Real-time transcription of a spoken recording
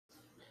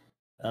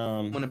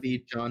Want to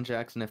be John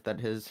Jackson if that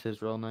is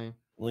his real name.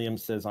 Liam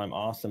says, I'm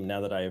awesome now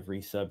that I have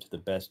resubbed to the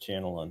best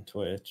channel on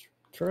Twitch.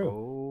 True.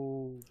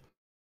 Oh.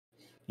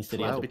 He said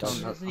He he has had to to be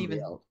talking about Doesn't somebody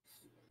even- else.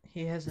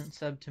 He hasn't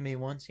subbed to me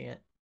once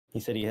yet. He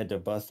said he had to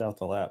bust out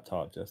the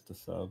laptop just to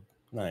sub.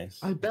 Nice.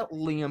 I bet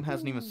Liam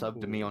hasn't even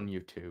subbed to me on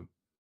YouTube.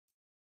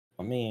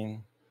 I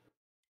mean,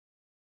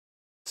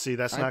 See,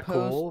 that's I not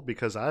post- cool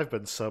because I've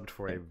been subbed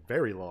for a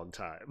very long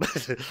time.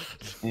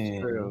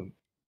 True.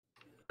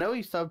 I know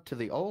he subbed to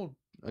the old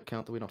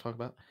account that we don't talk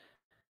about.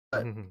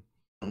 But I don't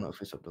know if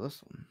he subbed to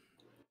this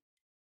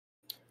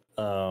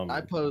one. I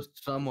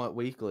post somewhat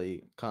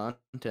weekly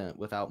content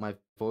without my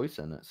voice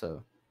in it,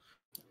 so.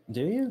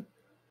 Do you?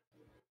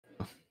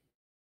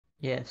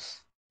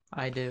 Yes,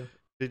 I do.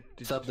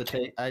 Sub the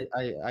chase. I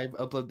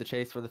upload the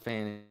chase for the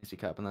fantasy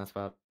cup, and that's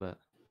about it.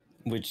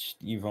 Which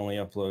you've only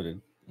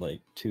uploaded like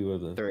 2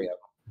 of the 3 of them.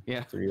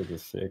 Yeah. 3 of the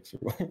 6 or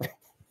whatever.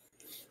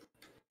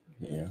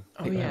 Yeah.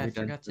 Oh yeah, I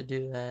forgot to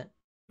do that.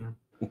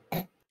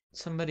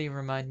 Somebody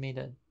remind me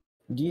to.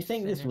 Do you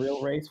think this real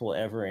finish. race will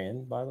ever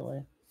end, by the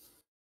way?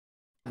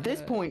 At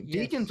this point,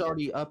 yes. Deacon's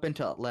already up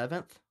into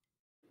 11th.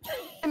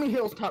 Timmy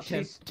Hill's top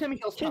 10. Timmy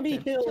Hill's top 10.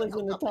 Timmy Hill Timmy is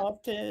in the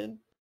top 10.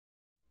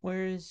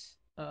 Where is?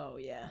 Oh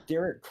yeah.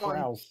 Derek Come on,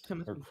 Kraus.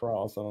 Timothy. Or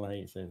Cross, I don't know how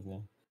you say his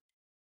name.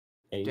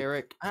 8.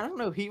 Derek, I don't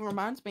know. He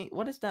reminds me.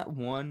 What is that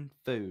one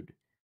food?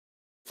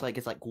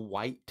 It's like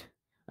white,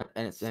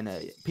 and it's in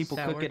a people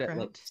cook it at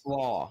like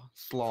Sauerkraut?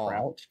 slaw.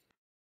 Kraut?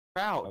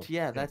 Kraut. Oh,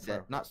 Yeah, that's Kraut.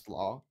 it. Not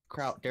slaw.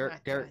 Kraut. I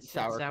Derek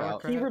said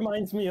sauerkraut. He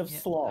reminds me of Yeah,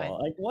 Slaw.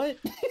 Like, what?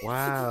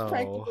 Wow. It's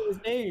practically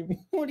his name.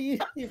 What do you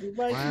he reminds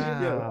me of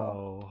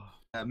Slaw.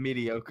 Wow.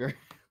 Mediocre.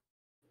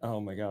 Oh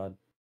my god.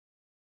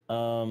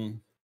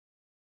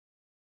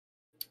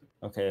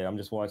 Okay, I'm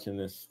just watching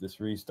this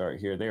restart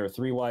here. They are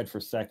 3 wide for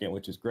second,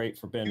 which is great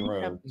for Ben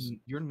Rhodes.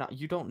 You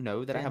don't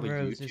know that I have a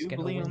Rose is YouTube,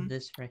 gonna win Liam?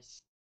 this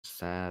race.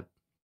 Sad.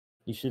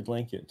 You should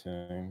link it to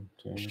him.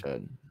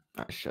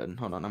 I should.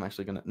 Hold on. I'm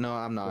actually gonna. No,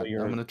 I'm not.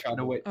 you're- I'm gonna try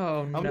to wait.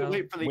 Oh I'm no. gonna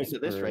wait for the end of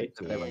this Whisper race.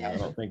 it to him. I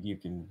don't think you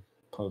can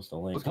post a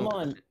link. Let's Come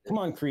go.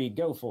 on, Creed,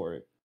 go for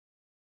it.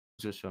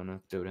 Just showing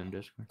up. Do it in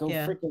Discord. Go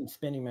Yeah. freaking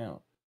spin him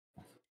out.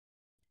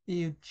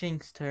 You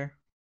jinxed her.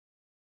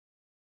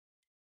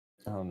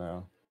 Oh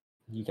no,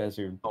 you guys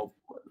are Oh,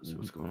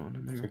 what's going on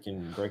in there?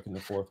 freaking breaking the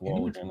fourth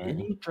wall again. Right now.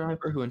 Any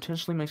driver who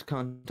intentionally makes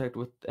contact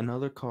with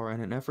another car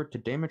in an effort to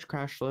damage,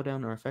 crash, slow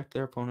down, or affect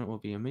their opponent will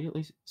be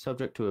immediately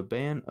subject to a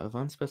ban of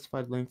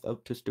unspecified length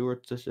up to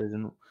Stewart's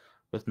decision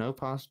with no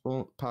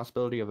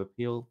possibility of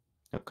appeal.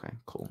 Okay,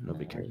 cool.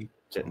 Nobody cares.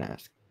 Didn't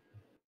ask.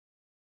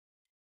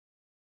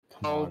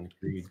 Come on,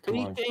 Creed. Come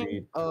on, Speaking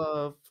Creed.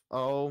 of,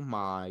 oh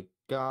my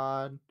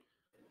god.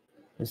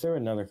 Is there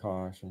another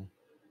caution?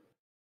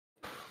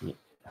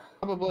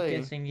 Probably.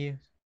 Guessing you.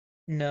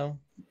 No,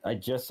 I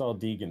just saw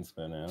Deegan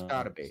spin out.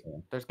 Gotta be.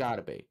 so- There's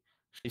gotta be.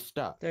 She's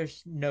stuck.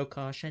 there's no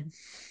caution,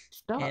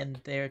 Stuck. and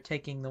they're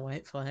taking the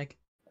white flag.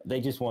 They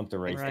just want the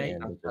race Right. to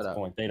end at Shut this up.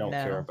 point. They don't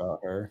care No. about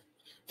her.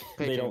 Okay,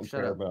 they James, don't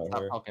shut care up. about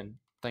Stop her. talking.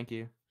 Thank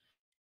you.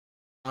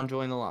 I'm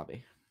joining the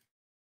lobby.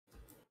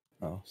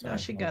 Oh, No, sorry.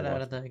 she I got was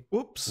out of the.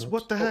 Whoops,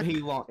 what the Oh, heck?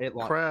 it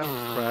launched. Crap.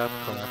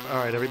 All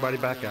right, everybody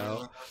back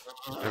out.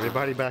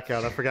 Everybody back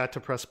out. I forgot to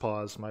press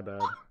pause. My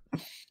bad.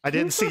 I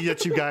didn't see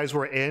that you guys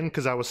were in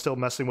because I was still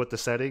messing with the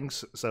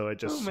settings, so I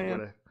just... man.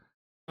 would've-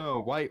 Oh,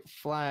 white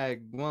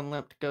flag. 1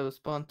 lap to go.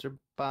 Sponsored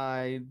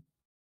by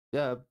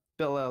Bill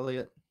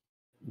Elliott.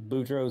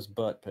 Boudreaux's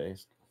butt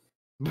paste.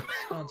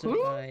 Sponsored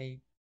by.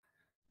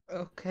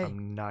 Okay.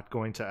 I'm not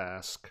going to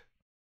ask.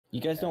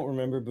 You guys don't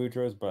remember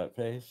Boudreaux's butt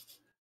paste?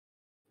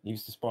 He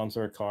used to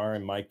sponsor a car,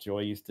 and Mike Joy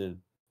used to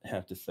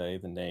have to say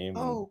the name. and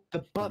Oh,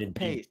 the butt then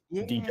paste.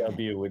 Yeah.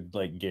 DW would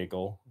like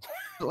giggle.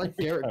 Like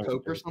Derek That was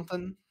Cope or good.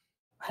 something.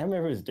 I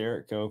remember it was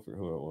Derek Cope or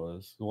who it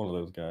was. One of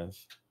those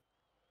guys.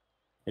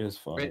 It was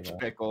funny. Rich though.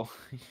 Pickle.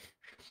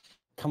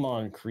 Come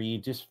on,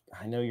 Creed. Just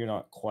I know you're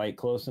not quite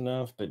close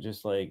enough, but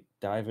just like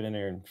dive it in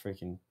there and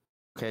freaking.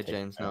 Okay, Take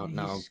James. No, that.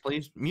 no. He's-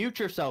 Please mute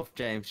yourself,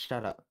 James.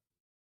 Shut up.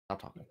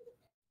 Stop talking.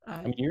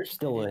 I mean, you're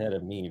still ahead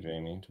of me,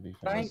 Jamie. To be I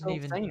fair, Right. wasn't Don't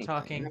even say anything.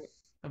 talking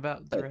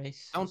about the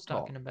race. I Don't was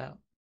talking talk. about.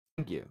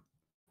 Thank you.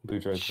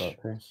 Boudreaux's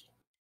butt paste.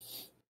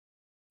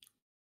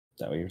 Is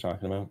that what you're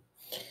talking about?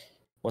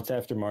 What's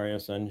after Mario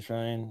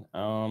Sunshine?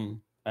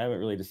 I haven't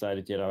really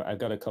decided yet. I've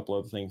got a couple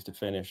other things to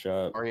finish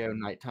up. Mario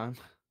nighttime.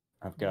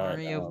 I've got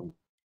Mario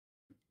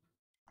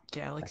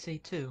Galaxy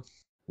 2.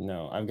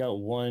 no, I've got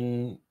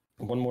one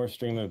more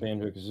stream of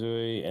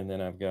Banjo-Kazooie, and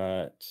then I've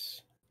got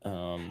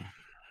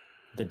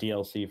the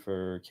DLC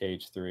for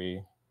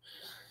KH3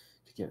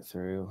 to get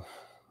through,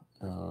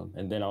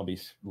 and then I'll be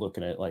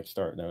looking at like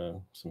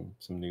starting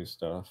some new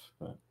stuff.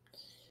 But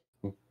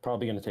I'm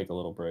probably going to take a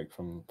little break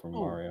from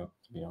Mario,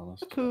 to be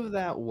honest. Look who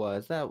that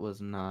was. That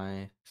was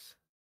nice.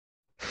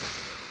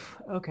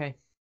 Okay.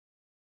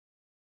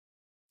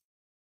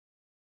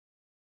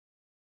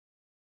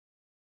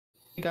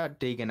 He got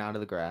Deegan out of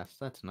the grass.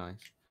 That's nice.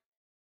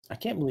 I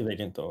can't believe they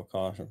didn't throw a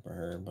caution for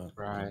her, but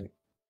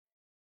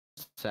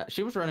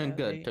She was running Yeah,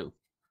 good they- too.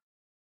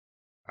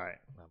 All right,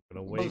 I'm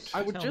gonna Well, wait.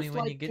 I would Tell me just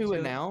when you like get to to it.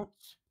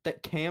 announce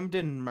that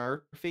Camden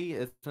Murphy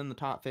is in the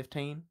top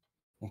 15.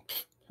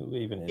 Who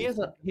even He is?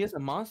 is a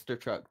monster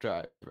truck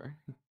driver.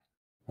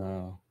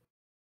 Oh.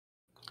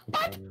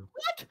 What?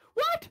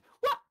 What?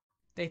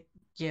 They,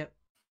 yep.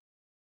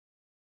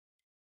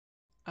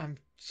 I'm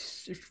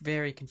just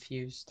very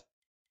confused.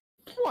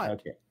 What?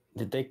 Okay.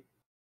 Did they?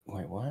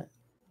 Wait, what?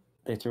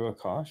 They threw a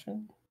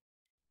caution?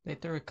 They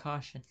threw a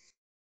caution.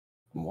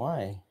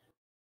 Why?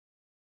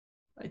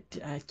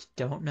 I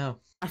don't know.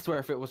 I swear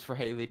if it was for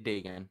Haley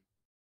Deegan.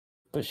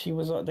 But she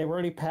was. They were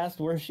already past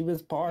where she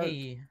was parked.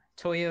 Hey,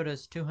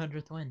 Toyota's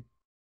 200th win.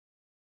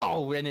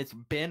 Oh, and it's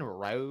Ben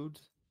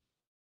Rhodes.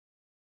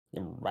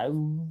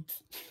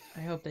 Roads.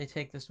 I hope they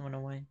take this one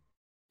away.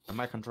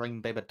 American Dream,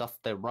 baby,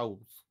 Dusty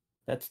Rhodes.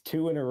 That's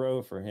 2 in a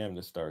row for him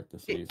to start the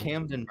season.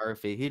 Camden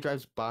Murphy. He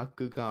drives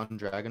Bakugan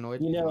Dragonoid.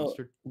 You know,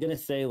 Monster. I'm gonna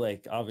say,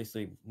 like,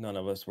 obviously none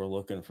of us were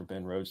looking for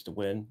Ben Rhodes to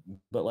win,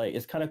 but like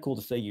it's kind of cool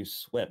to say you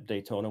swept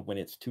Daytona when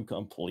it's 2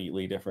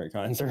 completely different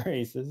kinds of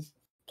races.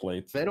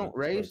 Plates. They don't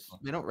race.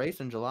 They don't race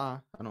in July.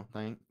 I don't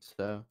think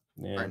so.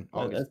 Yeah, Or in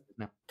well, August. that's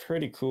No.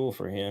 pretty cool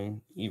for him,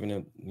 even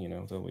if,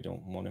 though we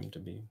don't want him to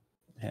be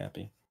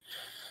happy.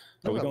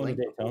 Are we going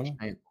to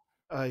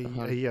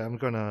Daytona? Yeah, I'm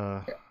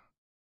gonna.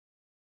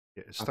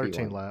 Yeah, it's I'll be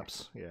 13 one.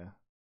 laps. Yeah.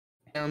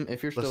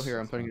 If you're still Let's- here,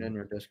 I'm putting it in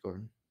your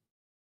Discord.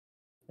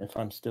 If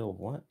I'm still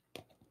what?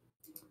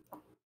 I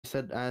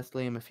said, ask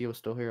Liam if he was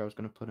still here. I was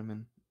gonna put him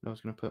in. I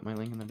was gonna put my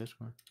link in the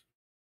Discord.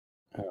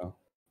 Oh.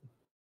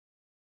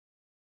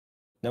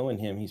 Knowing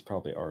him, he's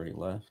probably already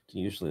left.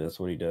 Usually that's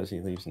what he does. He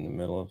leaves in the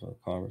middle of a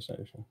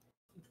conversation.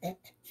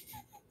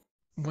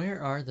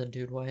 Where are the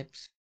dude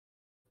wipes?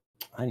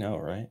 I know,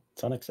 right?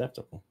 It's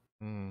unacceptable.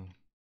 Hmm.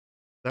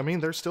 I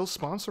mean, they're still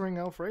sponsoring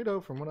Alfredo,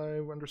 from what I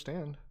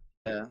understand.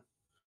 Yeah.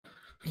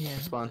 Yeah.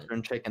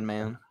 Sponsoring Chicken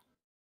Man.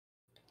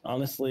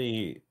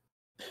 Honestly,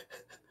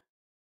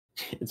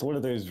 it's one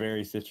of those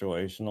very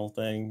situational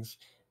things,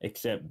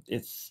 except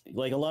it's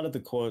like a lot of the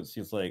quotes,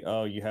 it's like,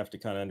 oh, you have to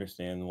kind of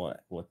understand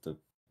what the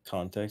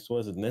context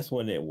was. And this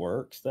one, it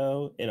works,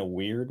 though, in a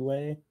weird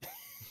way.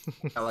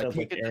 I like Sounds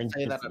he could Aaron's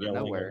say that just out of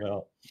yelling nowhere.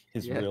 about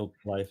his Yeah. real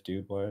life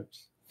dude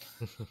wipes.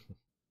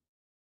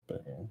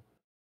 But yeah,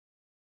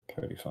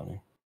 pretty funny.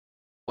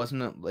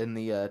 Wasn't it in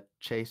the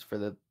chase for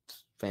the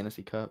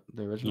Fantasy Cup,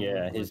 the original? Yeah,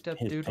 one? I looked up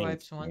his dude paint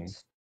wipes scheme.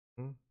 once,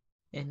 Hmm.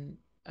 and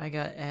I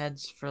got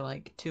ads for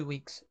like 2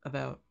 weeks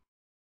about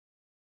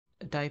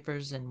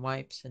diapers and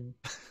wipes and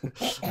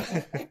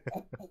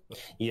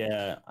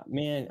Yeah,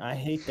 man, I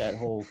hate that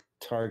whole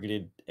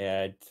targeted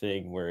ad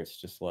thing where it's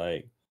just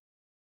like,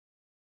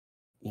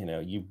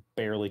 you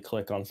barely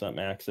click on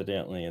something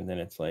accidentally, and then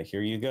it's like,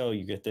 here you go,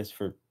 you get this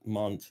for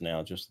months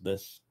now, just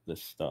this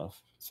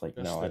stuff. It's like,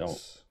 no, I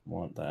don't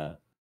want that.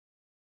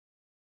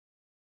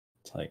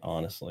 It's like,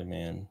 honestly,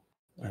 man,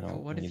 I but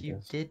don't what if need you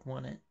this. did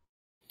want it?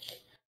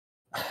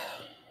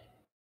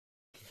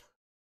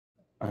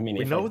 I mean,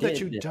 We if know I that did,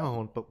 you yeah.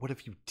 don't, but what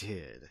if you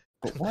did?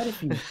 But what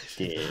if you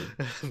did?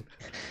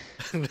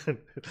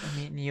 I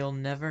mean, you'll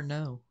never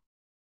know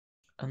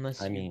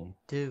unless I you mean,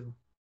 do.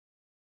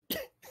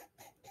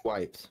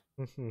 Wipes.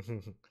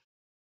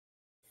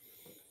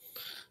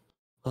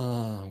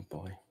 oh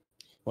boy.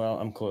 Well,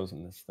 I'm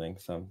closing this thing,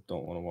 so I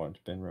don't want to watch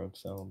Ben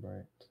Rhodes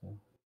celebrate. So.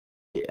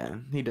 Yeah,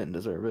 he didn't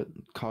deserve it.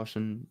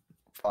 Caution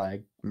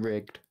flag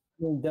rigged.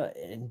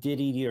 Did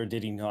he or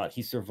did he not?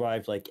 He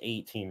survived like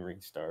 18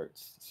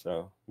 restarts,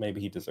 so maybe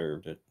he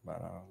deserved it.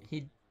 But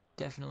He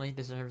definitely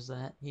deserves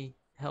that. He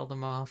held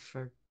him off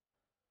for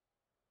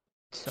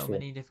so Sure.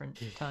 many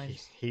different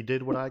times. He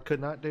did what I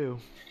could not do.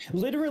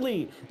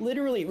 literally,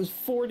 it was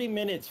 40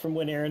 minutes from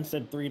when Aaron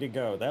said 3 to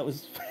go. That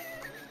was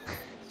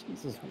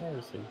Jesus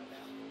mercy.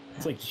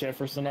 It's like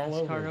Jefferson all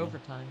over. NASCAR again.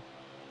 overtime.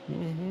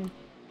 Mm-hmm. Oh,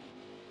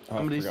 I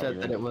Somebody forgot said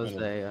we that were it was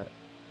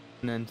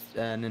winning.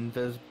 an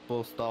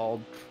invisible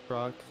stalled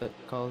truck that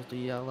caused a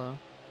yellow.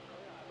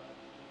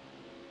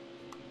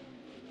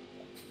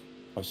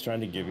 I was trying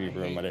to give you I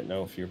room. hate- I didn't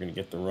know if you were going to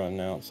get the run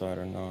outside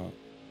or not.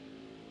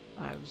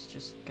 I was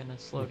just gonna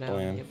slow down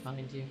McBlam. and get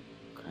behind you.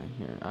 Okay,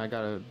 here I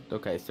gotta.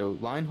 Okay, so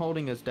line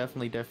holding is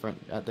definitely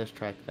different at this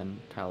track than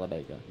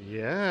Talladega.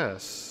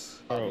 Yes.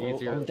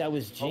 Easier. That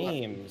was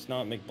James,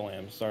 not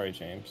McBlam. Sorry,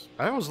 James.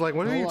 I was like,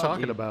 what are A you lot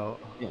talking easier. about?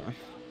 Yeah,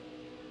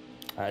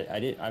 I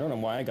don't know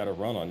why I got a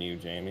run on you,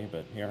 Jamie,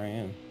 but here I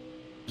am.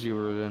 'cause you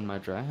were in my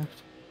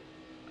draft.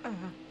 I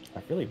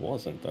really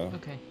wasn't though.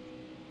 Okay.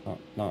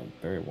 Not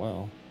very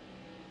well.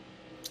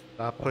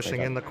 Stop Okay,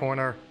 pushing in got- the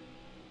corner.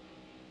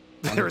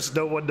 There's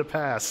no one to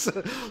pass.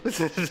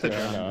 Fair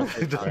enough.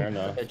 Fair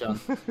enough. Okay, John,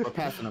 we're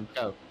passing him.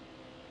 Go.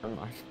 Never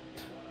mind.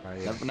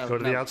 Alright, No, go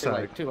to the too outside.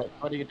 late, too late.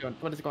 What are you doing?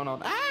 What is going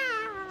on?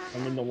 Ah!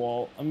 I'm in the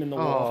wall. I'm in the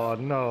wall.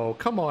 Oh no!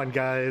 Come on,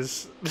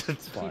 guys.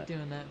 It's fine. Keep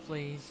doing that,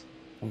 please.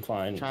 I'm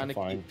fine. Trying I'm to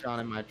fine. keep John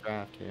in my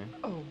draft here.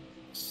 Oh.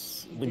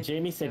 When did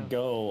Jamie said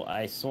go,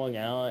 I swung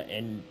out,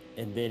 and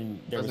then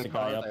there was There's a a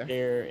car guy up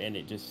there, and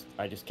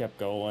I just kept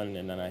going,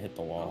 and then I hit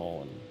the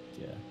wall, and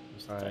yeah. It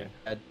was Alright.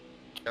 tight.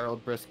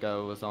 Gerald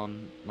Briscoe was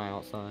on my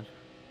outside.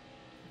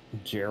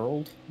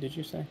 Gerald, did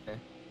you say?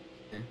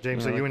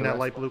 James, Yeah, are you like in the that rest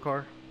light of- blue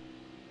car?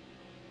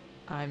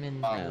 I'm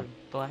in Oh, the yeah.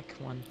 black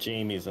one.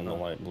 Jamie's in the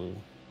light blue.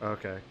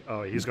 Okay.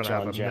 Oh, he's gonna John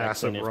have a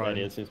Jackson, massive if run.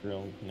 that is his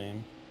real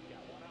name.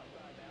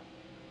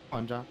 Come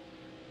on, John.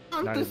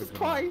 Not This even is gonna-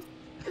 twice.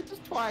 This is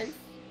twice.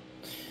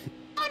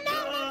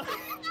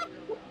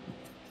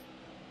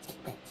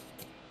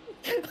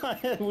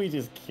 We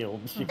just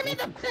killed you. I'm in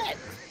the pit.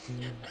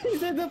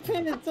 He's in the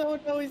pit. Oh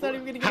no, he's not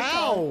even gonna get a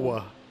caution.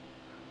 How?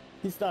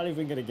 He's not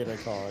even gonna get a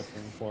caution.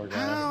 Poor guy.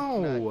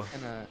 How?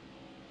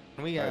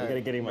 Can we Alright, we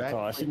gotta get him a wreck-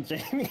 caution,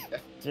 Jamie.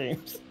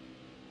 James.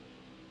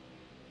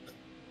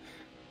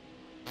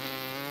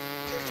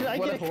 Should I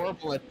What a get a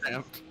horrible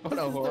attempt. What This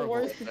a is the horrible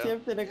worst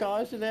attempt at a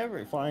caution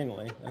ever.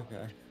 Finally.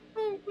 Okay.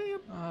 Oh, man.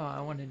 Oh,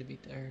 I wanted to be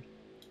third.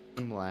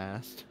 I'm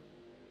last.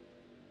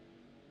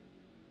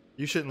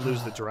 You shouldn't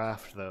lose the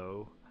draft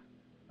though.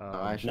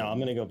 I No, I'm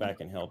gonna go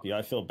back and help you.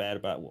 I feel bad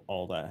about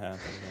all that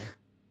happening.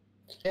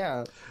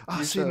 Yeah. Oh,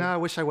 you're see, so- now I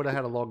wish I would have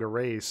had a longer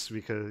race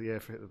because Well,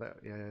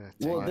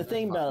 dang the it.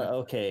 thing about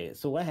okay,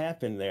 so what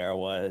happened there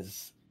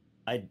was,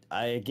 I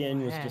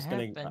again was What just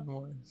gonna. happened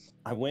was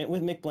I went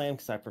with McBlam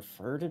because I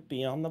prefer to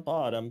be on the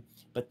bottom,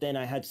 but then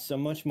I had so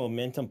much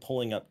momentum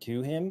pulling up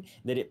to him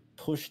that it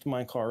pushed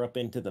my car up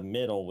into the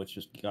middle, which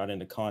just got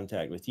into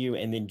contact with you,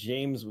 and then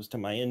James was to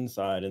my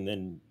inside, and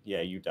then yeah,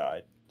 you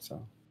died.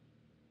 So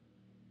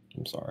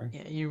I'm sorry.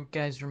 yeah, you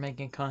guys were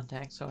making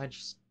contact, so I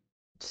just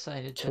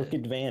decided Took to.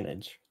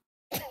 advantage.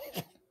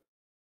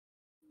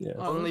 Yeah.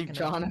 Well, I was Only gonna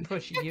John and-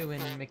 push you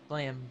and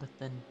McBlam, but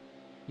then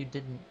you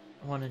didn't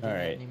want to do All that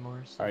right.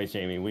 anymore. So. All right,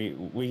 Jamie,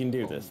 we can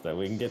do this though.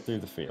 We can get through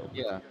the field.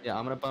 Yeah,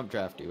 I'm gonna bump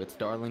draft you. It's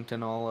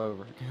Darlington all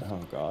over. Oh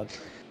God.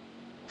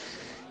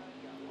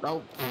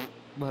 Oh,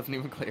 wasn't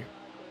even clear.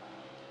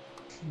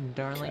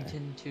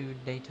 Darlington to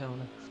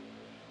Daytona.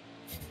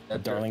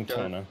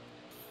 Darlingtona.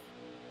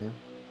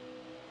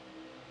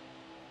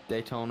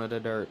 Daytona to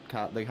dirt.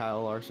 The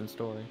Kyle Larson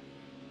story.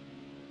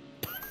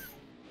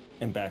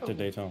 And back to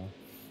Daytona.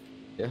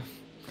 Yeah.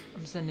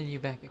 I'm sending you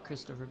back at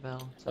Christopher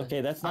Bell. So-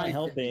 Okay, that's I not didn't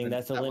helping. even-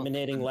 That's that was-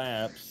 eliminating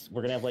laps.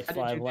 We're gonna have like How did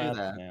 5 you do laps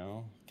that?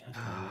 now. God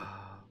damn it.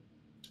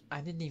 I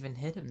didn't even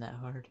hit him that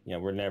hard. Yeah,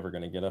 we're never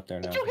gonna get up there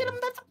now. Did you hit him?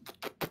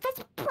 That's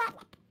a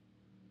problem.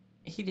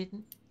 He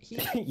didn't. He.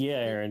 Yeah,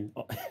 Aaron.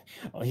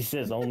 Oh, he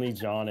says only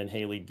John and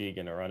Haley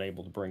Deegan are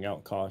unable to bring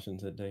out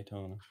cautions at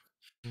Daytona.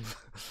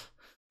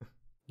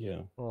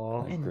 Yeah.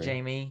 Aw. I And agree.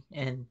 Jamie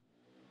and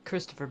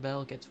Christopher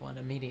Bell gets one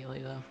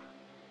immediately though,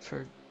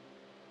 for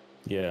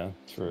Yeah,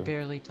 true.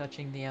 barely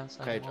touching the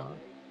outside Okay, wall. John.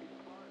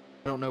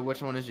 I don't know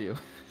which one is you.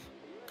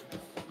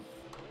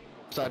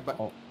 Side by.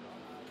 Oh.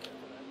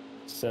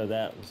 So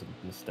that was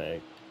a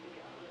mistake.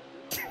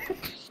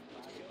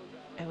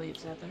 Elliot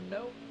sat there.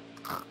 No.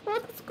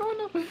 What's going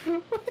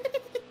on?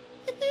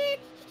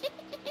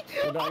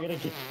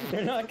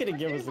 They're not gonna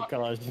give us a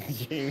caution,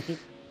 Jamie.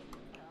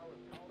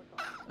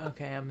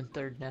 Okay, I'm in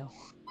third now.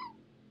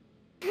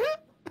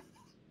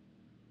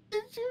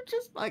 Did you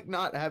just like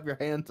not have your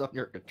hands on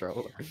your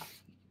controller?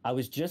 I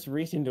was just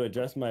reaching to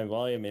adjust my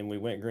volume and we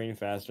went green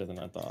faster than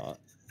I thought.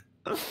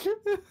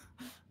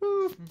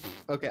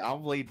 Okay,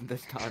 I'll lead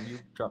this time. You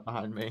drop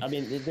behind me. I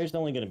mean, there's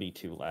only gonna be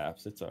 2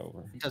 laps. It's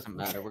over. It doesn't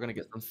matter. We're gonna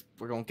get some.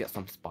 We're gonna get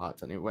some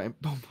spots anyway.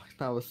 Oh my,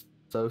 that was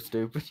so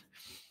stupid.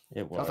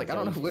 It I was like, I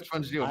don't know which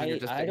one's you. And then you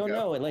just I didn't don't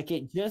go. know. Like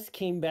it just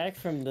came back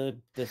from the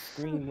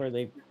screen where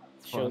they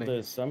showed Funny.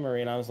 the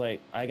summary, and I was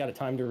like, I got a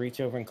time to reach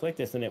over and click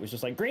this, and it was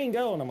just like green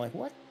go, and I'm like,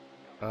 what?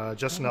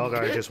 Justin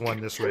Allgaier just won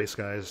this race,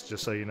 guys.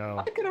 Just so you know.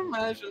 I can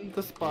imagine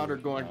the spotter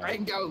going,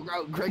 "Green, go,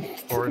 go, green."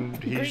 Or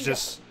he's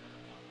just,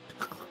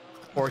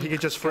 or he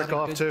could just frick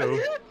off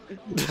too.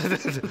 I'm trying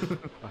to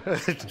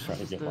It's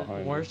get the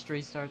behind. worst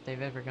restart they've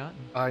ever gotten.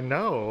 I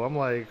know. I'm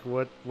like,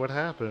 what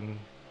happened?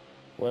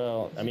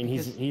 Well, I mean,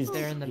 Because he's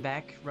there in the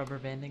back, rubber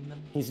banding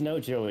them. he's no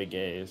Joey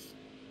Gaze.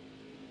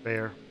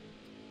 Fair.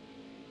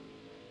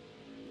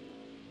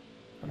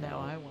 Now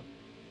I won.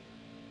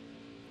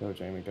 Go,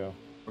 Jamie, go.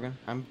 We're gonna.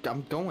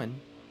 I'm going.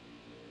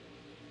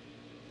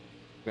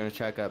 We're gonna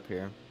check up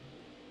here.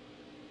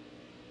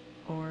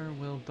 Or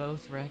we'll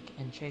both wreck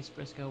and Chase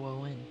Briscoe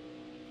will win.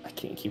 I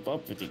can't keep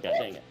up with you, god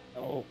dang it.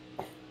 Oh,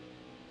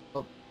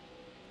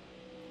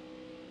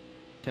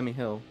 Timmy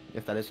Hill,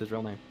 if that is his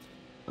real name,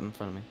 in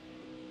front of me.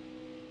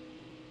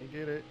 You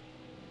get it.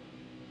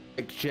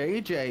 Like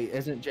JJ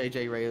isn't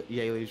JJ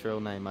Yaley's real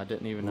name. I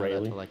didn't even know that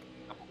Rayleigh? till like.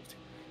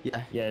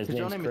 Yeah. yeah, his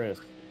real name's name is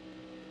Chris.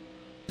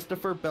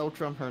 Christopher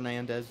Beltram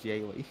Hernandez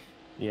Yaley.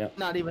 Yeah,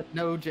 Not even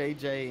no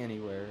JJ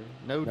anywhere.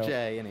 No Nope.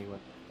 J anywhere.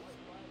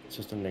 it's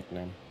just a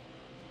nickname.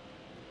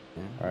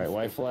 Yeah. All right,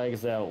 white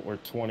flag's out. We're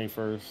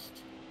 21st.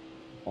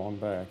 On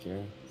back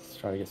here. Let's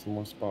try to get some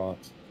more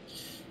spots.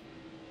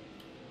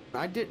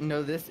 I didn't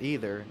know this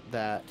either.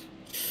 That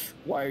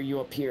Why are you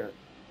up here?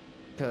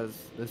 because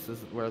this is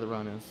where the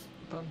run is.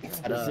 Bump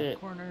That draft is in the it.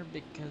 corner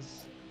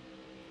because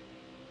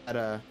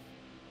At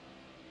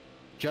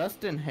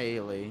Justin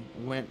Haley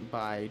went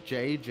by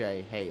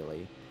JJ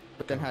Haley,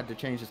 but then had to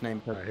change his name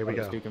because Alright, here we it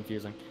was go. too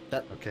confusing.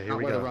 That Okay, here not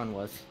we where go. the run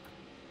was.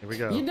 Here we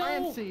go. You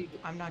Ryan know, Sieg.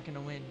 I'm not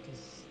gonna win because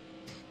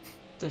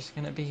there's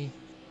gonna be.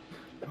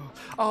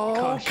 Oh,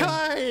 Caution.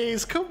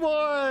 guys, come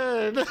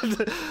on!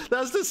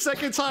 That's the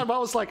second time I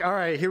was like, all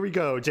right, here we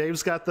go.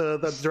 James got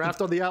the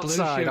draft on the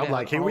outside. I'm shootout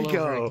like, here we all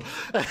over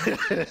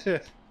go.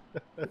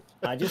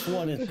 I just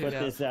want to put Shootout.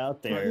 this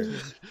out there.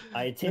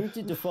 I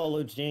attempted to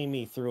follow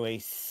Jamie through a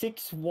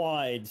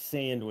 6-wide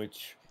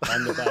sandwich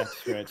on the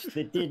backstretch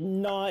that did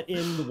not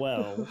end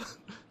well.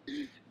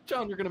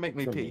 John, you're gonna make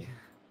me For pee.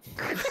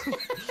 me.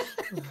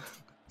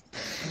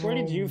 Where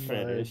did you Oh, my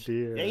finish?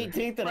 dear.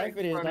 18th and I Right in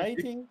finished front of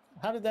you. 19th?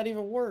 How did that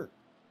even work?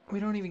 We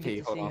don't even Pee,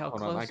 get to see how hold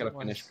on. close I gotta it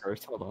was. finish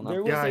first. Hold on.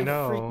 There was Yeah, I a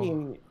know.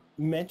 freaking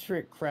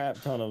metric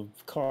crap ton of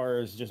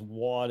cars just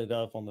wadded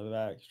up on the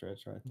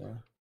backstretch right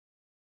there.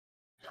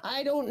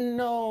 I don't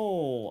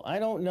know,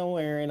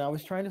 Aaron. I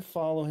was trying to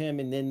follow him,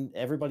 and then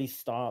everybody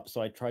stopped, so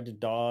I tried to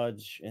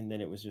dodge, and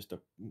then it was just a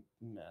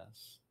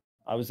mess.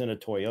 I was in a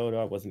Toyota.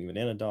 I wasn't even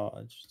in a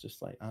Dodge.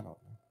 Just like, I don't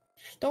know.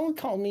 Don't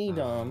call me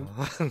dumb.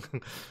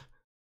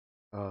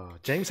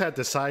 James had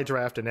the side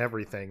draft and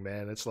everything,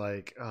 man. It's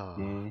like,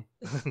 Mm.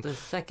 It's the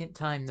second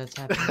time that's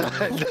happened.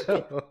 I To me.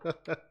 know.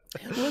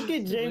 Look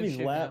at Jamie's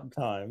shootout. lap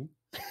time.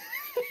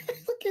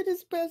 Look at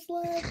his best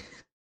lap.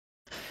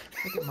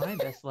 Look at my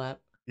best lap.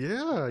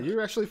 Yeah,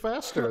 you're actually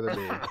faster than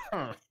me.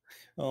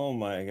 Oh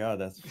my god,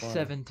 that's funny.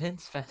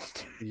 7/10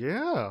 faster.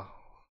 Yeah.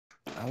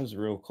 I was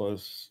real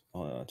close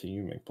to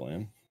you,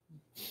 McBlam.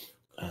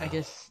 I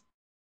guess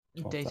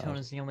 12,000.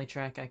 Daytona's the only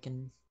track I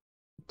can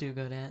do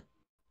good at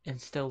and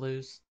still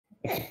lose.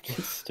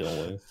 Still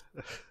is.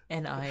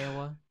 And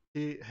Iowa.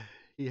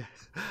 Yeah,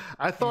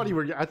 I thought you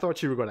were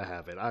going to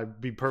have it.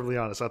 I'd be perfectly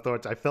honest. I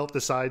felt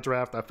the side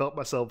draft. I felt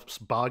myself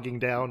bogging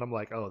down. I'm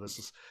like, oh,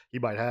 he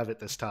might have it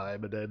this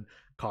time. And then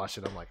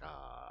caution. I'm like,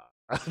 ah.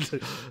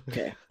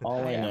 Okay.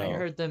 All I I know,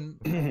 heard them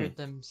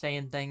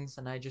saying things,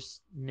 and I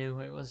just knew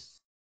it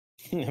was.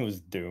 it was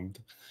doomed.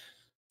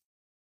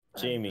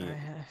 Jamie,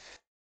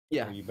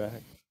 Yeah. are you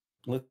back?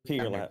 Look at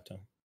your I'm here. lap time.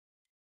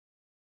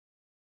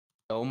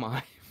 Oh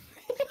my.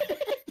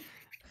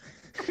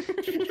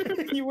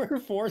 You were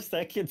 4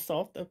 seconds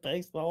off the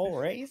pace the whole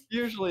race.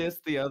 Usually it's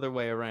the other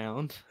way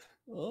around.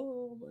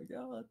 Oh my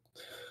god.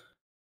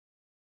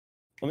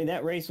 I mean,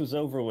 that race was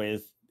over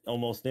with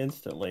almost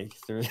instantly.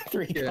 There were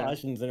 3 Yeah.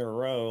 cautions in a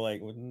row,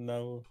 like with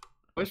no.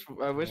 I wish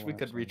we Watch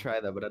could it.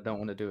 retry that, but I don't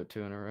want to do it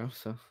 2 in a row.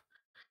 So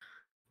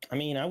I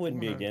mean, I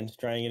wouldn't be Wanna- against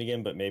trying it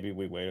again, but maybe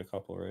we wait a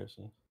couple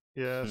races.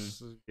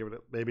 Yes, give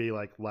it maybe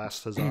like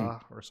last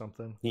huzzah or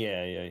something.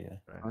 Yeah.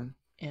 fine.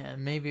 Yeah,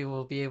 maybe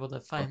we'll be able to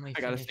finally I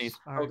gotta finish sneeze.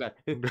 our Oh god.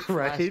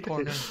 Right?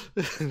 corner.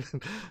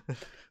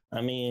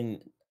 I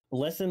mean,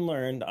 lesson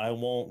learned. I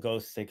won't go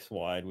 6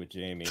 wide with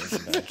Jamie. In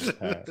the back of the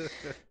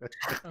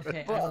pack.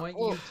 Okay, I Well, want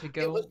well, you to It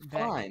go was back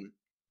fine.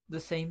 the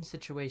same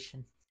situation.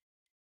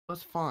 It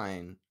was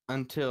fine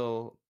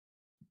until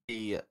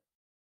the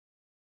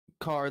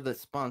car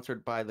that's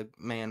sponsored by the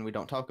man we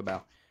don't talk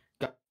about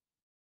got.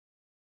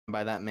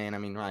 By that man, I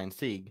mean Ryan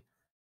Sieg.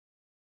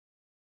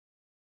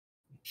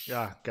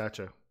 Yeah,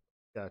 gotcha.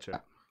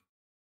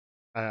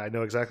 I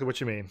know exactly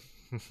what you mean.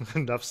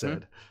 Enough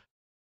said.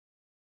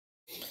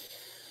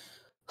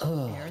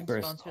 Aaron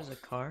Bristol. sponsors a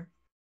car.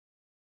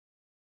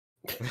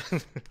 I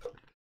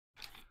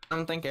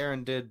don't think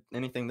Aaron did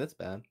anything this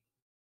bad.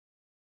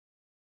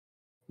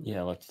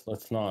 Yeah,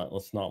 let's not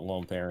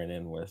lump Aaron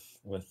in with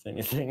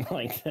anything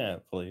like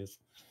that, please.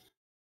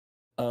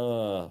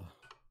 Are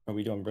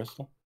we doing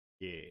Bristol?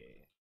 Yeah.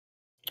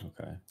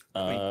 Okay.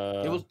 I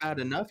mean, it was bad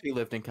enough he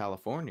lived in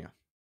California.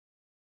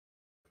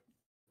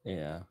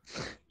 Yeah.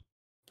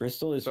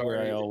 Bristol is Sorry,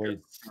 where I you're always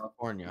from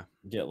California.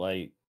 get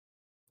like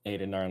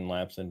 8 or 9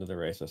 laps into the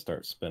race. I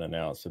start spinning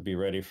out, so be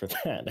ready for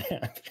that to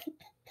happen.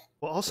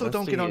 Well, also Let's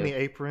don't get see on if- the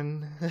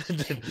apron.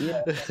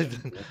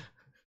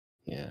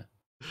 Yeah.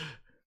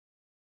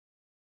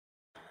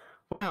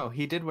 Wow,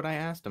 he did what I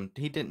asked him.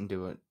 He didn't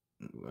do it.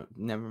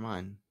 Never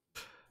mind.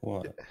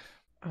 What?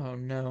 Oh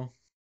no.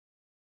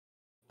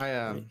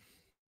 I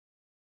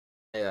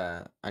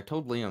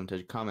told Liam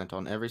to comment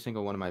on every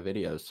single one of my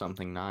videos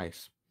something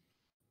nice.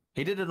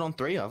 He did it on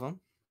 3 of them,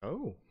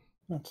 Oh.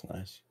 That's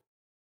nice.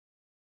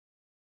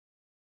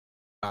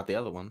 not the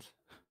other ones.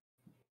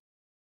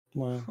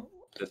 Well,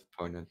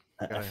 Disappointed.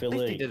 I Yeah. feel At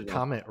least he like did it on-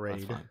 Comment that's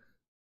raid. fine.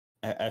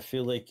 I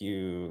feel like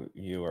you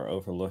are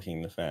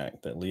overlooking the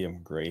fact that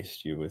Liam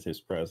graced you with his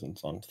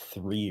presence on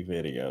 3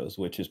 videos,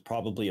 which is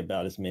probably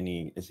about as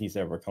many as he's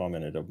ever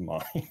commented of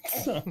mine.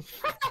 So,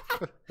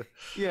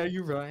 Yeah,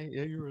 you're right.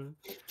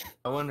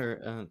 I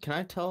wonder, can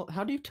I tell?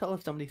 How do you tell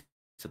if somebody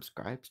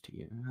subscribes to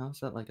you?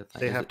 How's that like a thing?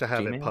 They Is have to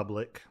have it Gmail?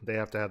 public. They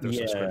have to have their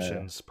Yeah.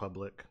 subscriptions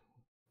public.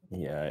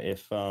 yeah,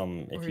 if Or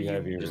you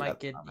have your might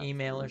get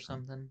email or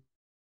something.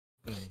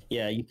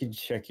 yeah, you could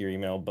check your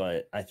email,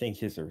 but I think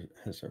his are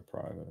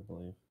private, I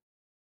believe.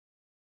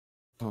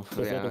 Oh,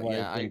 'Cause yeah, otherwise,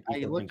 yeah. then I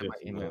people looked can at my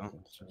just email. look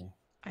and see.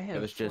 I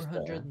have was just,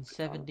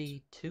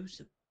 472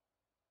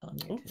 on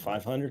Oh, YouTube.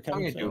 500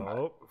 coming gonna do soon.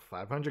 Oh,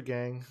 500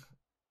 gang.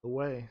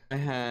 Away. I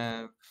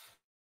have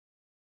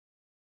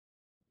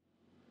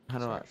How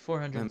do I?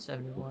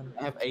 471.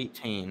 I have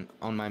 18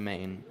 on my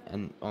main,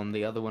 and on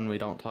the other one we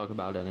don't talk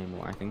about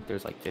anymore. I think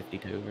there's like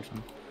 52 or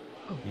something.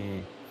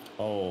 Mm.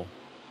 Oh.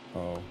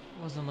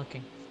 Wasn't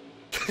looking.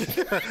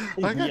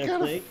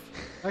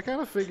 I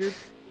kind of figured.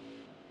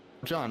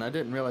 John, I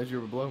didn't realize you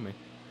were below me.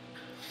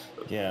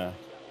 Yeah.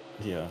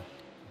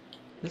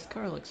 This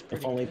car looks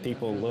pretty If only good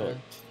people under the-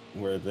 looked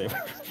where they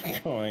were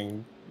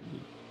going.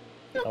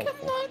 You can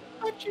Helpful. look,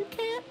 but you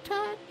can't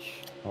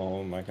touch.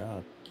 Oh my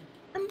god.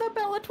 I'm the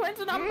Bella Twins,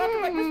 and I'm about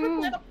to make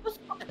this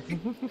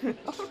McBlam.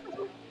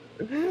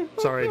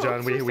 Sorry, I'm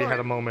John. so We had sorry.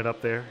 a moment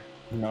up there.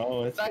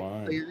 No, it's Did I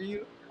fine. clear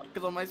you?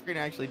 Because on my screen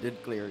I actually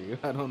did clear you.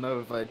 I don't know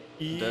if I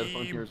did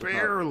on yours or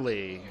not.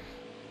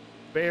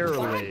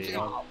 Barely.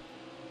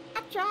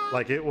 John.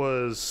 Like it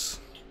was.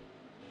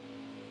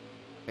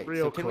 Okay,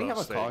 real so can we have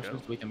a close, there you caution go.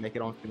 so we can make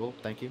it on fuel?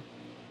 Thank you.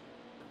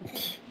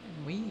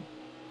 We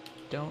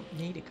don't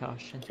need a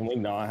caution Can we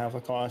not have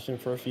a caution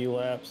for a few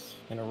laps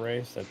in a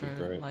race? That'd for be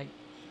great. like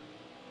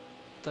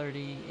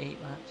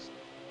 38 laps.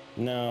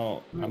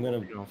 No, I'm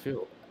gonna on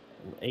fuel.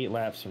 8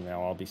 laps from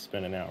now. I'll be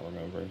spinning out.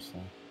 Remember, so.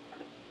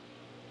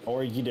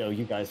 Or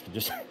you guys could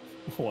just.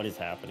 What is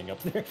happening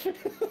up there?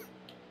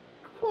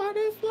 What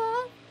is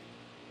love?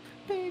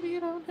 Baby,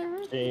 don't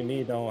hurt.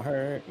 Jamie, don't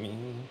hurt me.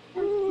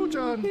 Ooh,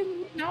 John.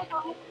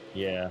 No.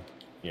 Yeah.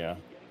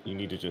 You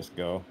need to just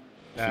go.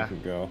 Ah. You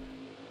can go.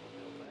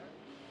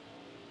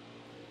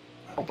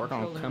 Oh, we're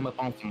gonna come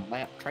up on some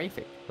lap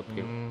traffic up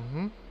here.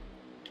 Mm-hmm.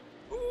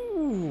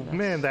 Ooh,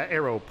 man, that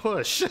arrow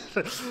push.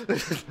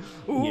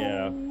 Ooh,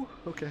 Yeah.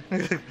 Okay.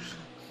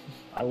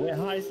 I went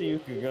high so you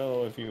could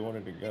go if you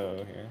wanted to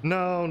go here.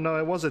 No,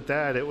 it wasn't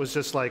that. It was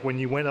just like when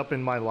you went up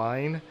in my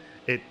line,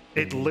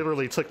 it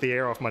literally took the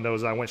air off my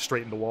nose and I went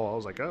straight in the wall. I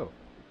was like, oh.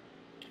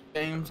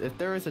 James, if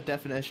there is a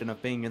definition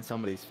of being in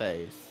somebody's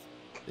face,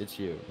 it's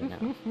you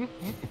right now.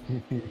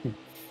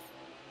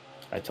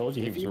 I told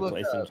you he If was you look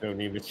replacing up- Joe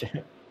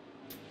Nemechek.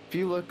 If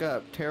you look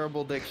up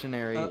terrible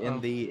dictionary Uh-oh.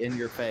 in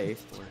your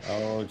face,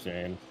 Oh,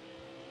 James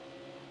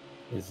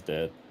is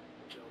dead.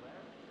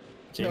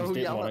 James No,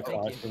 didn't yeah, want a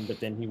thank you. caution, but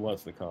then he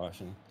was the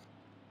caution.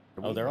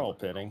 Oh, they're all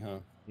pitting, huh?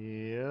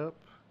 Yep.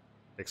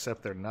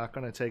 Except they're not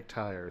going to take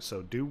tires.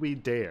 So do we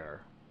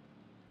dare?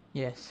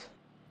 Yes.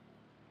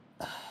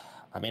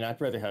 I mean, I'd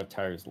rather have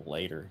tires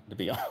later, to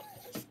be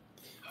honest.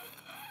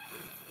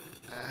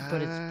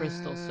 But it's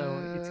Bristol, so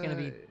it's gonna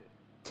be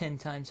 10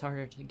 times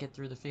harder to get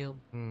through the field.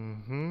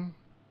 Mm-hmm.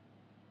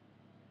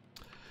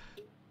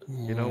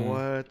 You know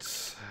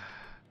what?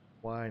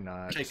 Why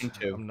not? Taking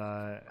 2. I'm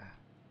not.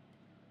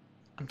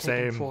 I'm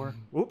taking Same. 4.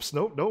 Oops.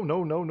 No.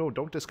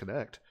 Don't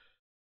disconnect.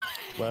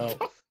 Well,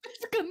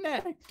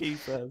 Disconnect, he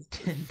says.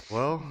 10,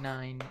 Well.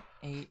 9,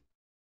 8,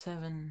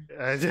 7,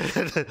 Uh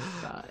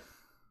 5,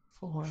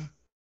 4,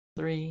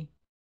 3.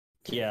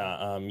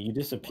 yeah, you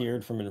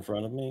disappeared from in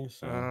front of me,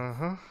 so...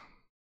 huh.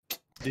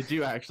 Did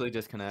you actually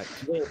disconnect?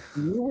 Wait,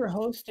 you were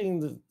hosting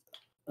the...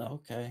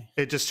 Okay.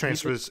 It just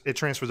transfers. It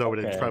transfers over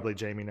to Okay. probably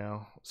Jamie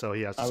now, so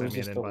he has to I send was me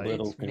just an a invite.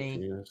 little It's me.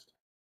 confused.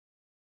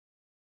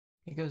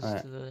 It goes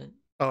Alright. to the.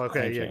 Oh, okay.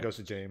 Okay. Yeah, it goes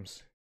to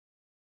James.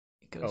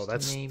 It goes Oh,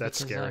 that's- to me that's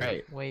because scary. I'm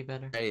Right. way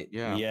better. Right,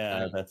 Yeah,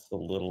 yeah. that's a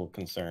little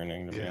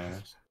concerning, to be Yeah.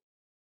 honest.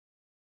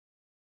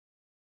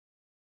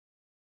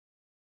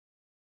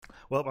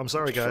 Well, I'm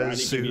sorry, Trying to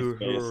guys, give you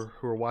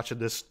who are watching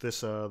this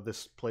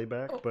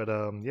playback, but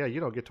yeah, you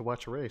don't get to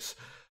watch a race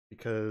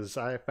because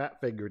I fat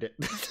fingered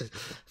it.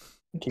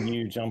 Can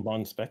you jump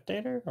on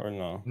spectator or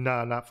no?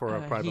 Nah, not for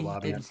a private He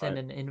lobby. did send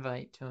an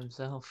invite to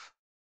himself.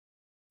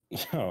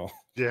 No.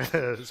 Yeah,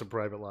 it's a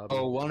private lobby.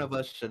 Oh, one of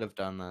us should have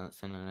done that.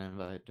 Send an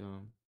invite to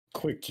him.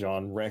 Quick,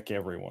 John, wreck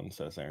everyone,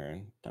 says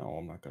Aaron. No,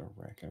 I'm not going to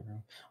wreck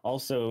everyone.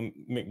 Also,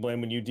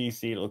 McBlam, when you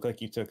DC, it looked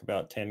like you took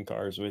about 10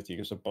 cars with you.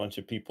 There's a bunch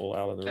of people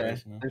out of the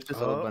race now. There's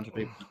just Oh. a bunch of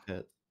people in the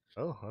pit.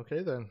 Oh,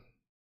 okay then.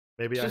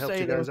 Maybe I Just helped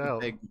say you there guys was a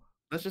out.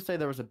 let's just say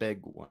there was a big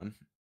one.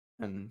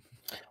 And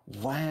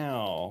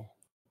Wow.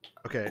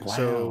 Okay,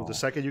 so Wow. the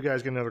second you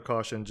guys get another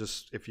caution,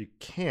 just if you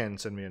can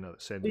send me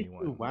what me are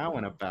one. you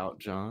wowing about,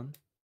 John?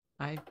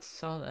 I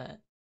saw that.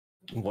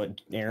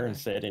 What Aaron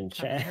said in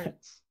Kinda chat.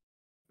 hurts.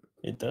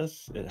 It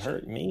does. It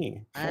hurt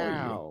me. For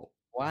you.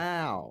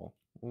 Wow.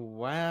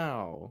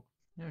 Wow.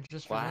 No,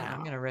 just for that, I'm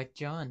Wow. gonna wreck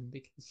John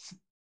because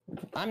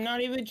I'm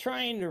not even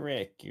trying to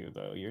wreck you,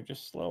 though. You're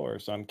just slower,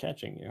 so I'm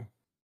catching you.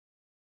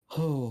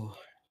 Oh.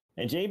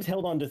 And James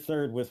held on to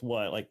third with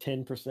what, like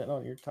 10%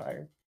 on your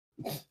tire?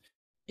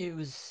 it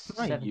was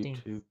My 17.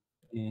 YouTube.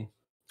 Mm.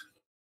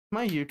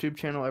 My YouTube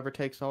channel ever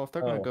takes off,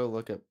 they're gonna Oh. go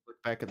look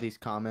back at these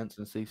comments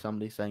and see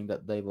somebody saying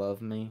that they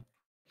love me.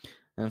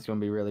 And it's gonna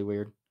be really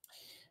weird.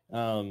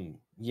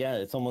 Yeah,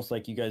 it's almost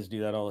like you guys do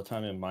that all the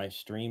time in my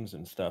streams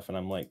and stuff, and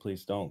I'm like,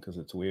 please don't, because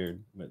it's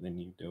weird. But then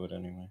you do it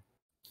anyway.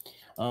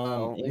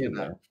 Well, you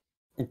Anyway.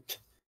 You're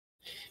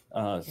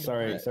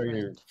Sorry right,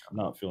 you're friend.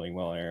 not feeling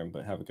well, Aaron,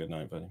 but have a good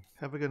night, buddy.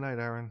 Have a good night,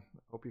 Aaron.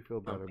 Hope you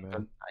feel better, Good man.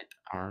 night,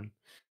 Aaron.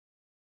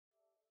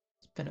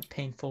 It's been a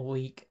painful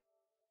week.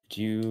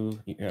 You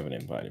haven't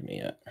invited me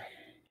yet.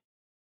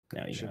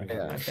 Now you Should have. be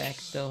Yeah. My back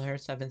still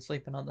hurts. I've been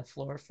sleeping on the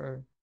floor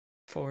for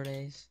 4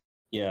 days.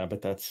 Yeah,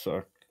 but that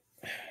sucked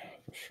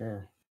for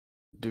sure.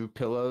 Do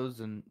pillows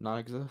and not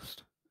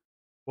exist?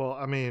 Well,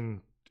 I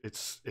mean,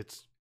 it's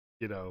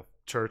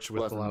church with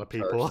a Wasn't lot of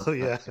church people. and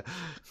Yeah. stuff.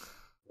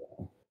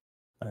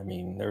 I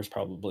mean, there's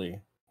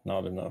probably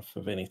not enough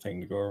of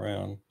anything to go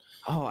around.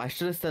 Oh, I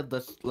should have said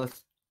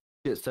let's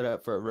get set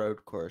up for a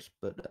road course,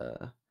 but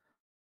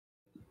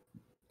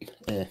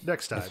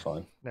Next time. That's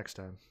fine. Next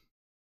time.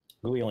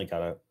 We only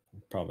got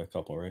probably a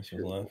couple of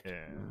races left.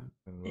 Yeah.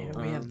 And Yeah,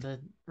 we'll we have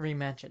the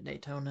rematch at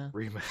Daytona.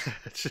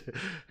 rematch.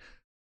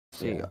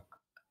 see, Yeah.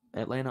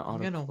 Atlanta I'm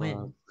Auto gonna Club,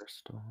 win.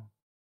 Bristol.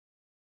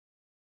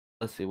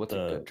 Let's see what's a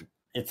The- good.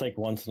 It's like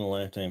once in a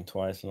lifetime,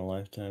 twice in a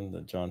lifetime.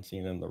 The John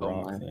Cena and the Oh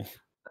Rock my. thing.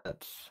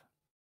 That's.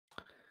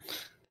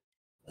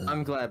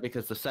 I'm glad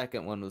because the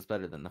second one was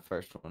better than the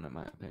first one in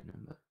my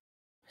opinion. But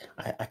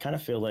I kind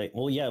of feel like,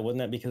 well, yeah, wasn't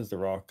that because the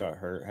Rock got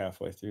hurt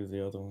halfway through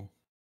the other one?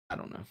 I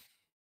don't know.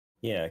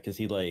 Yeah, because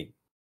he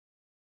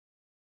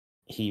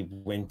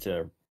went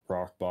to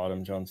rock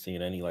bottom John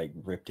Cena and he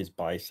ripped his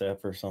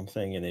bicep or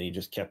something, and then he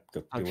just kept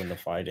doing the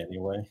fight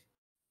anyway.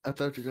 I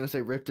thought you were gonna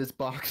say ripped his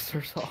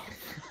boxers off.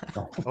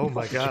 Oh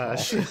my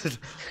gosh. That's a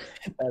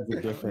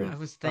I different.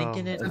 was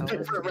thinking it. It's a I wasn't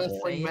Different gonna say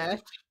wrestling it.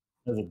 match.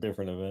 That's a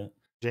different event.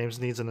 James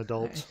needs an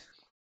adult.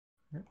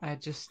 I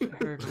just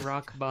heard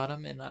rock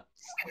bottom and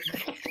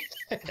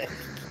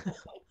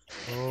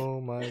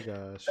Oh my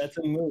gosh. That's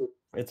a move.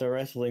 It's a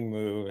wrestling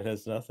move. It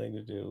has nothing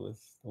to do with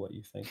what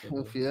you think it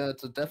is. Yeah,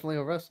 it's definitely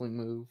a wrestling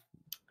move.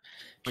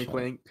 Wink, Shut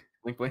wink,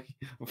 wink, wink.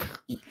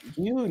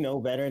 You know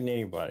better than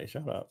anybody.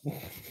 Shut up.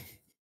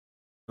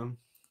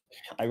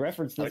 I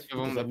referenced Let's this give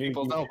him because I the knew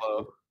people's you-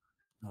 elbow.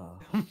 Oh,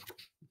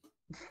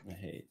 I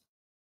hate.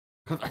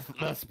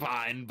 The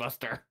spine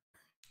buster.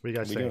 What do you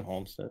guys We doing say?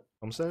 Homestead?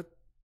 Homestead?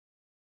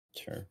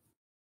 Sure.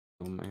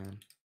 Oh man.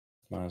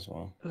 Might as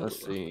well.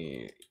 Let's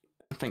see.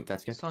 I think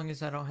that's good. as long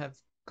as I don't have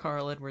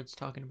Carl Edwards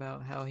talking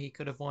about how he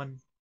could have won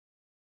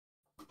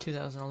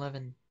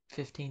 2011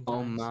 15 times.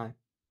 Oh my.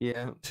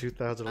 Yeah.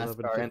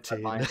 2011 NASCAR inside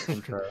 15. line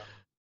intro.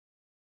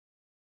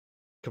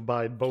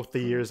 Combined both the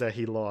years that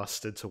he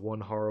lost into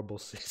one horrible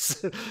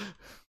season.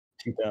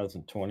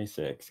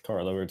 2026.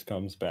 Carl Edwards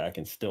comes back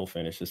and still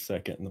finishes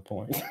second in the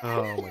points.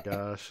 Oh my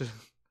gosh.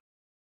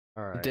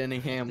 All right. Denny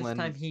This Hamlin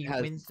time he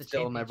has wins the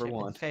still championship never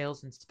won. and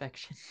fails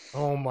inspection.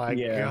 Oh my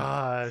Yeah.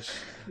 gosh.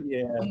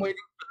 Yeah. I'm waiting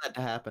for that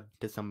to happen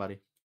to somebody.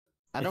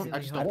 I It's- don't. I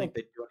just I don't don't- think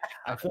they do it.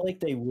 I feel like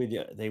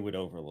they would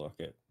overlook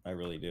it. I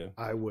really do.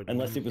 I would.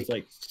 Unless it was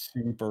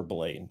super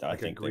blatant. I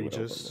think they would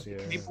egregious. overlook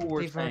it. Yeah. People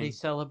were They've already saying,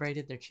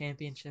 celebrated their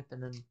championship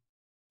and then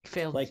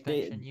failed Like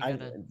inspection. You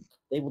gotta.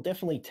 they will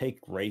definitely take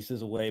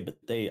races away, but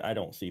I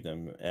don't see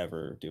them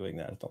ever doing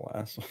that at the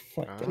last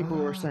one. people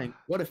were saying,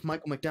 what if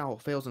Michael McDowell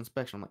fails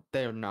inspection? I'm like,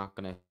 they're not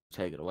gonna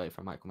take it away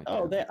from Michael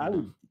McDowell.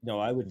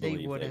 I would They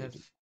believe would they have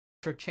would.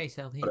 for Chase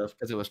Elliott.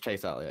 Because it was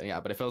Chase Elliott, yeah.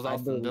 But if it was I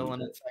Austin believe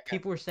Dillon, it. it's like,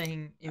 People were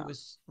saying it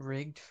was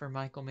rigged for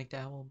Michael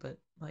McDowell, but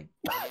why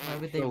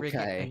would they rig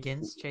Okay. it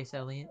against Chase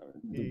Elliott?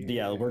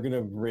 Yeah, we're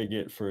gonna rig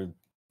it for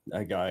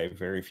a guy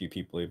very few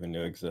people even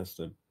knew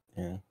existed.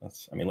 Yeah,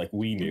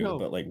 we knew, No.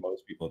 but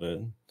most people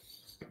didn't.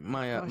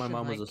 my Caution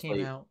mom was light came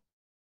asleep. out.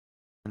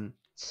 And-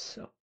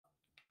 So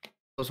I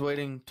was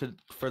waiting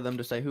for them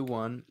to say who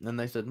won, and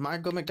they said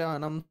Michael McDowell.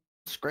 And I'm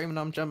screaming,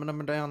 I'm jumping up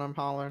and down, I'm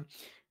hollering,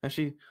 and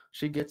she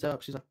gets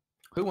up, she's like,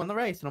 "Who won the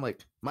race?" And I'm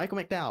like, "Michael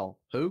McDowell."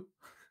 Who?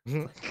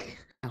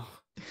 Oh.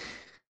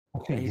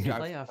 And he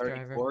drives a Playoff driver.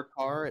 34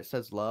 car. It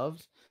says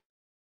Loves.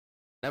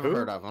 Never Who?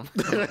 heard of him.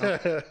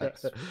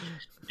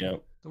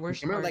 Yep. the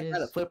worst Remember part that guy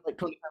is that flipped like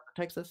 25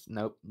 to Texas?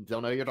 Nope.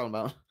 Don't know who you're talking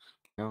about.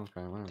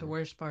 Okay, whatever. the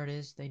worst part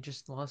is they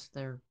just lost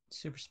their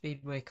super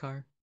speedway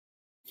car.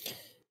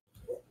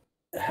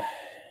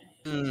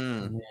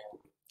 Mm.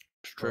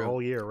 It's For a true.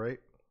 whole year, right?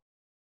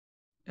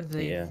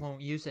 They Yeah.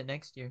 won't use it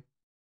next year.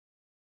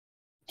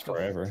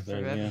 Forever.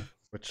 Then, Forever. yeah.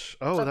 Which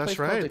What's that that's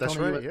place called? right. That's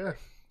Daytona, right.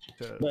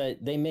 Yeah.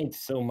 But they made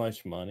so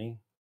much money,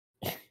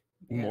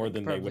 more they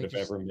than could they would probably have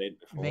just ever made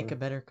before. Make a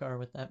better car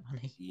with that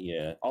money.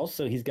 Yeah.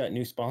 Also, he's got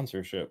new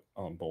sponsorship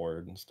on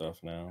board and stuff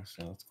now,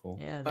 so that's cool.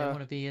 Yeah, they want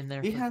to be in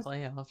there for he the has-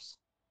 playoffs.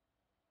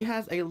 He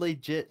has a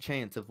legit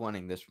chance of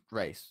winning this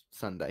race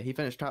Sunday. He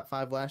finished top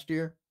 5 last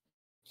year.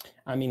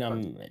 I mean,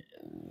 I'm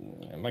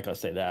not gonna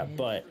say that, Yeah.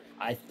 but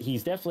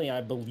he's definitely,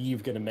 I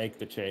believe, gonna make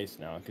the chase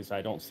now because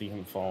I don't see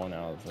him falling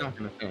out of He's not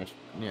going to finish.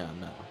 Yeah,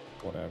 no.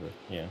 whatever.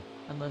 Yeah.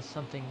 Unless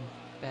something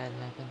bad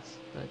happens,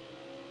 but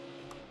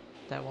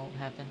that won't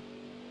happen.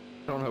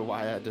 I don't know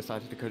why I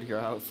decided to go to your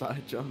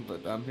outside jump,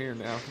 but I'm here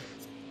now.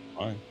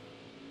 Fine.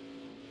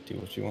 Do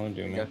what you want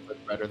to do, I man. guess that's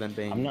better than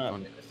being I'm not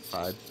on the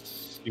side.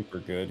 super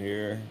good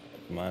here.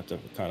 I might have to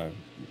kind of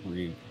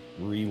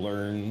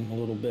relearn a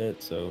little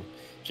bit. So,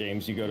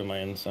 James, you go to my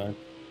inside.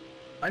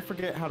 I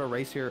forget how to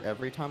race here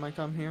every time I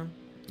come here,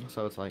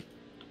 so it's like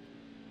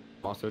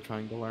I'm also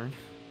trying to learn.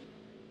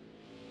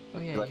 Oh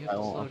yeah, Like, you have to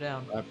I slow won't-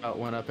 down. I about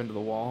went up into the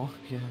wall.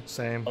 Yeah.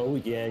 Same. Oh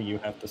yeah, you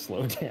have to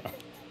slow down.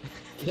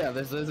 Yeah,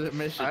 this isn't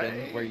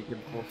Michigan I- where you can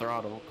full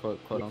throttle, quote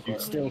Which you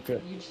unquote. still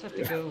could. You just have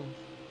to go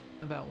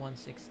about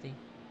 160.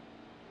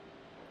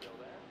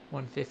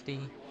 150.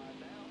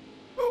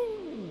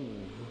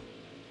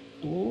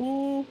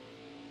 Ooh.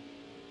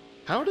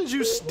 How did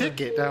you stick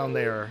it down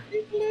there?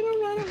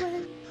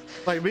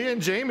 Like, me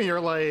and Jamie are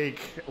like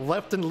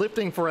left and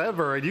lifting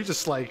forever, and you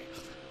just like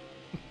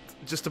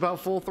just about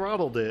full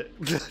throttled it.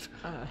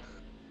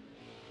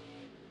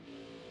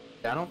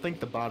 I don't think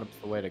the bottom's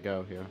the way to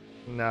go here.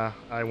 Nah,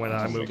 I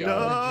my moved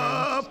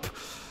God. up.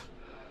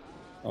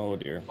 Oh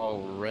dear. Oh,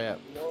 rip.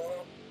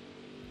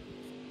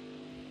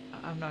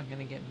 I'm not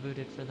gonna get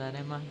booted for that,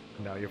 am I?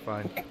 No, you're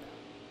fine.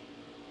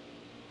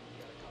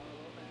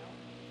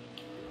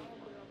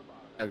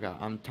 Okay,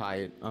 I'm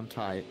tight. I'm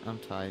tight. I'm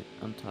tight.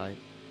 I'm tight.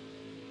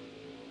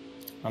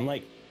 I'm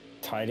like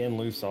tight in,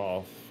 loose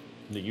off.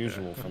 The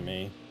usual for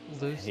me.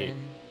 Loose hate-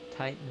 in,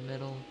 tight in the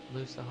middle,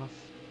 loose off,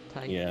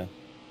 tight Yeah,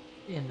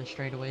 in the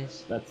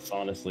straightaways. that's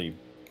honestly,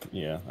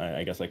 yeah.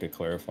 I guess I could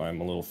clarify. I'm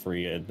a little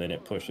free ed, then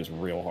it pushes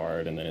real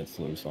hard, and then it's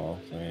loose off.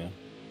 So yeah.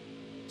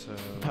 So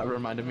That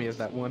reminded me of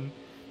that one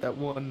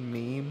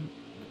meme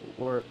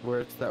where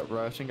it's that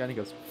Russian guy and he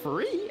goes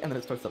free, and then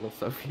it starts that little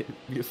Soviet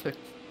music.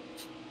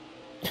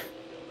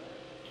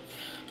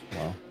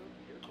 Wow.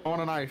 I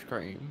want an ice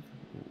cream.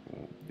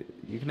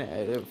 You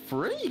can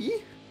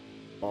free.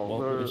 Well,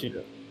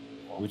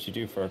 what would you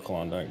do for a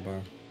Klondike bar?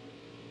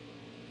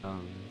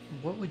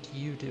 What would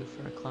you do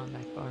for a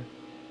Klondike bar?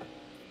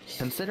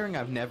 Considering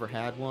I've never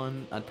had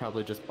one, I'd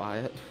probably just buy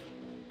it.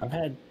 I've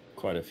had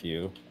quite a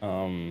few.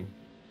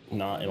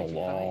 Not in a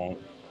long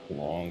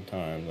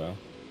time though.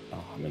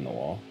 Oh, I'm in the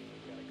wall.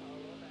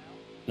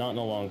 Not in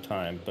a long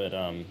time, but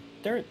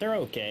they're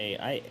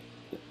okay.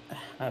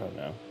 I don't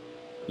know.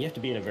 You have to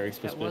be in a very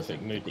specific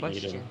wasn't mood the to eat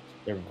them. question.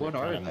 They're What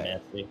are kind of they?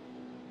 messy.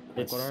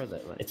 Like, what are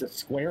they? Like, It's a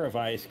square of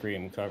ice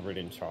cream covered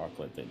in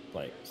chocolate that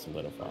like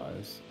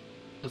solidifies.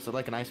 is it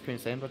like an ice cream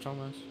sandwich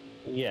almost?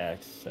 Yeah,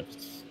 except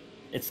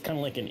it's kind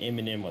of like an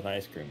M&M with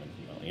ice cream in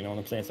the middle. You know what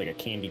I'm saying? It's like a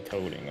candy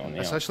coating on the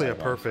that's actually a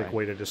outside of ice perfect cream.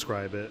 way to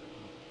describe it.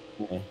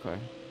 Yeah. Okay.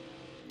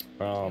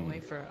 Can't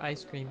wait for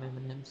ice cream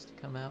M&Ms to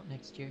come out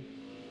next year.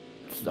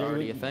 It's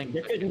already a thing.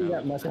 There couldn't be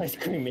that much ice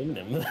cream in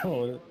them,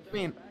 though. I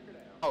mean,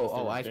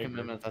 ice cream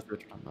M&Ms. That's what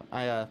you're talking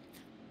about.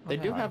 They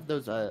do Okay. have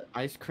those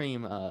ice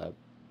cream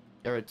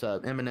or it's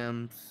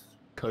M&M's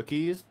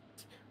cookies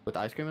with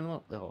ice cream in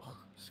them. Oh,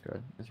 it's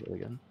good. It's really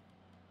good.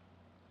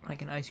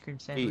 Like an ice cream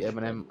sandwich.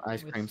 M&M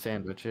ice with cream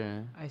sandwich.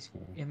 Yeah.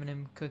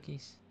 M&M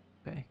cookies.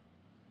 Okay.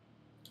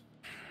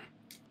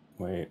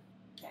 Wait.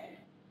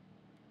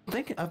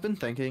 I've been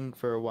thinking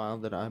for a while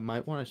that I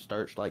might want to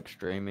start like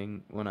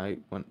streaming when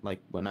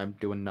I'm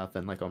doing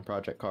nothing, like on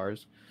Project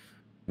Cars,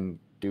 and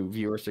do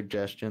viewer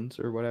suggestions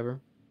or whatever.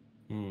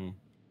 Could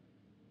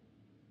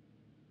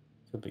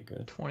be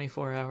good.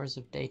 24 hours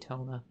of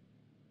Daytona.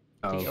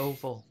 The Oh.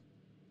 oval.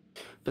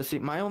 But see,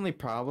 my only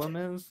problem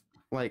is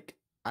like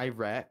I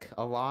wreck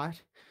a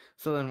lot,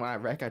 so then when I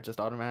wreck, I just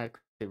automatically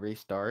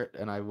restart,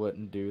 and I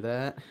wouldn't do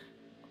that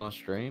on a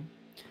stream.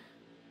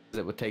 'Cause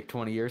it would take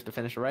 20 years to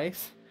finish a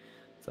race.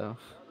 So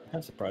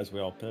I'm surprised we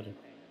all pitted.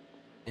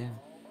 yeah.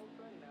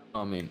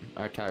 I mean,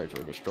 our tires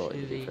were destroyed.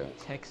 To To be the fair.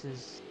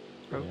 Texas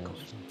road Yeah.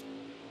 course.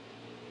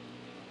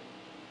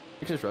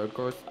 Texas road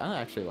course. I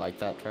actually like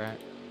that track.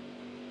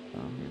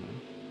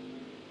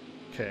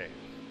 Okay.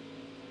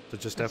 So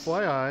just Yes.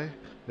 FYI,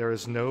 there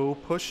is no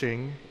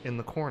pushing in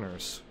the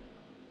corners.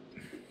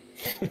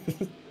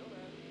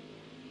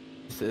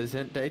 This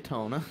isn't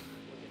Daytona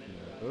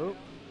Oh,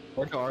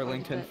 or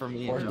Darlington for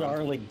me. Or no.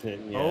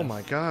 Darlington, oh yes.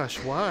 my gosh,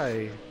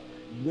 why?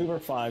 We were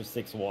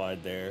 5-6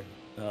 wide there.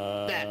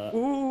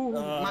 Ooh,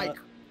 Mike.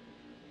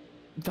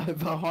 The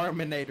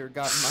Harmonator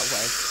got in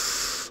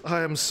my way.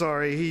 I am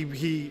sorry.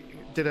 He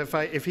did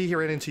if he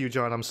ran into you,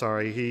 John, I'm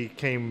sorry. He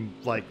came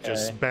like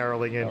just Okay.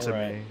 barreling into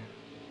Alright.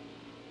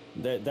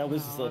 me. There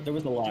was Oh, there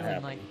was a lot doing,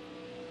 happening.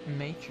 like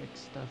Matrix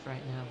stuff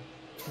right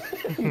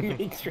now.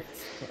 Matrix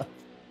stuff.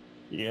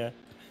 Yeah.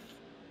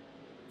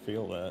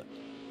 Feel that.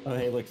 Oh,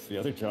 hey, look, it's the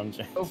other John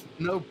Jackson. Oh,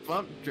 no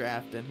bump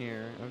draft in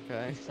here.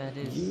 Okay. If that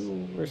is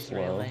You were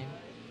Israel slow. name.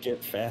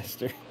 Get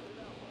faster.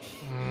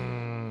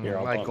 Here,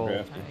 I'll Michael.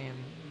 bump draft I you. am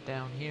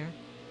down here.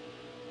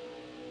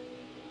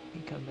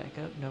 You come back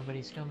up.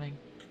 Nobody's coming.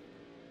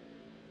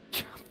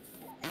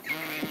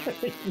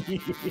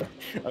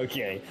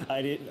 Okay,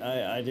 I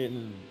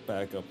didn't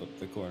back up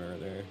the corner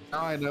there.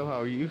 Now I know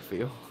how you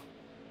feel.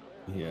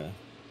 Yeah.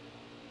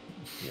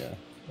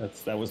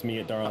 That was me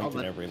at Darlington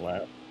but- every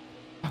lap.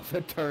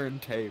 The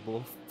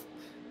turntable.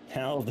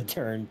 How the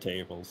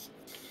turntables.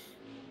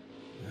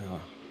 Oh,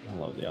 I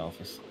love the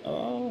office.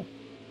 Oh,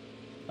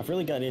 I've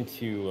really got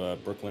into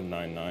Brooklyn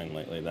Nine-Nine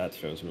lately. That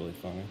show's really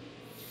funny.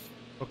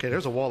 Okay,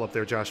 there's a wall up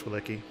there, Josh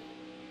Walicki.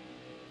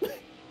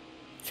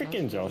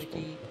 Freaking Josh.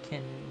 Wiki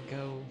can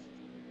go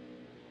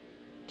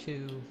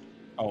to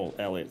Oh,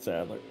 Elliot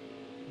Sadler.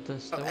 the Oh,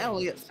 store.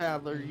 Elliot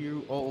Sadler,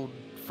 you old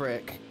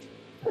frick.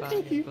 Buy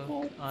a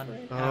book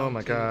on Oh how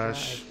my to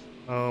gosh.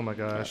 drive. Oh my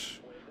gosh.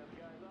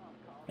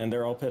 And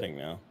they're all pitting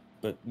now.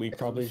 But we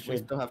probably We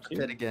should. still have to too.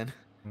 pit again.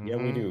 Yeah,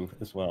 we Mhm. do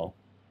as well.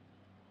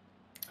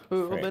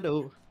 Ooh, Frick. but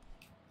ooh.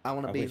 I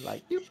want to I be wish-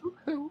 like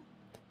you.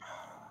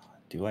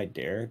 Do I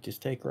dare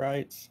just take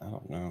Wrights? I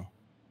don't know.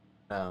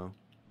 No.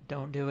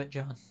 Don't do it,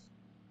 John.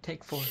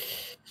 Take 4.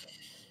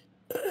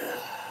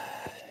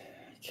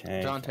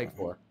 Okay. John, take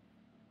 4.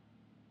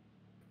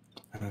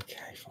 Okay,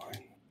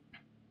 fine.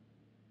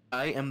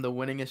 I am the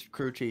winningest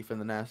crew chief in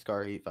the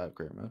NASCAR Heat 5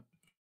 career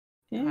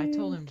mode. I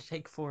told him to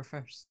take 4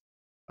 first.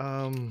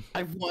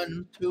 I've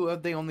won 2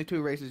 of the only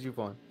 2 races you've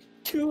won.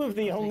 2 of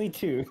the only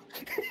 2.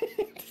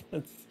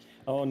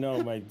 Oh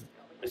no, my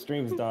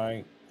stream's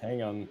dying.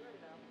 Hang on.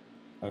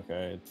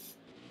 Okay,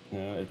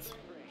 it's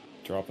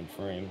dropping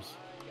frames.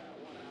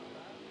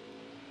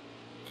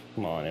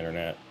 Come on,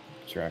 internet.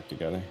 Get your act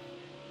together.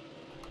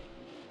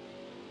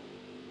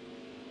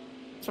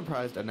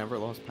 Surprised I never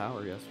lost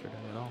power yesterday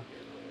at all.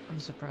 I'm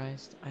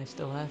surprised. I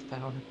still have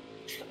power.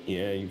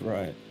 Yeah, you're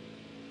right.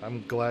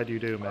 I'm glad you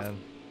do, man.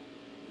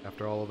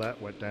 After all of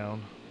that went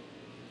down.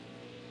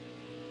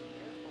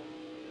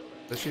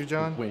 This you,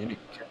 John? Winning.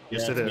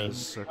 Yes, Yeah, it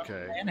it's me. is.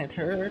 Okay. And it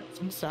hurts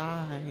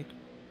inside.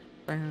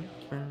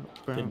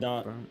 Did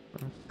not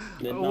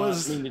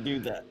Was- mean to do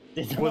that.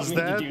 Did not Was mean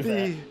to that do the?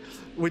 that.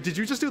 Wait, did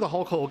you just do the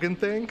Hulk Hogan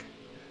thing?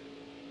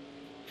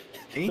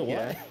 The what?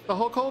 Yeah. The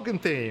Hulk Hogan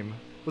theme.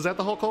 Was that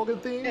the Hulk Hogan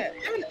theme? Yeah,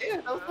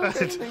 that was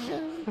the thing,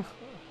 yeah.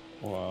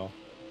 Wow.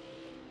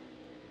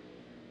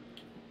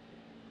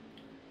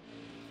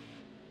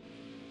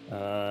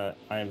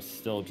 I am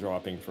still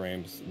dropping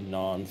frames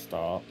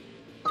non-stop.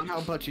 How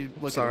about you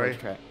look Sorry. at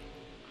the track?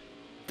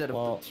 Instead of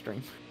Well- the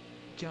string.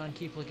 John,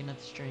 keep looking at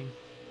the stream.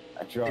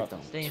 I dropped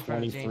Stay in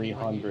front of Jamie when you do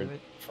 2,300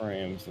 it.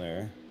 frames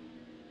there.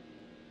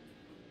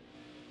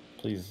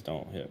 Please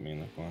don't hit me in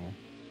the corner.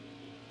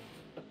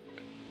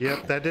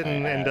 Yep, that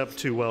didn't end up asked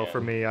too well again.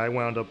 for me. I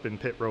wound up in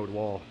pit road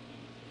wall.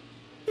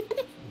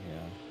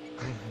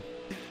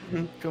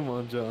 Yeah. Come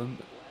on, John.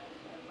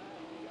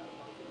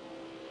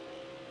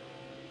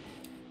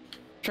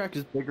 Track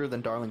is bigger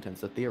than Darlington,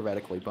 so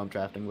theoretically bump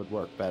drafting would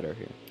work better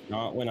here.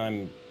 Not when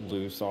I'm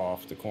loose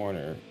off the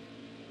corner.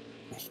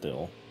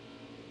 Still.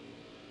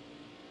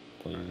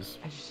 Please.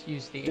 I just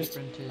used the Just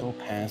apron to. go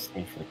past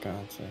me, for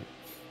God's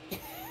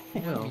sake.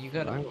 No, you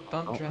gotta don't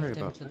bump worry draft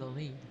about into the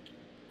lead.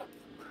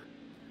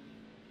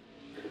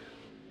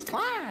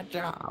 Slide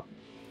job.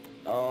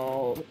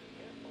 Oh.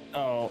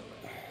 Oh.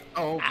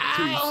 Oh,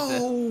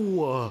 Jesus.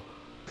 Ow!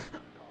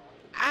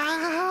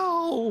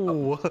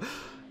 Ow!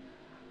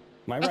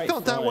 My I right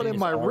felt that foot one in is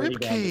my already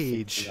rib down to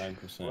cage.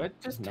 69%. What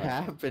just Not-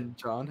 happened,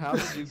 John? How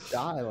did you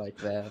die like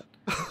that?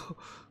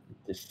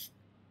 Just,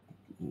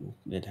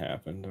 it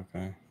happened,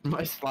 okay.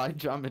 My slide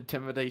jump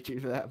intimidates you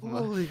that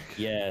much. Holy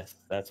Yes,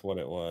 that's what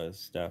it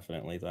was.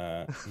 Definitely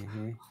that.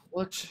 Mhm.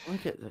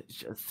 Look at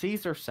this.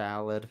 Caesar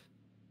salad.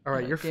 All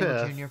right, you're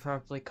Dale fifth. Jr.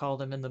 probably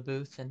called him in the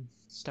booth and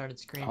started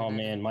screaming. Oh at him.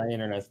 man, my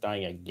internet's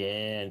dying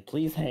again.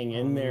 Please hang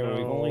in there.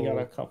 We've only got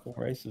no. a couple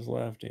races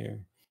left here.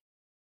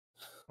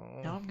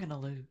 Now I'm gonna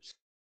lose.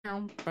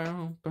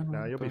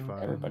 Now you'll be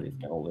fine. Everybody's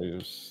gonna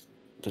lose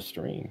the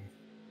stream.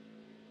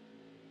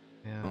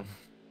 Yeah.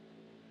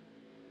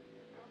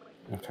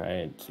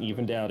 Okay, it's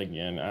evened out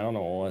again. I don't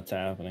know what's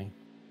happening.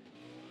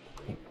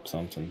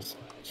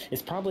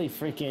 It's probably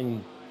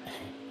freaking.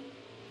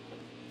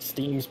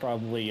 Steam's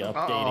probably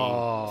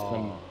updating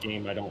some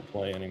game I don't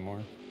play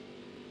anymore.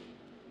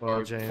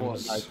 Well, James.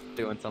 Fortnite's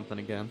doing something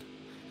again.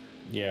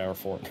 Yeah, or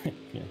Fortnite.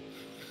 Yeah.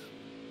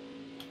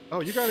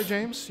 Oh, you got it,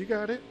 James. You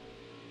got it.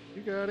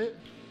 You got it.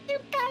 You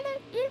got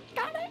it. You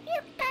got it.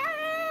 You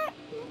got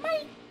it.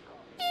 Mate.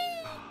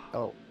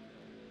 Oh.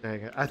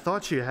 Dang it. I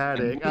thought you had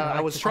it. I'd like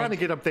I was to trying to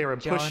thank get up there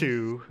and push John.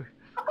 you.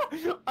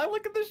 I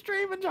look at the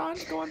stream and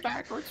John's going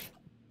backwards.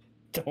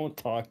 Don't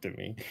talk to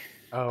me.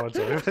 Oh, it's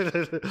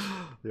the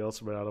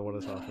ultimate. I don't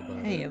want to talk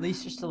about Hey, it. at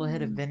least you're still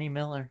ahead of Vinnie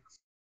Miller.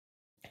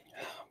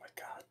 Oh my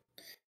god.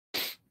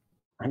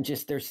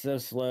 They're so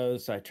slow,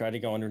 so I try to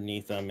go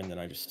underneath them and then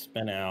I just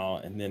spin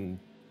out and then,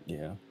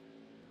 yeah.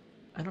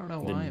 I don't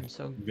know Then why I'm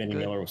so Vinny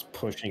good. Miller was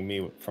pushing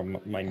me from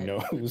my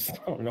nose. I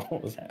don't know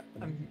what was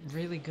happening. I'm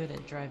really good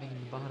at driving in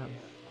the bottom.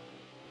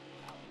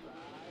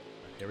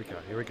 Here we go.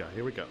 Here we go.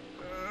 Here we go.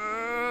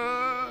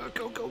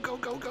 Go, go, go,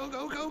 go, go,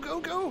 go, go, go,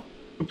 go.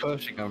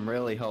 Pushing him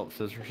really helps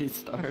his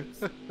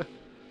restarts.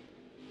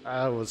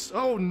 I was.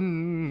 Oh,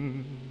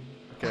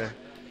 okay.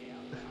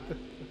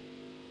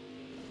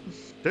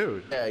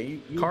 Dude, Yeah,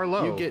 you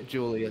Carlo. You get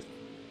Julius.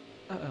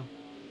 Uh-oh.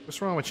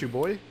 what's wrong with you,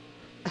 boy?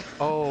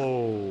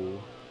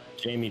 Oh,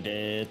 Jamie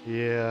did.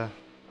 yeah.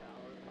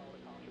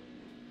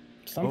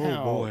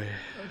 Somehow. Oh boy.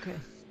 Okay.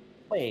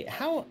 Wait,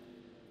 how?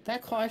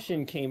 That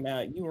caution came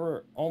out. You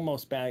were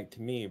almost back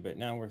to me, but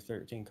now we're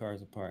 13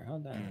 cars apart.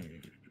 How'd that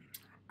happen?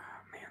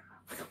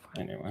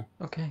 Anyway,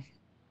 Okay.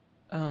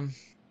 I'm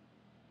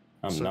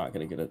So- not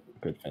going to get a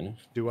good finish.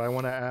 Do I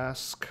want to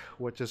ask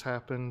what just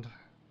happened?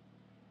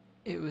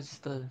 It was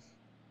the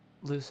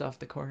loose off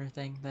the corner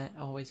thing that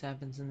always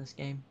happens in this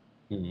game.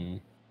 Hmm.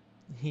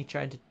 He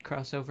tried to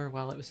cross over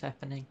while it was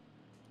happening.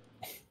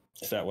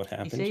 Is that what He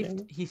happened, saved.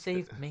 Jamie? He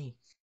saved me.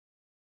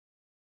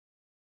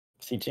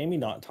 See, Jamie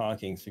not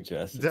talking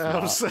suggests it's That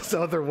not was the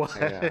other one.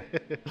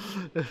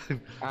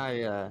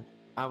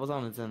 I was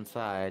on his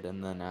inside,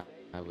 and then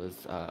I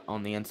was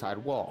on the inside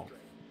wall.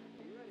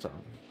 So,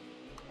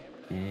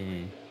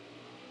 Mm.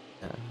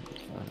 yeah.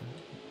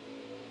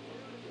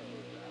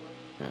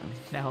 Yeah.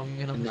 Now I'm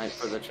gonna Good night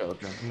for the lose.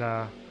 children.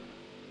 Nah,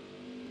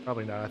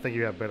 probably not. I think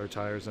you have better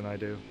tires than I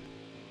do.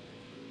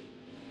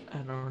 I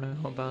don't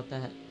know about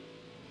that.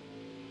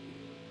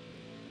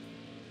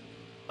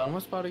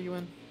 What spot are you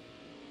in?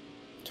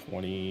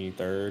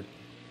 23rd.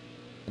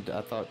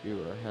 I thought you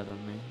were ahead of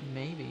me.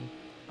 Maybe.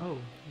 Oh,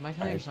 my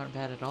tires aren't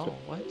bad at all.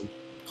 What?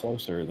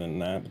 Closer than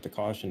that, but the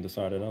caution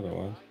decided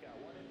otherwise.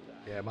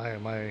 Yeah,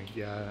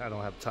 I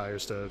don't have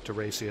tires to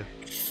race you.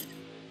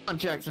 Come on,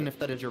 Jackson, if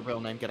that is your real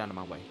name, get out of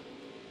my way.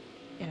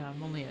 Yeah,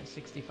 I'm only at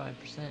 65%.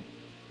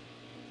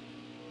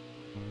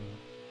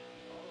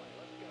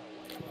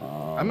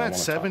 I'm at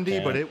 70,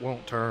 but it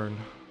won't turn.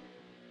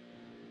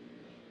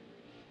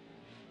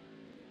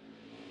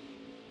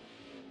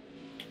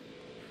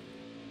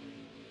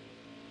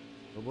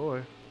 Oh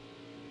boy.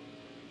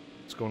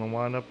 It's going to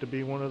wind up to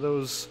be one of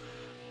those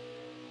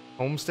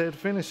Homestead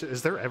finishes.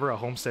 Is there ever a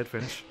Homestead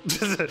finish?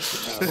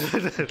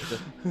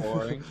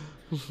 Boring.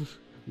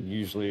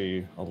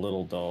 Usually a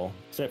little dull,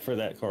 except for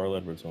that Carl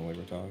Edwards one we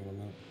were talking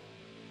about.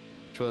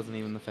 Which wasn't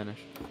even the finish.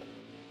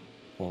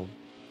 Well,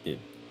 it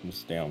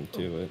was down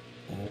to it.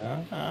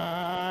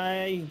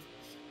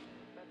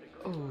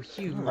 Oh,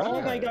 huge.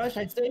 Oh my gosh,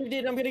 I saved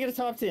it. I'm going to get a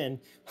top 10.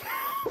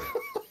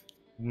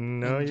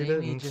 No, And you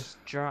Jamie didn't.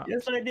 just dropped.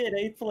 Yes, I did.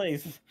 8th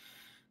place.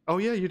 Oh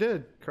yeah, you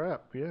did.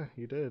 Crap. Yeah,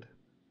 you did.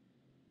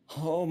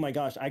 Oh my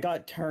gosh, I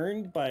got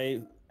turned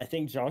by, I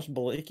think, Josh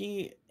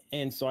Balicki,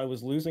 and so I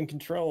was losing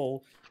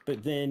control,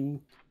 but then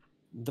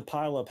the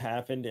pileup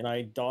happened, and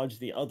I dodged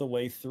the other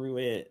way through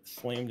it,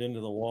 slammed into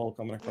the wall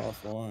coming across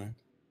the line.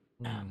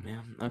 Oh,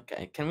 man.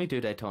 Okay, can we do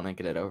Daytona and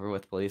get it over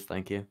with, please?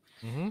 Thank you.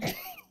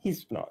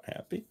 He's not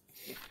happy.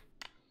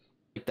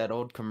 Like that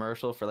old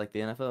commercial for like the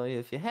NFL.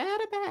 If you had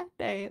a bad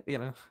day, you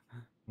know.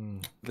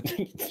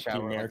 It's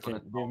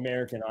the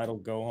American Idol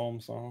go home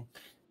song.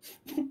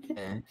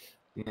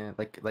 Yeah,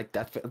 like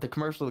that. The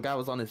commercial, the guy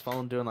was on his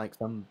phone doing like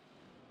some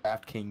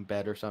DraftKings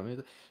bet or something. He's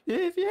like,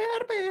 if you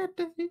had a bad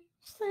day,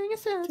 sing a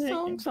sad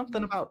song,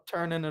 something about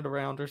turning it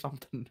around or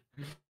something.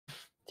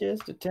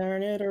 Just to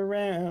turn it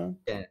around.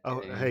 Yeah.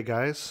 Oh, hey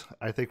guys,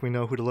 I think we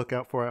know who to look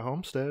out for at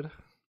Homestead.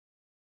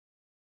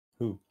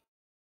 Who?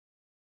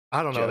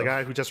 I don't know, the Joe.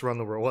 guy who just won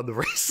the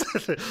race.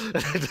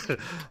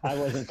 I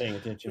wasn't paying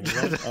attention.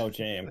 Oh,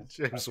 James.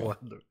 James Okay.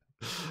 won.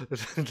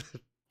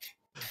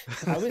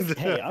 I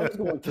was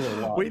going through a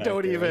lot. We back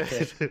don't there, even.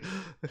 okay?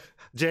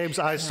 James,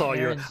 I saw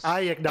Aaron's-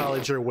 I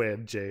acknowledge your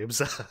win,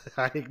 James.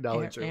 I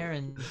acknowledge your win.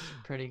 Aaron's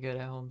pretty good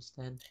at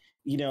Homestead.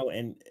 You know,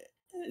 and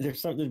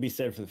there's something to be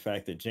said for the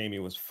fact that Jamie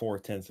was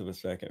 0.4 of a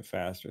second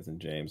faster than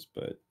James,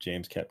 but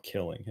James kept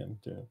killing him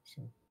too.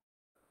 So.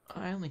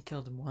 I only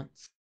killed him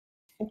once.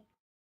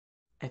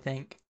 I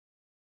think.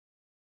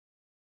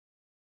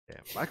 Yeah,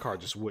 my car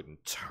just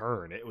wouldn't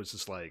turn. It was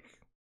just like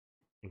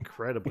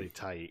incredibly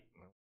tight.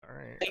 All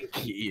right.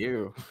 Thank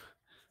you.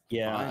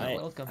 Yeah, You're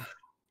welcome.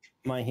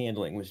 my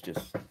handling was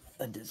just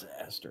a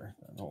disaster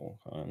that whole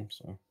time.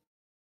 So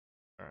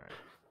All right.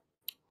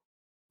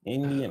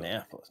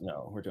 Indianapolis.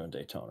 No, we're doing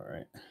Daytona,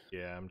 right?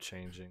 Yeah, I'm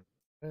changing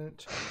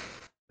it.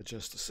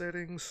 Adjust the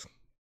settings.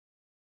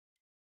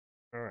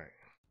 All right.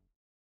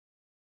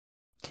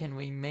 Can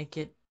we make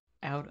it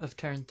out of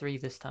turn 3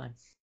 this time?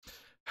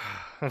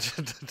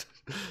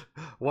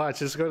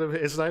 Watch, it's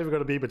not even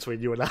gonna be between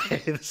you and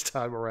I this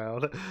time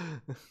around.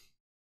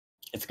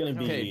 It's gonna I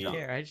don't be.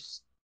 care. I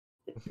just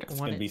It's want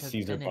gonna it be to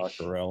Caesar finish.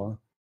 Baccarella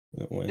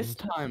that wins. This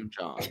time,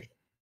 John,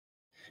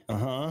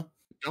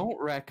 don't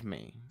wreck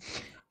me.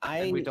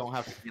 And we don't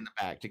have to be in the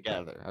back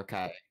together,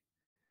 okay?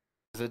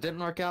 Because it didn't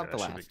work out Yeah, the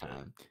that should be last good.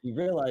 time. You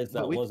realize that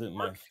But we wasn't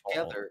my worked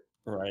fault, together.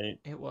 right?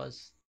 It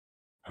was.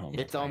 Oh,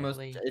 It's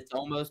Entirely.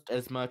 almost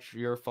as much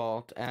your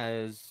fault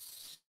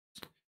as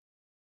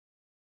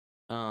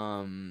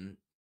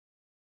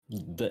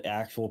the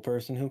actual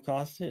person who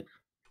caused it.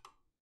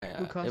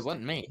 Who caused it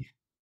wasn't me.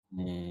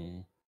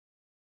 Mm.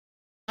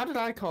 How did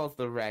I cause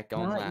the wreck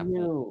on lap one?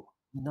 you.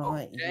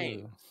 Not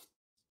James.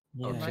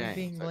 you. Oh, Yeah. Am I James.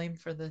 being blamed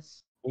for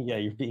this? Yeah,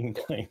 you're being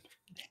blamed.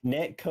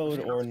 Net code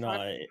or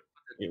not,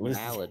 it was.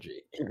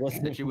 Analogy It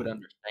wasn't that you would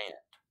understand.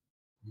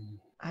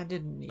 I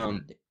didn't need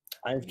it.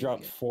 I've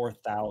dropped Okay.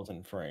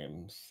 4,000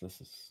 frames. This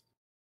is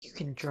You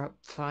can drop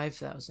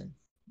 5,000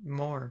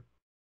 more.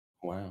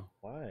 wow.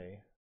 Why?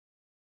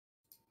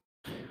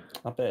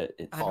 I bet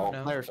it's. I don't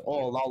know. There's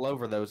oil all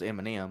over those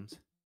M&Ms.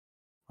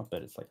 I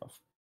bet it's like a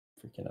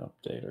freaking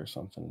update or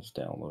something just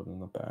downloading in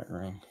the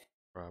background.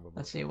 Probably.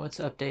 Let's see what's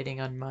updating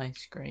on my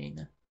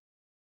screen.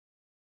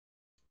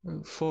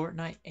 Ooh,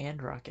 Fortnite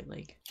and Rocket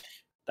League.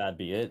 That'd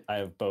be it. I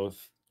have both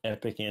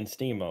Epic and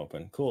Steam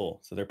open. Cool.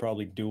 So they're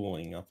probably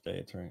dueling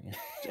updates right now.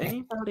 Does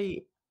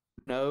anybody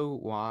know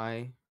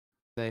why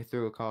they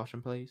threw a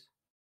caution, please?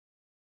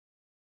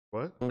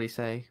 What? What do you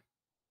say?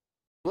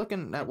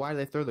 Looking at why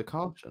they threw the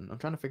caution. I'm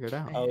trying to figure it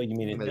out. Oh, you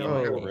mean in the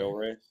No. real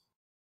race?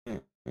 Yeah.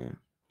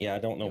 Yeah, I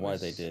don't know It why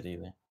they was- did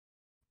either.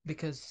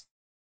 Because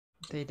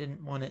they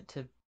didn't want it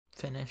to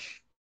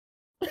finish.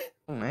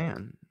 Oh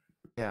man,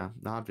 yeah,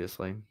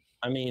 obviously.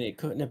 I mean, it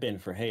couldn't have been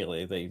for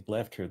Haley. They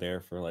left her there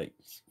for like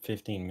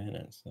 15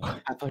 minutes. So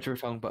I thought you were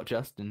talking about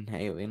Justin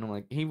Haley, and I'm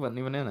like, he wasn't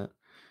even in it.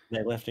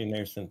 they left him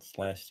there since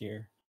last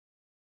year.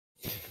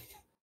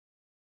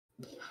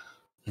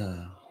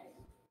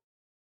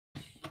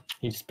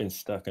 He's just been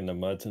stuck in the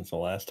mud since the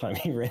last time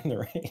he ran the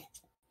race.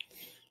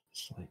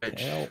 It's like,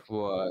 Which help,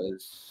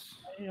 was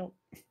help.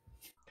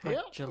 Like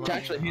Yeah. July,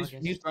 actually he's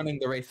August. running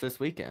the race this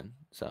weekend,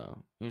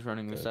 so he's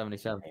running the Good.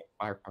 77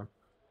 fire car.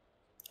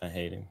 I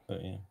hate him,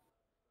 but yeah.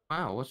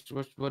 Wow,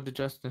 what did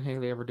Justin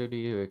Haley ever do to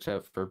you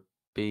except for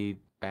be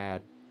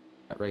bad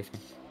at racing?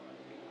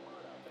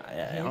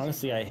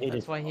 Honestly, I hate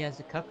That's why he has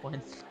a cup win.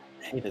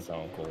 his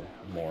uncle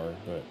more,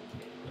 but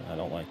I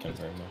don't like him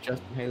very much.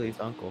 Justin Haley's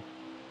uncle.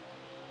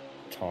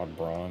 Todd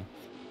Braun.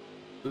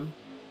 Who?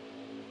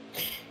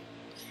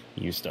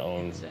 He used to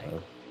own Exactly.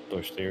 a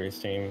Busch Series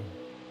team.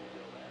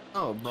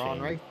 Oh, Braun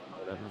Shane. Race.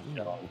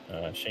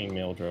 Whatever. Shane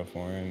Mill drove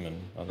for him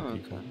and other Okay,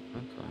 people.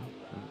 okay.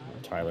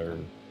 Tyler,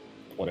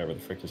 whatever the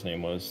frick his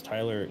name was.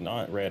 Tyler,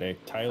 not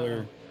Reddick.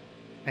 Tyler,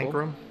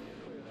 Ankrum.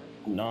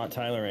 not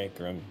Tyler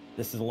Ankrum.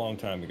 This is a long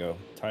time ago.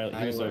 Tyler,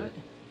 he was a What?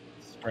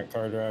 sprint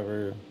car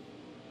driver.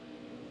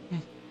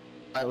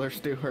 Tyler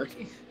Stewart.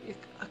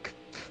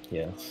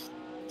 Yes.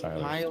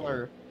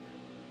 Tyler.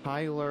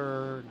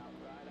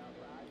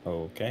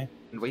 Okay.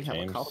 We have a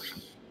James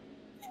caution.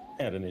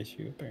 had an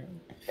issue apparently.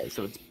 Okay,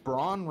 so it's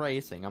Braun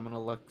Racing. I'm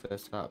gonna look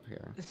this up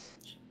here. This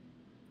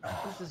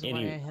is why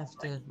Any- I have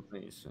to. I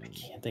Racing.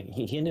 can't think.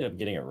 He ended up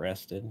getting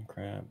arrested and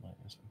crap. Like,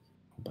 it was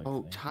a big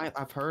Oh, thing.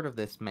 I've heard of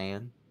this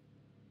man.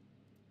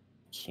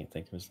 Can't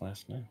think of his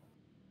last name.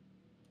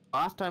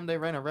 Last time they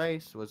ran a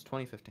race was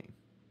 2015.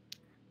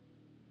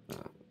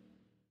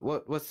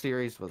 What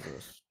series was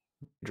this?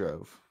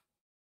 Drove.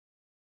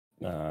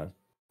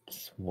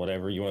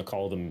 Whatever you want to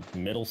call them,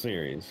 middle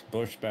series.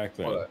 Bush back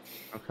then. What?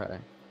 Okay.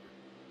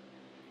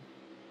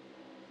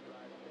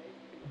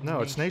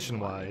 No, it's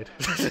nationwide.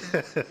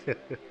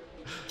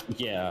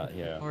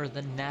 Yeah. Or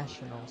the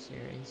National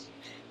Series.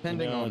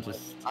 Depending No, on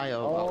just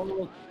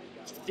IO.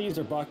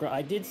 Caesar Bachra.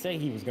 I did say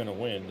he was going to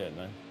win, didn't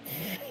I?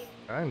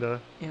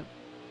 Kinda. Yep.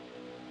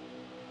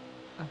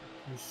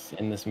 He's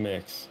in this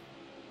mix.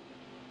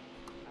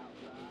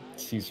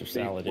 Caesar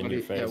salad in What your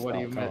are you- yeah,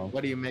 face.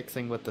 what are you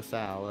mixing with the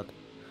salad?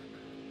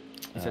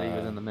 You said he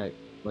was in the mix.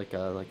 Like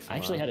I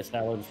actually had a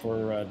salad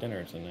for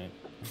dinner tonight.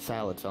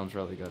 salad. Sounds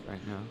really good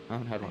right now. I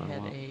haven't had I one in a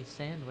had while. a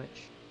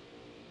sandwich.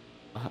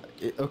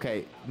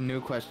 Okay, new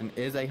question.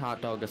 Is a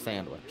hot dog a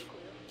sandwich?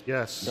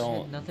 Yes.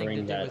 Don't nothing bring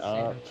to do that with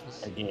up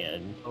sandwiches.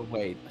 again. Oh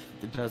wait,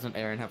 doesn't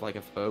Aaron have like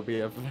a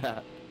phobia of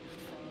that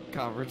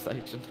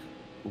conversation?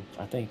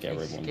 I think He's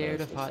everyone scared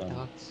does of to hot some-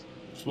 dogs.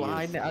 He Well,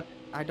 is-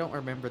 I don't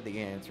remember the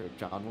answer,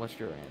 John. What's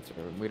your answer?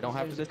 We don't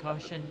have to There's a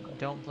discuss. caution.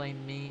 Don't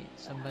blame me.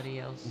 Somebody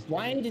else.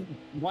 Why did. did?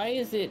 Why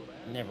is it?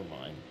 Never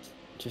mind.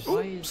 Just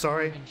Why is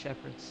sorry. Morgan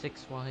Shepherd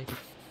 6 wide?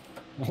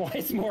 why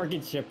is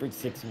Morgan Shepherd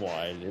 6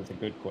 wide? Is a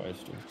good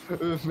question.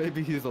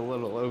 Maybe he's a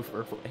little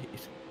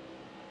overweight.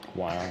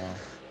 Wow.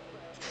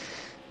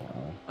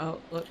 Wow. Oh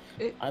look,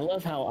 I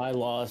love how I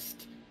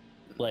lost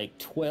like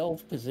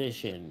 12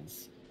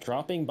 positions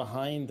dropping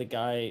behind the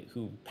guy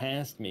who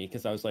passed me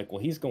because I was like,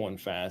 well, he's going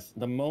fast.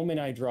 The moment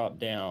I dropped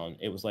down,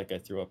 it was like I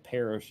threw a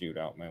parachute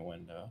out my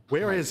window.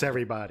 Where is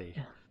everybody?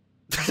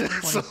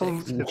 So,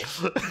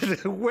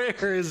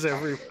 where is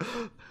everybody?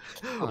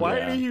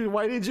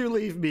 Why did you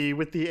leave me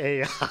with the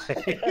AI?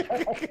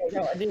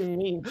 No, I didn't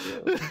mean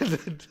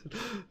to.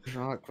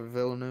 Jacques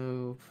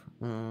Villeneuve.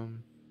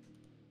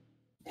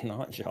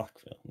 Not Jacques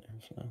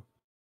Villeneuve, no.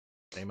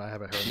 Name I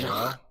haven't heard in a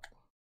while.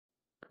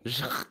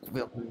 Jacques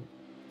Villeneuve.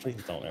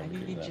 Please don't I ever do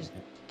need that. just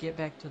get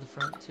back to the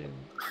front to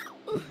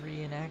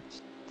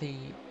reenact the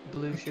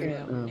blue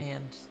can't, shootout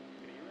and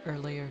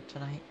earlier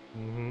tonight.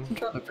 Hmm. I'm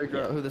trying to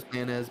figure out who this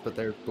man is, but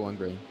they're going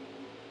green.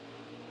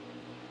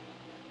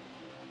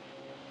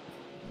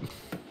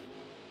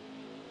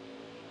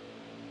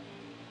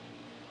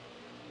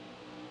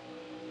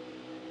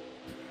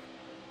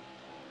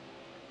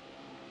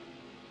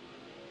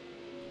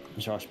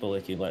 Josh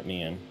Bilicki let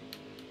me in.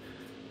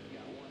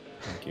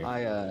 Thank you.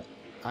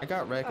 I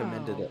got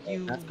recommended Oh, at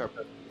you- NASCAR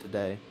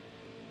today.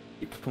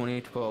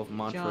 2012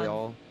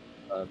 Montreal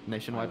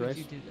nationwide Why would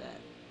race. you do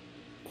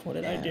that? What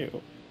did I Yeah.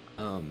 do?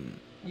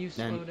 You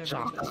slowed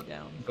Jacques- everybody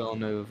down.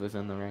 Villeneuve is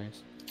in the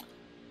race.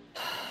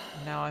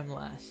 Now I'm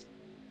last.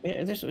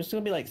 Yeah, there's going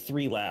to be like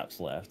 3 laps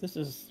left. This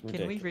is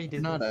Can we ridiculous. redo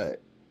You're not this?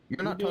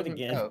 You're not do it talking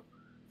again. No.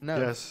 No.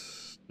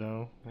 Yes.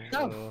 No.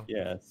 No.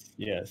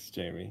 Yes,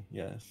 Jamie,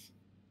 yes.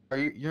 Are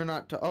you? You're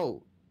not.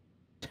 Oh,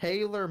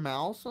 Taylor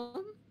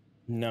Malsom.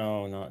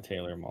 No, not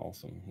Taylor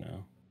Malsom,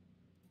 no.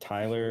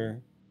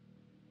 Tyler...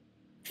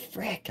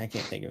 Frick, I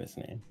can't think of his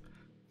name.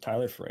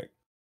 Tyler Frick.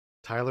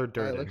 Tyler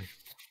Durden.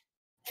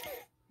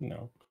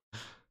 No.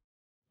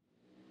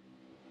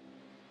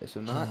 Okay,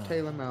 so not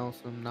Taylor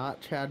Malsom, not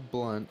Chad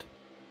Blunt.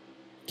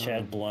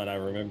 Chad Blunt, I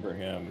remember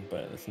him,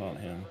 but it's not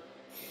him.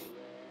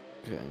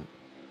 Okay.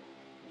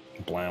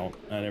 Blount.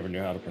 I never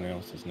knew how to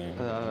pronounce his name.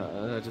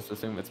 I just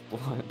assume it's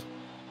Blunt.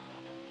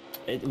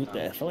 I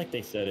feel like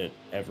they said it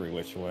every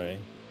which way.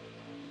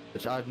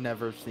 Which I've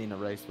never seen a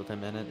race with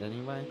him in it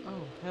anyway,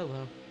 Oh,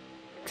 hello.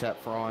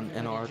 except for on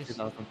Everybody NR just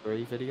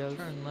 2003 videos.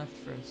 Turn left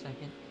for a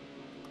second.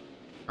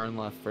 Turn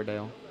left for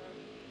Dale.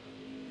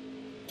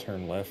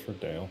 Turn left for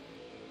Dale.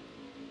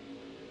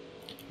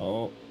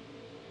 Oh,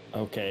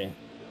 okay.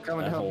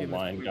 Coming That to help whole you,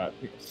 line got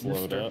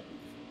slowed Mister. up.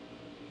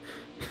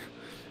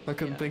 I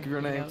couldn't Yeah, think of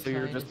your wait name, so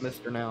you're outside just is-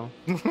 Mister now.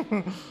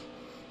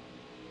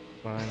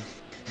 Fine.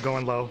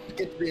 Going low.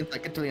 Get to the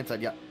inside. Get to the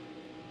inside. Yeah.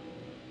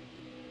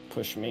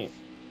 Push me,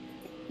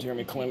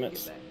 Jeremy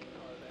Clements. Get back.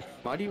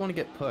 Why do you want to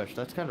get pushed?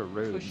 That's kind of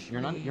rude. Push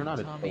You're not. me, You're not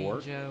a Tommy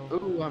dork. Joe.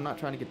 Ooh, I'm not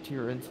trying to get to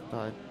your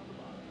inside.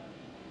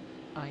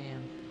 I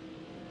am.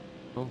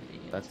 Oh,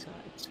 The that's inside.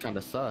 it's kind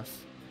of sus.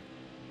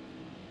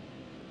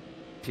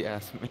 If you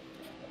ask me.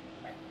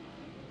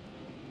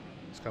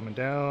 It's coming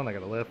down. I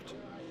got a lift.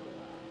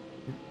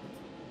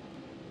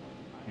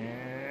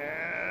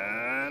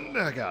 And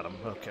I got him.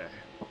 Okay.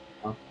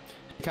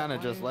 Kind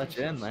of just Why let are you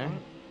they in so there. slow?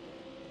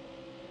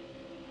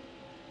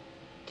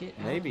 Get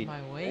Maybe. out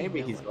of my way.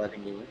 Maybe he's Noah.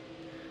 letting you in.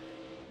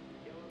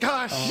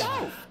 Gosh!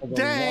 Oh,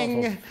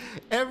 Dang!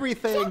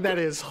 Everything that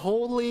is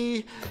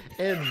holy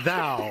and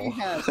thou. He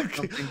has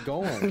something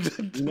going.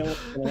 You know what's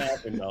gonna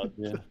happen, though,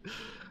 dude?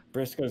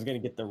 Briscoe's gonna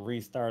get the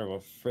restart of a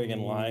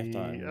friggin'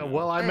 lifetime. Yeah, now.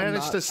 well, I I am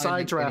managed not to finding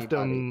side draft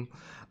anybody. him.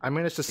 I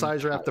managed to side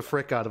draft the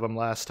frick out of him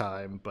last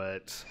time,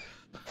 but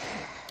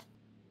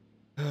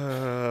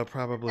Are you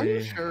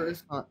probably. sure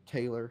it's not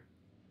Taylor?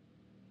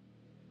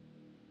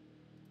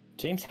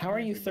 James, how are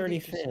you Everybody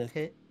just 35th?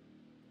 hit.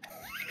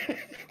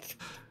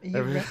 You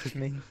Every- wrecked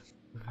me.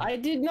 I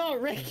did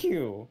not wreck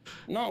you.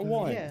 Not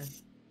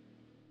once.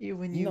 Yeah.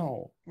 When you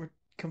No, were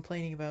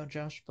complaining about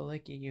Josh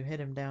Balicki, you hit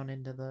him down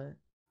into the.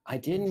 I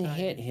didn't Inside.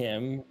 hit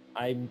him.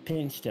 I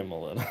pinched him a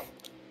little.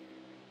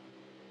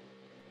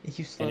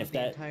 You slowed if the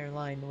that- entire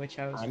line, which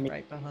I was I mean-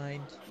 right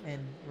behind,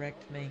 and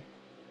wrecked me.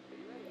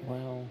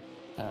 Well,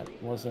 that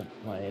wasn't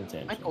my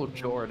intention. Michael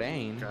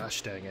Jordan.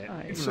 Gosh dang it!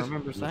 I Who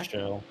remembers that?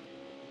 Michelle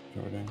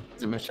Jordan.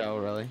 Is it Michelle,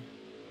 really?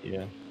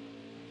 Yeah.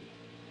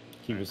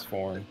 He was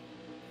foreign.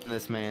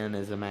 This man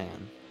is a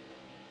man.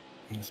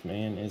 This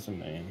man is a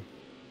man.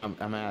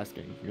 I'm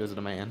asking. Is it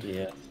a man?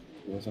 Yes,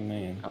 he was a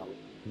man. Oh,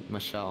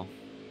 Michelle.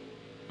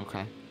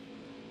 Okay.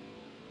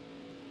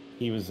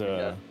 He was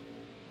Yeah.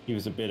 he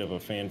was a bit of a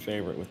fan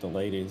favorite with the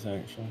ladies,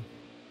 actually.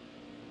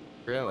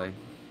 Really?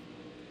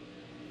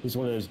 He's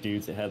one of those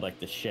dudes that had like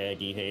the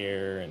shaggy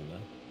hair and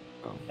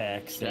Oh. the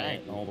accent,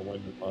 Shaggy. and all the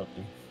women loved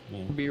him.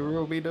 Yeah, Be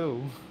Ruby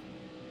doo.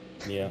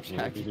 yeah,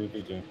 Shaggy.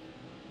 doobie-doo.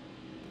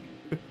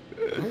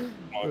 Come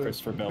on,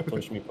 Christopher Bell,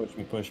 push me, push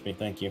me, push me.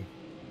 Thank you.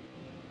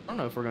 I don't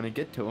know if we're gonna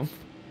get to him.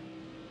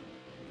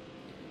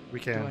 We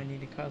Do I can.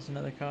 need to cause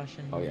another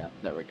caution? Oh yeah,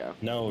 there we go.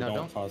 No, No, don't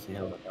don't. cause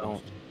another Don't.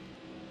 caution.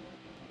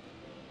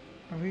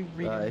 Are we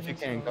reading If you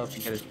this can, go or- up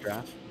and get his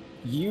draft.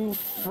 You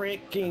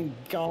freaking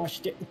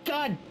gosh,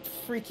 God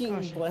freaking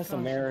Caution, bless caution,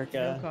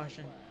 America. No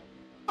caution.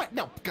 What?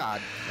 No,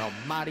 God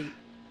Almighty.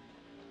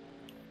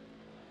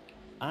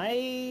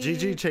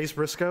 GG Chase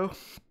Briscoe.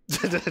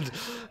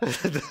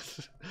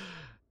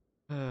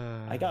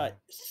 I got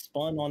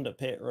spun onto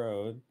pit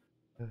road.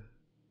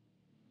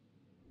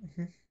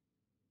 Mhm.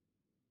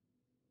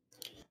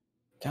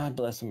 God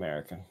bless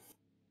America.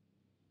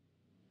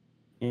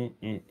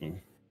 Mm-mm-mm.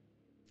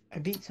 I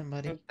beat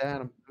somebody. Ain't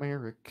that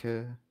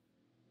America?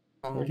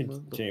 Where did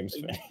James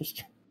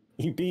finish?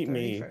 You beat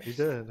me. 31st. He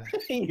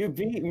did. You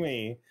beat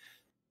me.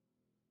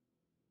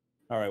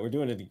 All right, we're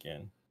doing it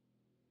again.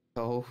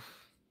 Oh.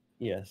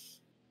 Yes,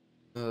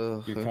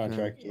 You're you're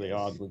contractually Yes.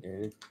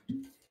 obligated.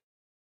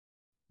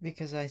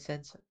 Because I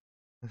said so.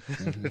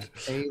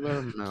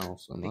 Taylor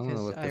Nelson. I don't know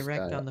Because what I this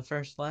wrecked guy- on the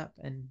first lap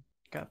and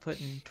got put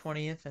in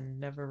 20th and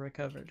never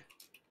recovered.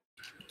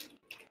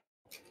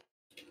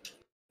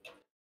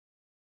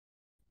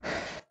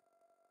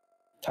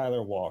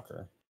 Tyler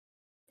Walker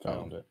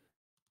found Oh. it.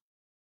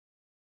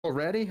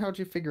 Already? How'd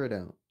you figure it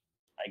out?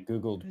 I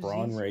googled Who's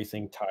Braun these?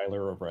 Racing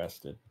Tyler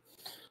arrested.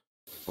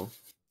 Oh.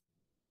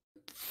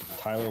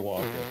 Tyler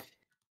Walker.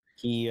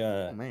 He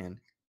Oh man.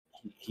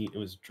 it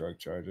was drug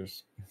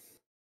charges.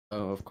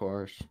 Oh, of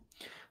course.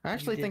 I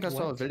actually did think I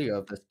saw a what? video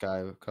of this guy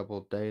a couple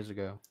of days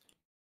ago.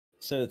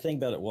 So the thing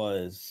about it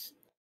was,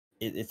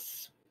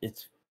 it's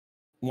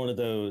one of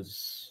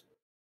those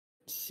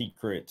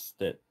secrets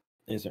that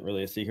isn't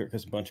really a secret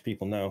because a bunch of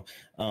people know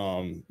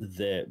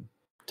that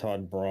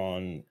Todd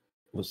Braun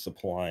was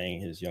supplying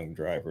his young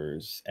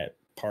drivers at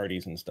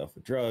parties and stuff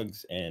with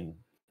drugs, and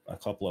a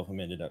couple of them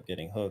ended up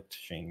getting hooked,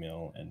 Shane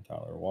Mill and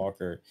Tyler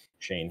Walker.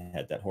 Shane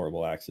had that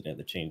horrible accident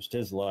that changed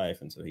his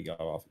life, and so he got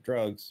off of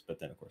drugs, but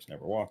then, of course,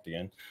 never walked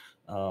again.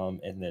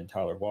 And then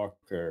Tyler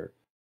Walker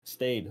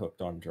stayed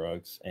hooked on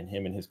drugs, and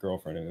him and his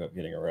girlfriend ended up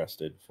getting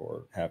arrested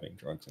for having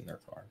drugs in their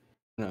car.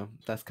 No,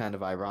 that's kind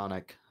of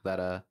ironic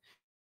that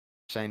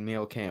Shane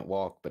Meal can't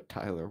walk, but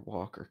Tyler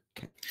Walker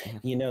can.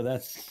 You know,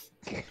 that's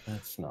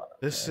not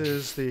This okay.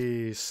 is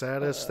the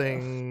saddest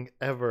thing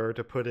ever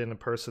to put in a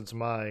person's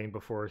mind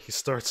before he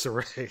starts a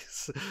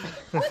race.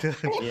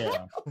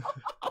 Yeah.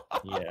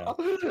 Yeah.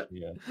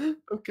 Yeah.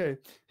 Okay.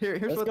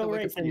 Here's Let's what go the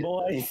racing, Wikipedia.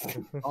 boys.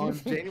 On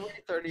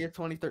January 30th,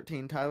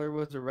 2013, Tyler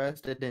was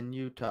arrested in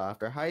Utah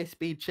after a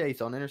high-speed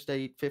chase on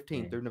Interstate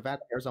 15 through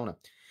Nevada, Arizona.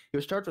 He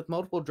was charged with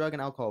multiple drug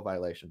and alcohol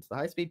violations. The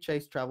high-speed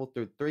chase traveled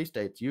through 3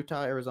 states,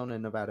 Utah, Arizona,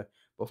 and Nevada,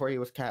 before he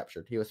was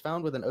captured. He was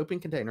found with an open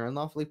container,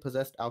 unlawfully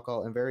possessed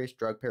alcohol, and various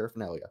drug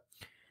paraphernalia.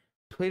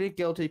 Pleaded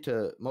guilty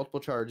to multiple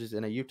charges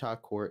in a Utah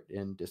court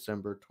in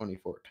December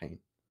 2014.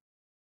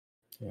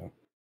 Yeah.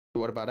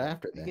 What about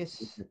after I that? guess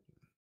Is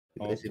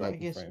he I like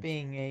guess frames.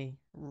 being a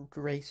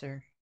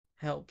racer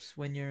helps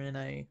when you're in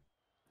a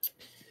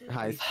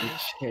high-speed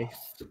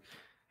chase?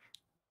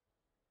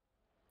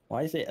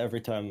 Why is it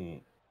every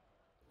time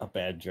a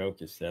bad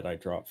joke is said, I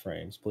drop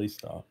frames? Please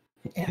stop.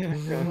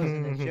 That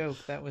wasn't a joke.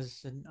 That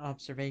was an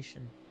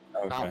observation.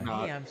 Okay.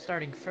 Not. Hey, I'm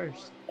starting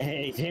first.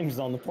 Hey, James is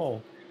on the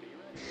pole.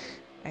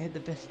 I had the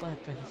best lap,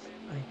 and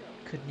I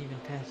couldn't even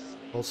pass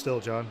Hold still,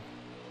 John.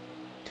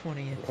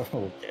 20th.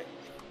 Okay.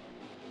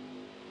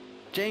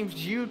 James,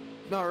 you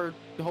are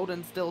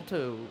holding still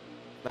too.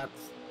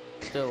 That's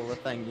still the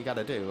thing you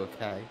gotta do,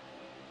 okay?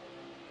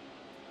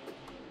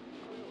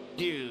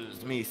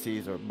 Excuse me,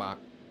 Caesar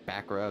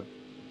back rub.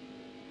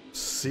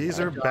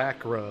 Caesar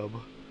back rub.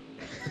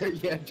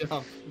 Yeah,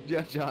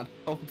 John,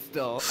 hold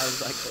still. I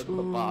was like at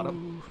the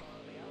bottom.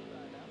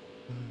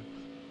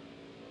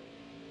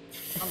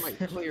 I'm like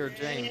clear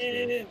James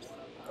here.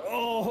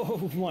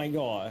 Oh my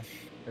gosh.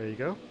 There you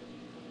go.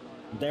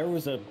 There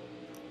was a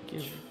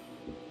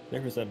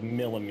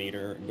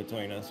millimeter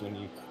between us when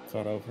you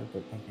cut over,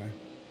 but okay.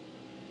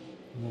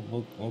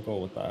 We'll go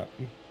with that.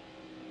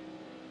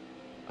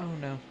 Oh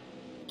no,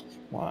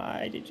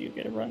 Why did you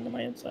get a run to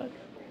my inside?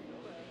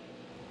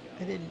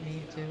 I didn't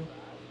mean to.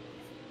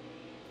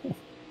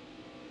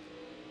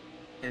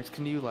 James,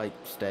 can you like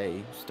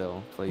stay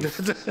still, please?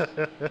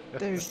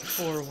 There's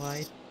 4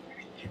 wide.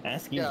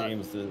 Asking Yeah.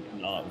 James to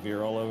not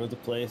veer all over the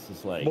place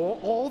is like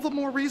All the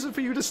more reason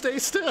for you to stay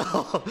still.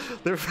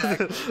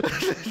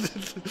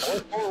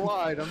 Or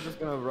wide, I'm just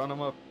gonna run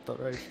him up the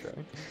racetrack.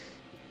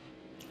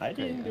 I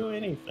didn't do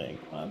anything.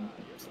 I'm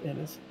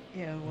innocent.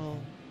 Yeah, well,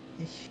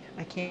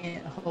 I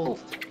can't hold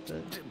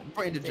the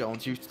Brandon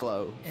Jones, you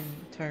slow. and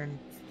turn.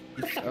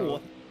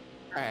 Oh,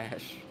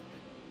 trash.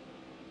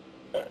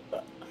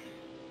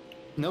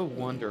 No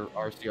wonder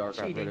RCR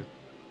got rid Cheating. of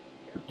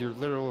your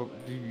literal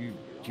you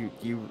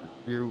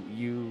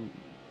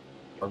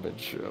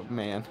garbage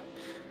man.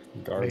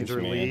 Garbage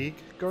Major man. League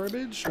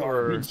garbage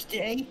Garbage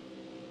day.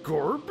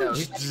 or No, garbage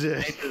he's not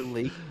day? Major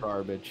League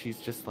garbage. He's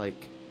just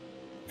like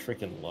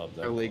Freaking love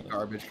that. Major League one.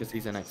 garbage because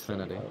he's in So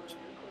Xfinity. much.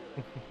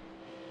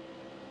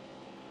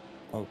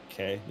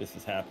 Okay, this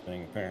is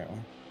happening apparently.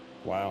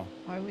 Wow.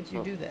 Why would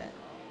you do that?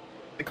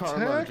 The car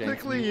alone, James,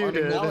 Technically, you wanted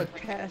to did. know it.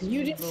 Pass You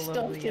me just below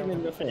stuffed the him in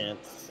yellow. the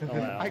fence. Oh,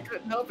 wow. I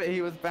couldn't help it.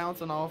 He was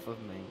bouncing off of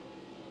me.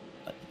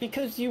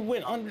 Because you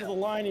went under the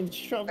line and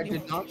shoved I him.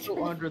 did not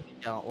go under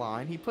the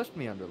line. He pushed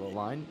me under the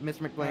line.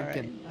 Mr. McBlam Alright,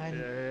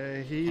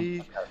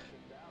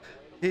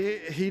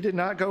 can. He did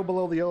not go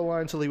below the yellow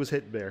line until he was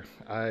hit there.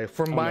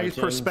 From Oh, my no, James,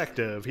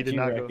 perspective, he did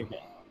not go.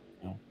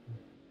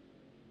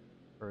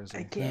 Where is I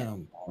he?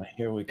 can't. Oh boy,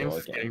 here we go James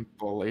is again. getting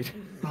bullied.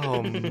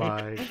 Oh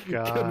my I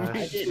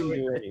gosh! didn't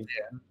do anything.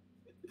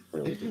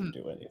 Really didn't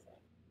do anything.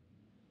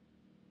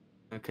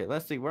 Okay,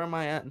 let's see. Where am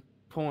I at in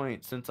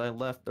points since I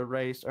left the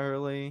race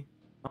early?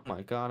 Oh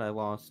my god, I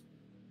lost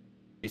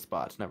 3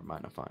 spots. Never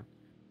mind, I'm fine.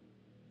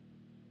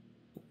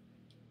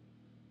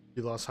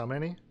 You lost how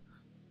many?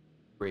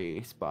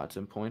 3 spots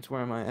in points.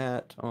 Where am I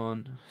at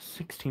on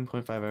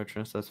 16.5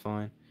 average? That's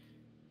fine.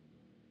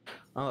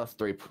 I lost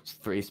 3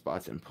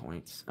 spots in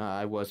points.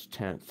 I was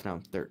 10th, now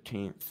I'm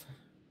 13th.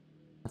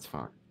 That's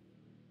fine.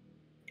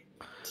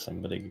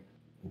 Somebody.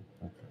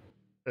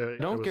 I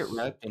don't get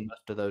wrecked in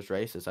most of those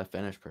races. I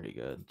finished pretty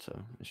good,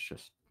 so it's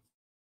just.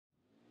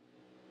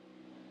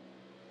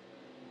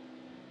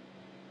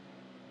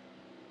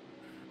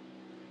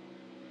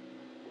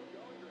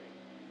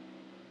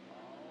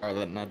 Or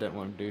then I didn't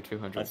want to do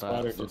 200. My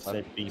spotter just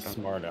said be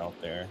smart out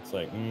there. It's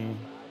like,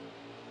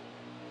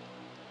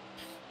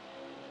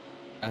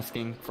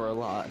 Asking for a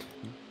lot.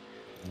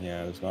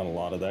 yeah, there's not a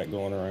lot of that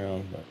going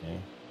around, but yeah.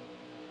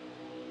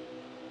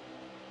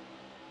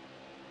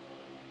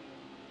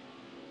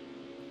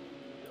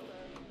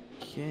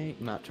 Okay,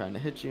 I'm not trying to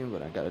hit you,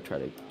 but I gotta try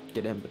to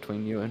get in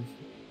between you and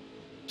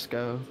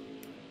Sco.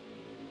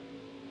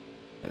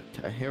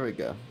 Okay, here we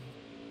go.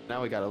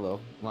 Now we got a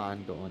little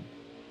line going.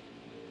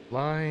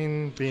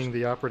 Line being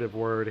the operative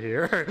word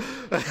here.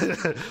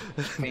 I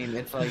mean,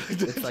 it's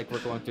like we're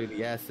going through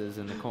the S's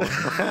in the corner.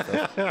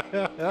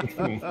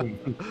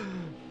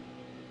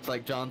 It's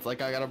like John's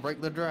like, I gotta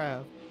break the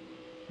draft.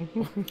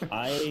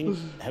 I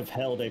have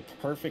held a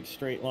perfect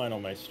straight line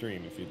on my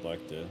stream, if you'd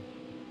like to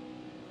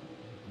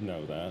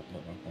know that.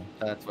 But okay.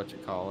 That's what you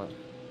call it.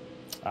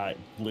 I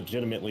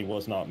legitimately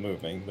was not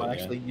moving. But Well,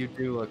 actually, you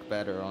do look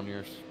better on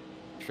your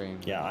stream.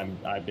 yeah,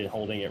 I've been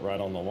holding it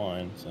right on the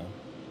line, so.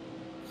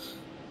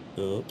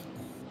 Oop.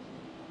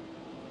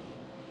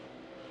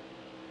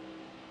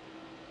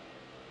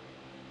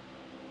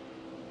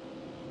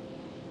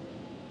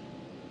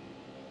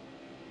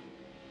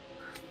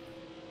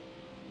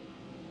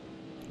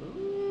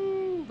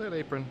 that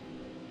apron.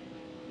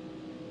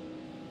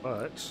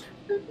 But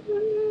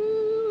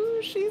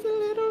She's a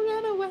little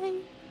runaway.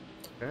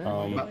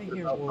 okay. I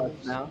hear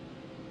wolves.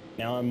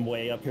 Now, I'm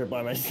way up here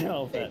by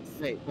myself.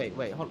 wait,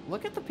 wait. Hold,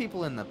 look at the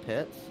people in the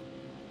pits.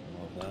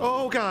 Love that.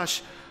 Oh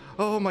gosh!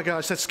 Oh my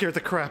gosh! That scared the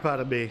crap out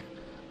of me.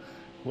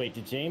 Wait,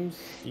 did James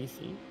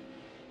DC?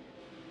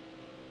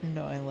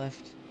 No, I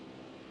left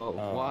Oh,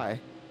 Oh. why?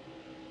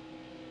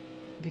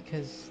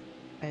 because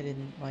I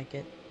didn't like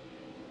it.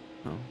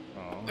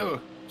 Oh.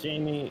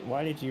 Jamie,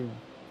 why did you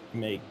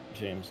make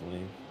James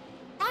leave?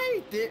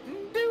 I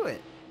didn't do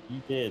it.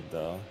 You did,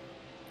 though.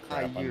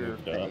 Crap, I Your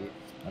moved up. face.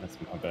 That's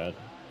my bad.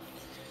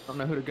 I don't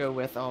know who to go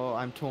with. Oh,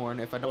 I'm torn.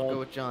 If I don't go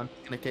with John,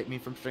 he's gonna kick me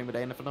from stream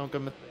today, and if I don't go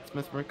with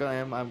Mr.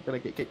 McBlam, I'm gonna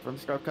get kicked from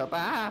Scrub Cup.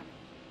 Ah!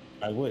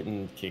 I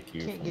wouldn't kick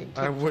you. Can't From... get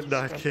I kicked would from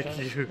not Scrub kick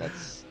Cup. you.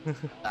 That's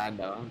I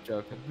know, I'm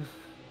joking.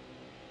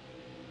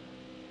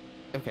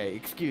 Okay,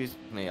 excuse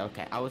me.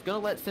 Okay, I was gonna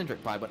let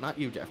Cindric by, but not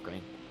you, Jeff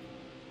Green.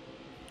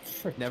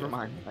 Frick Never you.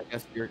 mind.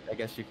 I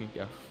guess you can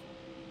go.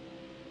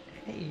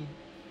 hey.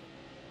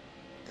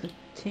 The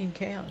Team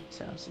KAOS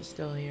house is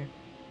still here.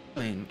 I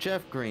mean,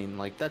 Jeff Green,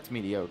 like that's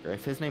mediocre.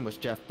 If his name was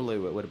Jeff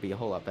Blue, it would be a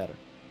whole lot better.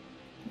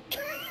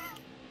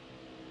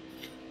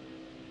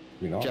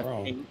 You're not Jeff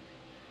wrong. Green.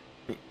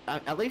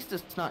 At least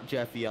it's not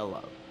Jeff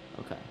Yellow.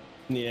 Okay.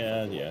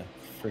 Yeah.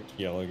 Frick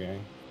yellow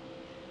gang.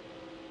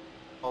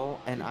 Oh,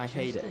 and I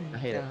hate it. Justin I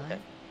hate it. died?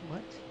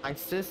 What? My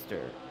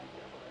sister,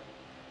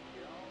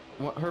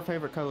 her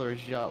favorite color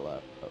is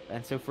yellow,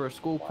 and so for a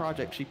school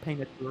project, she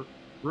painted her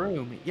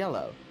room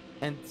yellow.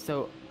 And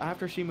so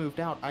after she moved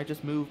out, I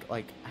just moved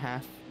like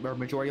half or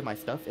majority of my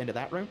stuff into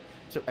that room.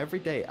 So every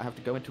day I have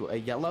to go into a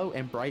yellow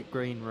and bright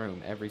green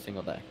room every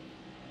single day.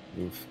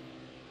 Oof.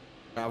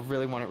 I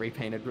really want it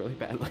repainted really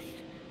badly.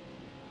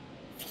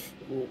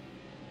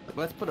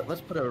 Let's put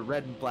a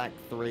red and black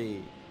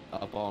 3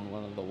 up on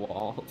one of the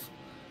walls.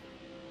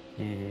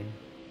 Mm-hmm.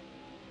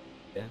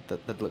 Yeah,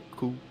 that'd look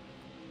cool.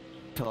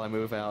 Till I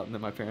move out, and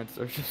then my parents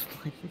are just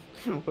like,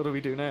 "What do we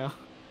do now?"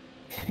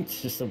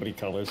 It's just so many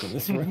colors in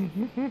this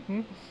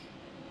room.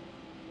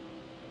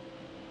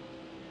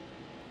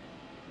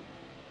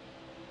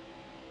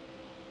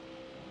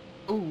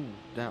 Ooh,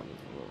 that was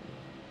a little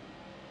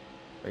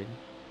crazy.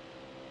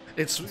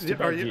 It's too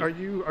bad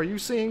are you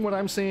seeing what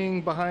I'm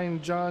seeing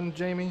behind John,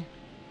 Jamie?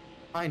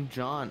 Find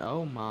John.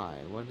 Oh my,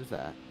 what is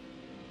that?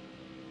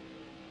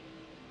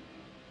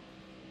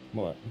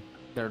 What?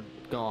 They're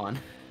gone.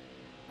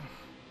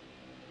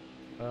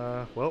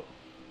 Well,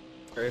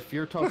 Or if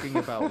you're talking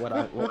about what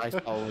I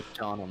saw with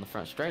John on the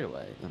front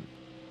straightaway, then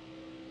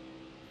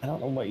I don't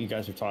know what you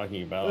guys are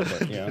talking about,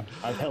 but yeah,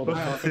 I've held it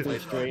perfectly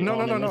straight. No,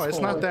 on in this it's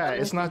whole- not that.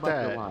 It's not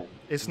About your that. line.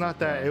 It's not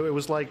that. It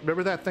was like,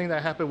 remember that thing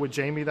that happened with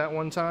Jamie that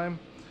one time?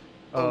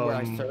 Oh, where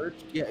I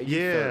searched? Yeah, you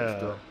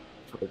yeah.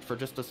 searched for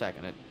just a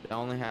second. It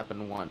only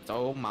happened once.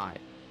 Oh my.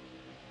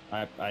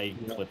 I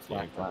clipped the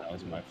icon. That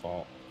was my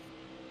fault.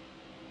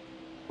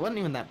 It wasn't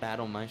even that bad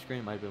on my screen.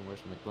 It might have been worse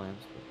than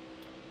McBlam's.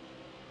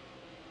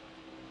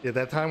 Yeah,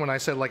 that time when I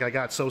said like I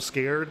got so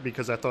scared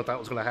because I thought that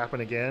was going to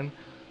happen again.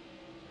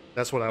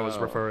 That's what I was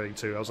Oh. referring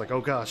to. I was like,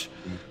 oh gosh.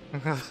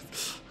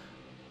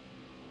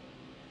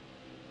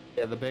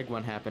 Yeah, the big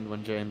one happened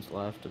when James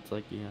left. It's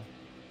like, yeah.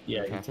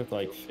 Yeah, Okay. he took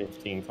like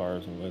 15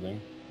 cars with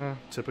him.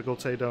 Typical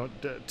Daytona.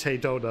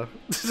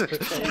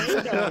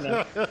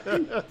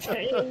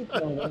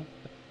 Daytona.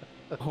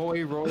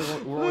 Roy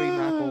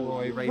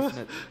McElroy racing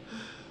it.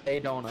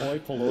 Daytona. Roy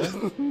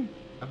Palloy.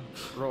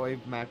 Roy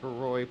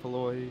McElroy,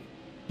 Palloy,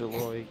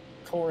 Deloy.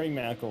 Corey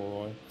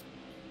McElroy.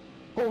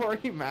 Roy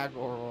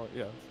McElroy,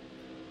 yes.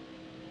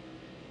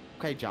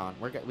 Okay, John,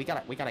 we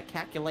gotta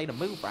calculate a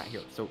move right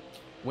here. So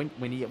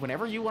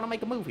whenever you want to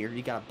make a move here,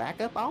 you gotta back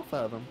up off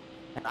of him,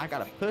 and I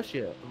gotta push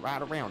you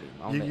right around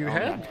him. You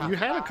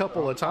had a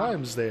couple of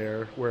times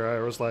there where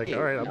I was like,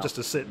 all right, I'm just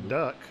a sitting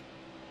duck.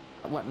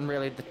 It wasn't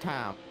really the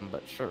time,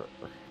 but sure,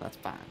 that's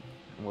fine.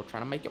 And we're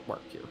trying to make it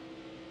work here.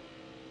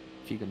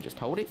 If you can just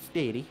hold it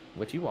steady,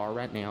 which you are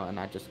right now, and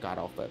I just got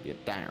off of you.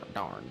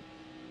 Darn.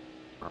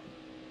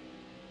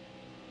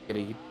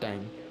 Giddy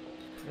dang.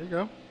 There you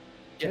go.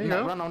 Getting you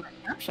that go. run on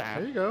the outside.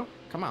 There you go.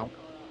 Come on.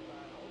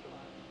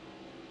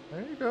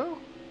 There you go.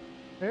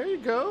 There you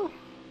go.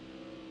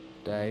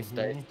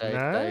 Stay.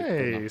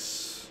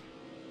 Nice.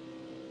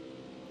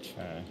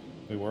 Okay.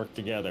 We worked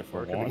together for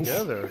Working once.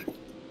 together.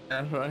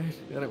 That's right.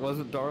 And it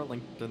wasn't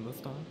Darlington this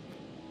time.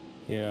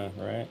 Yeah,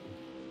 right.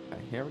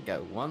 Okay, here we go.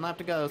 One lap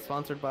to go.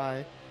 Sponsored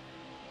by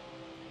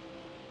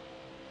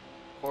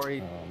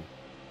Corey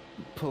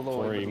Corey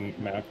Palloy.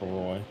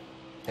 McElroy.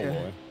 Yeah.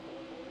 Palloy.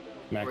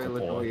 Corey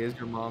literally McElroy. is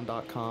your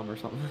mom.com or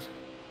something.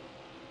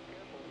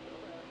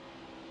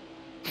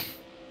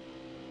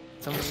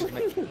 Somebody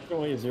make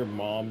Corey is your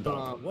mom.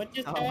 What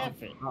just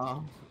happened?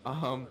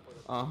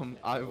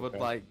 I would Okay.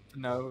 like to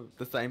know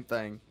the same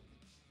thing.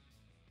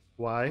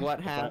 Why? What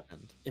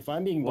happened? If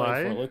I'm being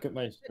Why? blamed for look at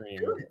my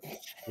stream.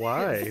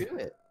 Why? Do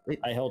it.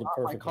 I held a Not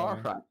my perfect car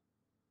line. right.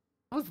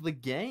 That was the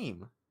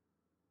game.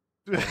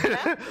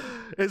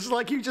 It's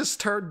like you just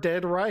turned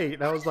dead right.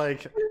 And I was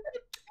like,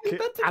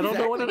 I don't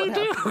know what to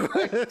do.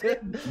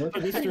 Look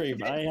at the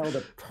stream. I held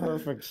a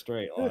perfect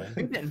straight line.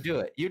 You didn't do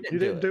it. You You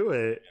didn't do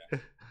it.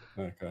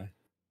 Okay.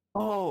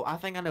 Oh, I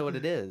think I know what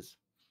it is.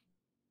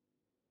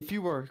 If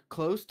you were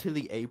close to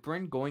the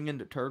apron going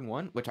into turn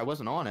 1, which I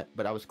wasn't on it,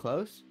 but I was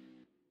close,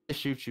 it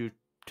shoots you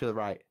to the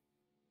right.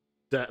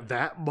 That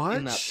In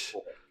much? that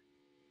pool.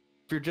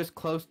 If you're just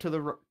close to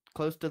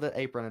the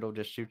apron, it'll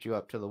just shoot you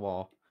up to the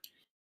wall.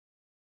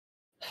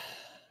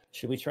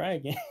 Should we try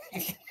again?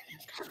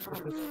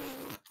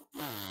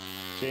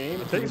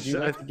 James, think would you so.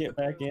 like to get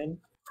back in?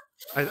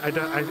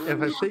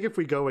 I think if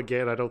we go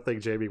again, I don't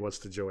think Jamie wants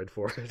to join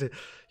for it.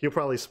 He'll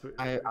probably.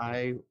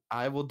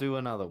 I will do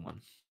another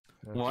one.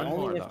 One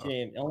more.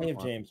 Only if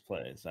James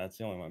plays. That's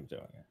the only one I'm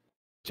doing it.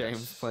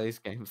 James plays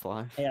games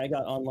live. Hey, I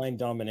got online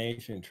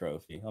domination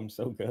trophy. I'm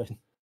so good.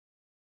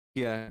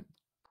 Yeah,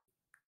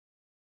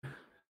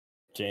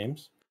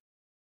 James?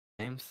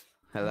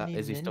 hello. Need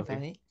Is he an still here?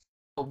 invite.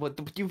 Oh,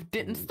 but you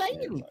didn't say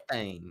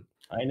anything.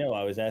 I know,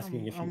 I was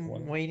asking if you I'm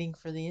wanted. waiting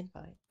for the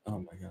invite. Oh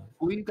my god.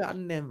 We've got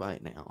an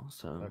invite now,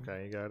 so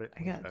Okay, you got it.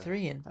 I got Okay.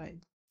 3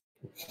 invites.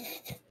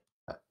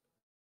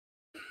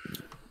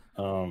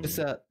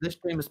 This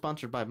stream is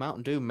sponsored by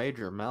Mountain Dew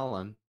Major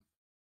Melon.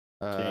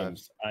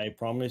 James, I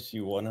promise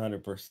you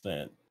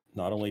 100%.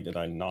 Not only did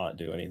I not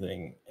do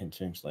anything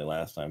intentionally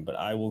last time, but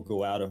I will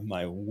go out of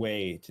my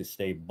way to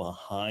stay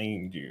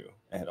behind you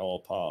at all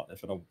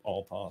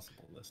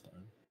possible this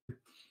time.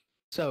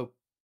 So,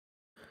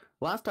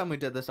 last time we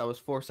did this, I was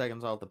 4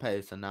 seconds off the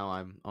pace, and now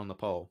I'm on the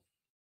pole.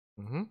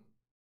 Mm-hmm.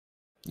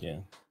 Yeah.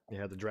 You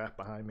had the draft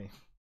behind me.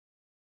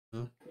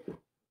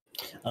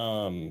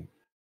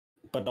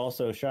 But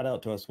also shout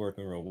out to us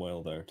working real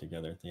well there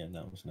together at the end.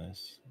 That was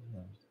nice.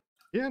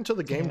 Yeah, until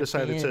the game Yeah,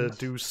 decided to and-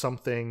 do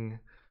something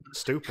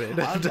stupid.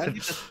 I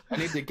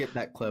need to get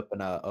that clip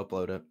and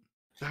upload it.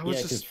 That was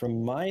Yeah, because just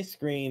from my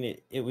screen,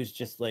 it was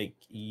just like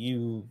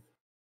you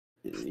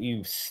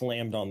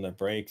slammed on the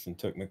brakes and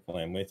took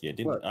McBlam with you. It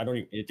didn't. What?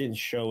 It didn't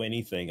show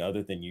anything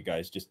other than you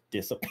guys just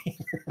disappeared.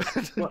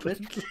 What,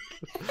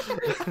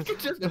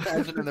 just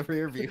imagine in the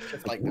rear view,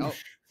 just like, oh,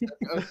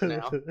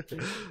 now.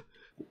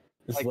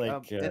 It's Like, like, I'll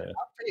tell you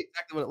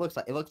exactly what it looks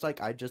like. It looks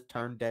like I just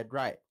turned dead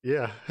right.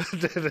 Yeah.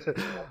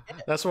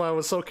 That's why I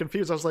was so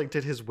confused. I was like,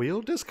 did his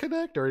wheel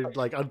disconnect or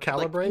like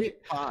uncalibrate?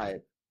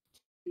 Like,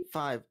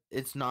 five.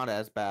 It's not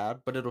as bad,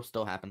 but it'll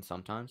still happen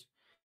sometimes.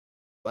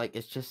 Like,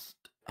 it's just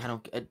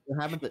it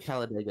happens at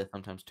Talladega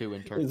sometimes too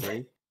in turn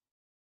 3.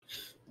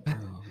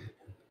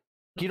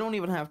 You don't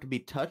even have to be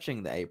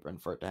touching the apron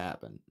for it to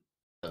happen.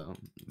 So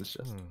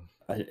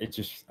it's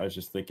just I was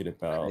just thinking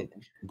about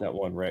that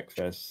one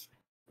Wreckfest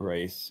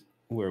race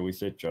where we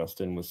said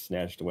Justin was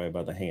snatched away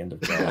by the hand of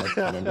God.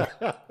 Remember?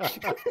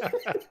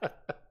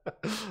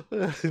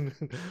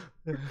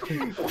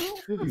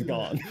 He's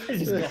gone.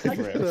 He's just gone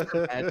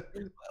forever.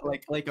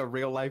 like a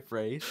real life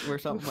race where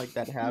something like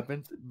that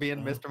happens.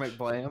 Being Mr.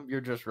 McBlam, you're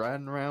just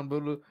riding around,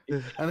 boo,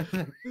 and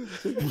then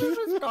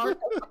there's a car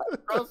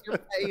across your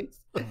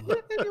face.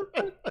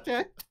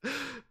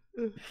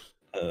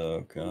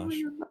 Oh gosh,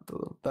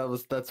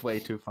 That's way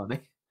too funny.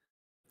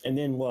 And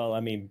then, well, I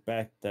mean,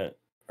 back that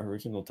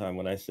original time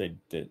when I said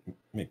that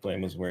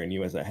McBlam was wearing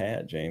you as a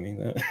hat, Jamie,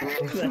 that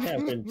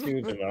happened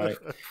too tonight.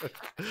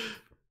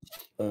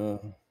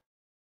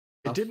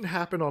 It didn't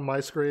happen on my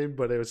screen,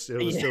 but it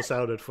still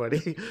sounded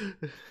funny.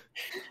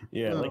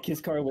 Yeah, like his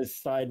car was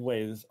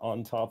sideways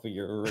on top of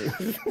your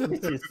roof.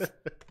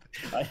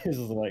 I was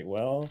like,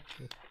 well,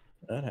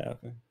 that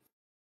happened.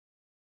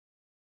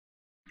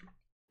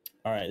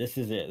 All right, this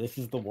is it. This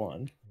is the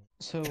one.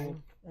 So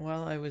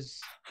while I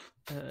was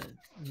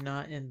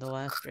not in the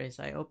last race,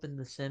 I opened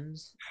the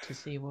Sims to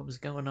see what was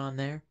going on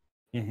there.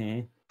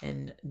 Mm-hmm.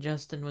 And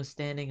Justin was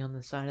standing on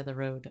the side of the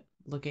road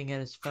looking at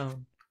his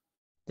phone.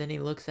 Then he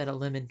looks at a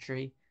lemon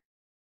tree.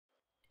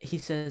 He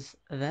says,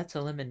 "That's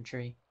a lemon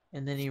tree."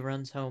 And then he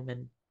runs home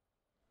and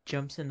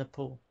jumps in the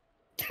pool.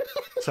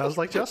 Sounds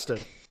like Justin.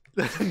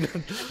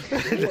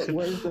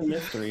 Where's the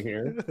mystery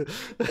here?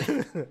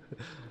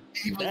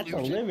 That's a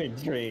lemon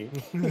tree.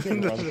 I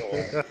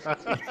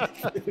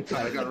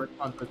got a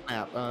response to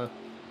Snap.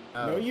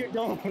 No, you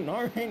don't.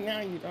 No, right now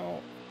you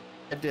don't.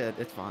 I did.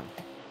 It's fine.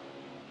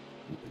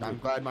 I'm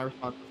glad my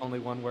response was only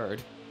one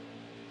word.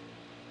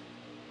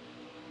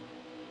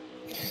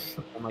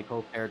 Like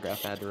whole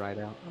paragraph I had to write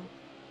out.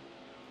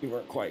 You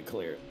weren't quite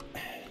clear.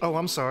 Oh,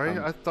 I'm sorry.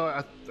 I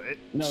thought.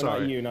 No,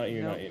 sorry. not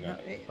you.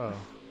 Oh.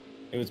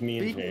 It was me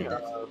and Speaking James.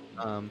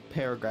 of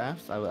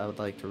paragraphs, I would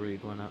like to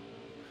read one up.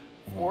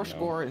 Oh, no.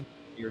 4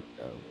 years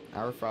ago,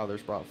 our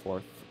fathers brought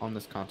forth on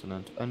this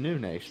continent a new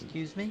nation,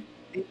 Excuse me?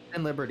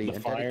 and liberty, The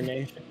and Fire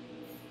Nation.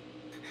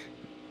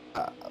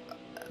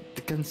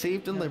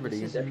 conceived in No, liberty,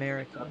 this is and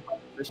America.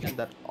 position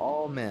that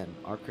all men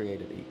are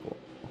created equal.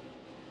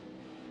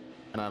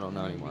 And I don't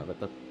know anymore, but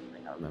that's the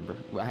thing I remember.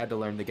 I had to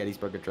learn the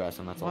Gettysburg Address,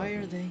 and that's all. Why I are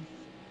knew. they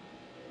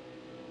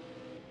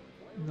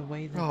in the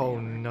way that Oh they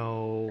are?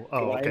 no.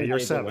 Oh, Why okay. are You're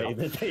they the way seventh.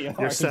 that they are?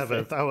 You're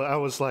seventh. I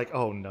was like,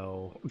 oh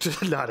no,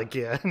 not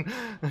again.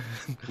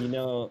 You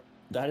know,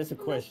 That is a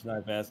question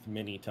I've asked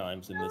many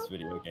times in this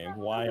video game.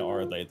 Why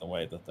are they the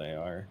way that they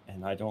are?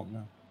 And I don't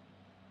know.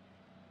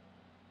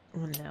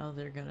 Well, now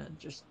they're gonna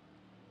just.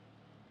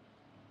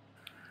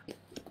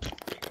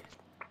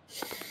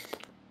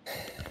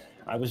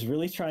 I was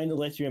really trying to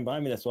let you in by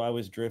me. That's why I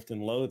was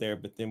drifting low there.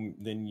 But then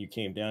you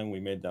came down. And we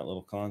made that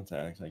little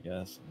contact, I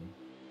guess.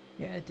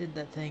 Yeah, I did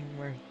that thing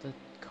where the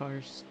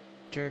cars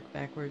jerk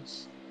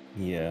backwards.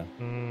 Yeah.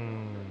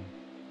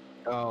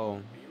 Oh.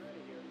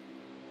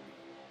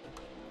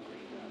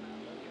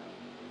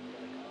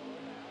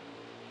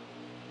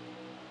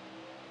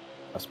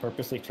 I was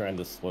purposely trying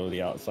to slow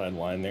the outside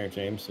line there,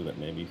 James, so that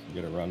maybe you could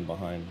get a run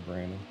behind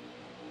Brandon.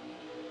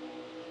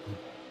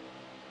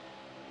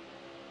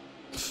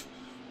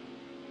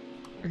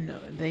 No,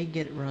 they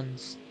get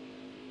runs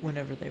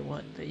whenever they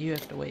want, but you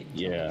have to wait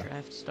until Yeah. the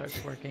draft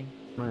starts working.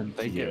 When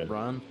they Yeah. get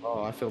run,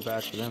 oh, I feel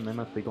bad for them. They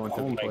must be going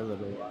to Oh the my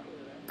toilet a lot.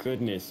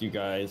 Goodness, you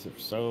guys are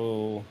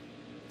so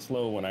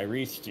slow when I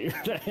reached you.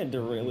 I had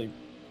to really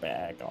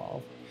back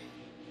off.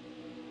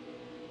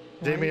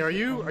 Jamie, Why are is it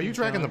you only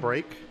dragging the John-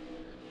 brake?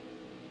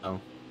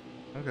 No.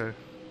 Okay.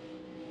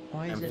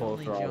 Why is I'm it full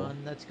only throttle. John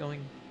that's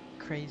going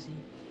crazy?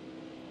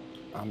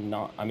 I'm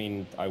not. I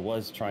mean, I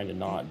was trying to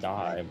not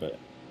die, but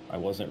I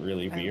wasn't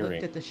really I looked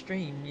veering. at the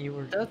stream. You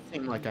were. It does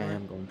seem like I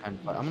am going kind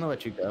of fast. I'm gonna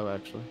let you go,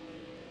 actually.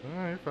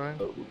 All right, fine.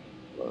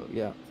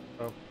 Yeah.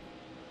 Oh.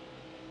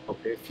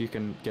 Okay, if you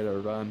can get a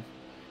run.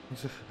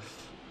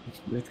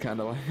 It's kind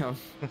of like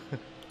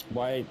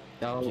Why,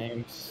 no.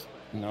 James?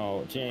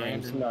 No, James.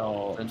 Brandon,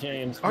 No, Brandon.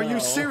 James. Are no. you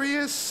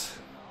serious?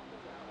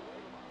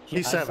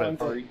 He's I saw him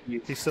 7. go-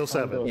 He's still I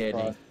saw him 7. go Yeah,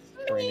 across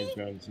Brandon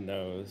Jones'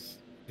 nose.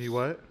 He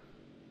what?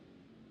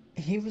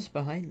 He was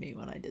behind me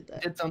when I did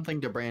that. Did something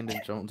to Brandon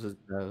Jones's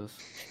nose.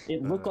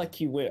 It looked like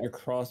he went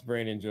across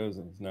Brandon Jones'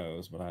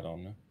 nose, but I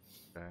don't know.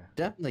 Okay.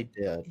 Definitely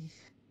did.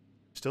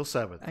 Still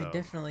 7th, I though.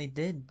 definitely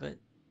did, but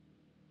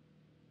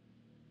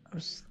I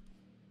was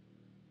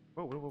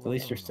Whoa, At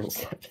least you're still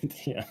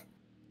 7th, yeah.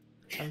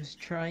 I was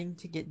trying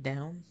to get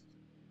down,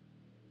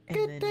 and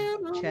Get then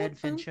down on Chad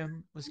it, man.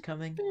 Fincham was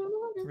coming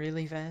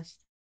really fast.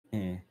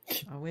 Hmm.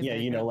 I went Yeah,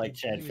 back you know, up like and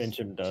Chad he was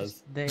Fincham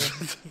does. just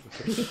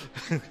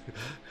there.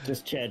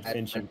 Just Chad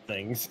Fincham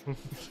things.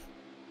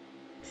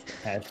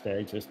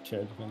 Hashtag just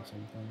Chad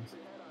Fincham things.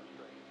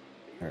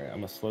 Alright, I'm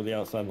gonna slow the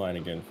outside line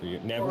again for you.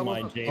 Never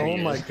mind, Jamie. Oh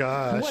my is-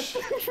 gosh.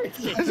 What?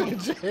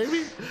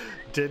 Jamie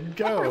didn't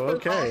go.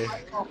 Okay.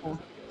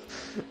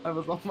 I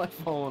was on my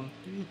phone.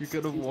 You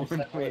could have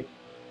warned me.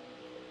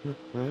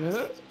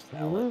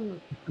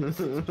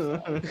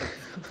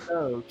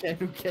 Oh,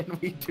 can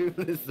we do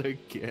this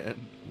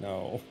again?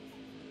 No.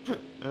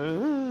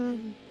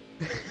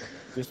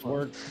 Just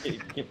work.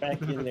 Get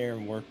back in there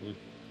and work with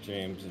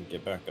James and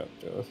get back up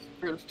to us.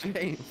 Where's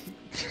James?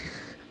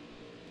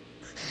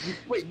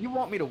 Wait, you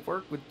want me to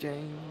work with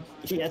James?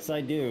 Yes,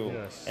 I do.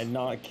 Yes. And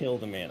not kill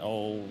the man.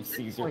 Oh,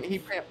 Caesar. Wait,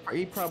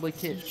 he probably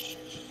can't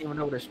even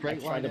know what a I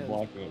straight tried line to is.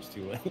 block him. It was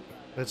too late.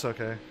 It's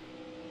okay.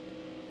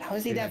 How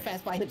is he that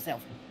fast by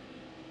himself?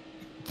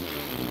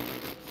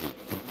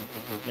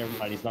 Never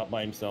mind. He's not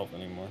by himself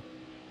anymore.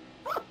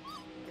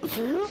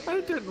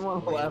 I didn't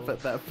want to laugh at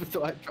that,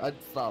 so I tried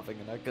stopping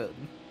and I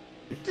couldn't.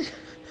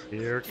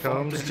 Here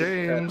comes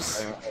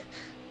James.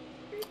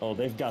 Oh,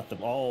 they've got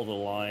all the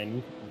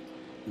line.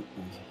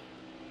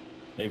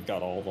 They've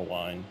got all the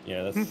line.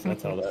 Yeah,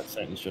 that's how that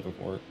sentence should have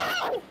worked.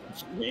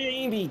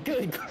 Jamie,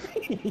 good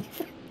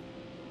grief!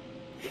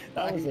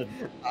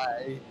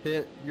 I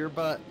hit your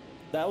butt.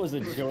 That was a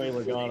Joey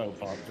Logano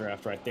pop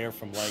draft right there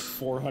from like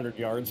 400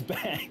 yards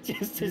back,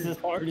 just as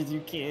hard as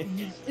you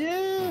can.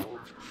 Yeah.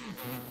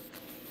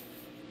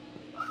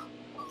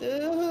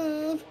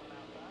 Oh.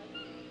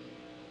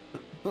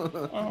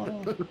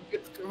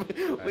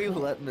 We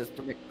let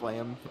Mr.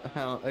 McBlam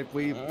out. Like,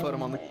 we put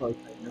him on the close.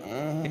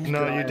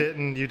 No, you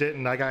didn't. You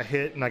didn't. I got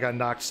hit and I got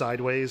knocked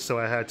sideways, so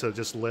I had to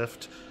just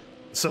lift.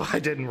 So I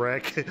didn't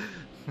wreck.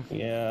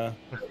 Yeah,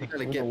 You're gonna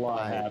there's get a lot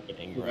by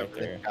happening whoever right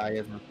there. this guy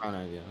is in front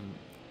of you.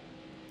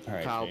 All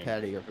right, Kyle James.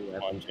 Petty or whoever.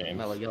 Come on, James.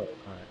 Mellow Yellow.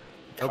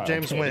 Hope Kyle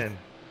James Petty. win.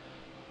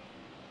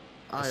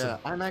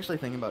 I'm actually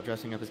thinking about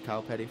dressing up as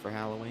Kyle Petty for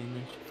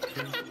Halloween this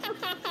year.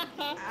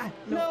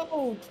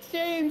 No,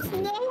 James,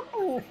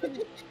 no!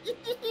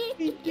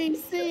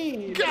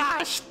 DC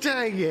Gosh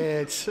dang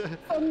it!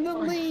 from the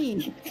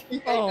lead.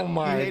 Oh You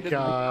my hated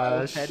Kyle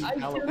gosh! Petty I should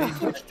Halloween. have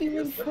pushed him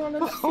in front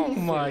of Oh Caesar.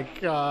 my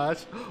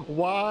gosh!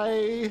 Why?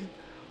 He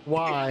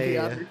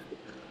Why?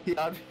 He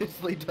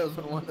obviously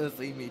doesn't want to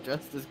see me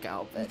dressed as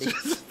Kyle Petty.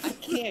 I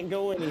can't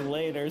go any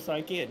later, so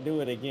I can't do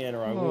it again,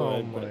 or I Oh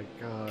would. my But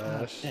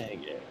gosh!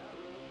 dang it!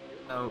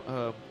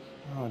 No,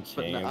 Oh, but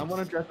James. no, I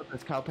want to dress up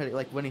as Kyle Petty,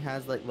 like when he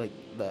has like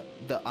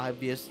the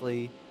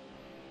obviously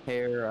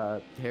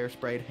hair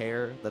sprayed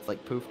hair that's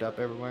like poofed up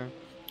everywhere.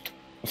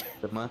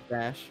 The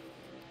mustache,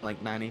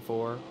 like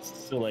 '94.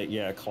 So like,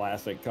 yeah,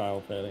 classic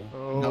Kyle Petty.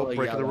 Oh, No,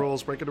 breaking yeah, the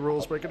rules! Breaking the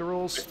rules! Breaking the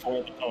rules!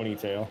 Before the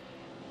ponytail.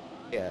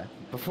 Yeah,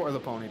 before the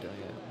ponytail.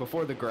 Yeah,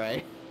 before the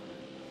gray.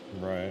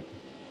 Right.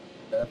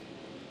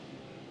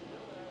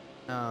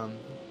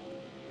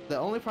 The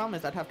only problem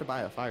is I'd have to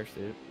buy a fire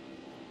suit.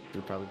 It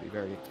would probably be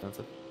very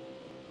expensive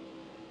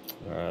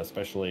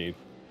Especially.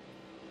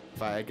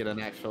 if I get an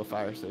actual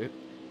fire suit.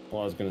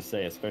 Well, I was gonna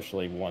say,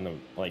 especially one of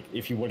like,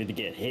 if you wanted to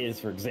get his,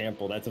 for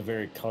example, that's a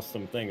very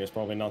custom thing. There's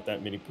probably not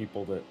that many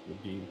people that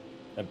would be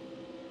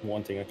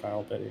wanting a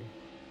Kyle Petty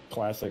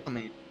classic. I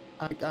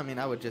mean,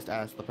 I would just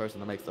ask the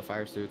person that makes the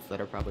fire suits that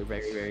are probably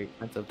very, very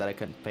expensive that I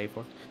couldn't pay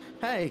for.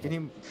 Hey, can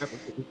you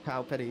replicate a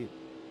Kyle Petty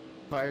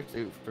fire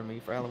suit for me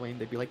for Halloween?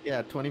 They'd be like,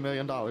 yeah, $20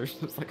 million.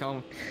 It's like,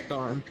 oh,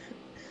 darn.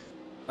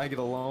 I get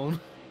a loan.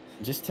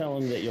 Just tell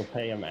him that you'll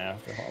pay him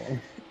after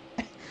Halloween.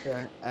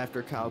 Yeah,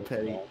 after Kyle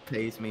Petty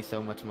pays me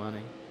so much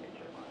money.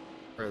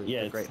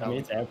 Yeah,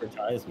 it's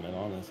advertisement,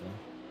 honestly.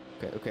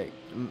 Okay,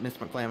 Miss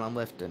McBlam, I'm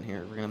lifting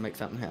here. We're gonna make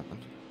something happen.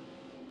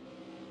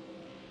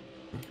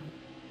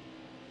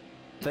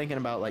 Thinking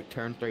about like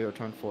turn 3 or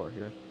turn 4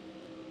 here.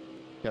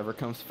 Whoever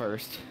comes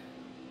first.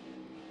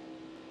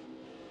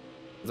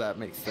 Does that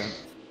make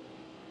sense?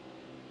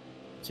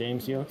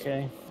 James, you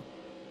okay?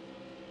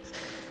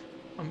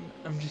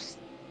 I'm just.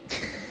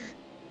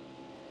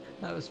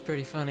 That was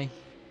pretty funny.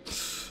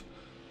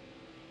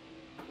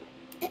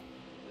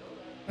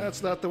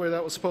 That's not the way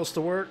that was supposed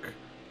to work.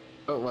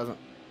 Oh, it wasn't.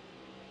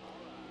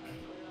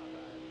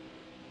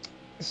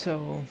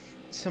 So,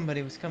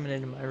 somebody was coming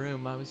into my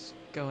room. I was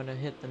going to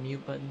hit the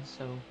mute button,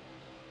 so...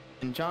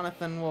 And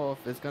Jonathan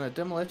Wolf is gonna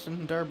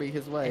demolition derby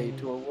his way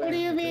to a win. What do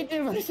you mean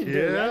demolition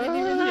derby? I didn't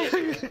even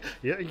hear.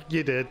 Yeah,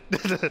 you did.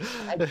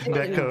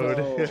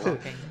 Netcode.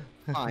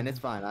 Fine, it's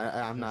fine.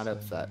 I'm not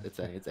upset.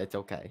 It's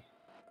okay.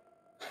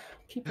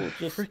 People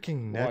just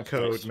Freaking watch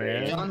netcode, that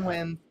man.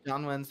 stream.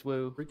 John wins,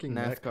 woo. Freaking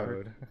NASCAR.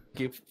 netcode. Thank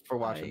you for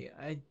watching.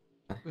 I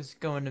was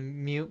going to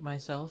mute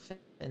myself,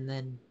 and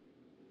then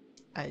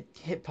I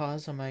hit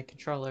pause on my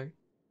controller.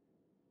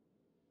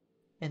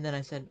 And then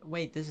I said,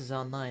 wait, this is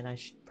online. I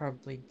should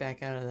probably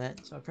back out of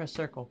that. So I pressed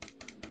circle.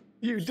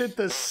 You did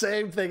the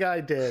same thing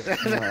I did.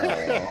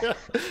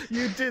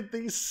 You did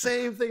the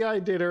same thing I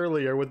did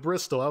earlier with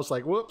Bristol. I was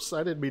like, whoops,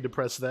 I didn't mean to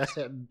press that.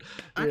 And,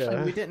 Actually,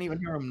 yeah. we didn't even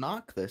hear him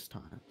knock this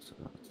time. So.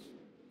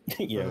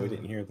 Yeah, we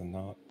didn't hear the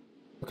knock.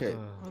 Okay.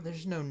 Oh,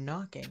 there's no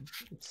knocking.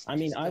 It's I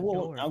mean, just I the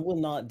will door.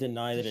 not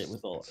deny that it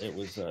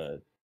was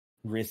a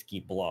risky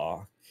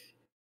block.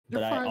 You're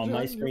But fine, on John, my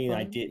you're screen,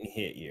 I fine. didn't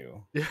hit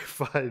you. You're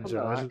fine,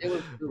 John. It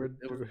was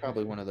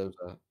probably one of those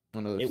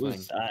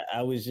things.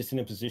 I was just in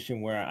a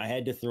position where I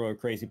had to throw a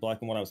crazy block,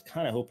 and what I was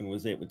kind of hoping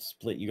was it would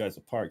split you guys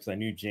apart because I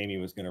knew Jamie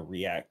was going to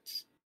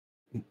react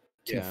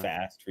too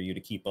fast for you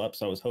to keep up.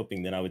 So I was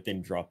hoping that I would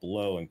then drop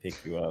low and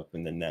pick you up,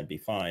 and then that'd be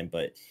fine.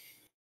 But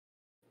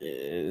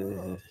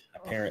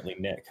apparently,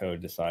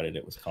 netcode decided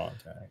it was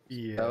contact.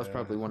 Yeah. That was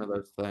probably one of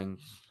those things.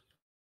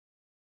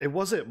 It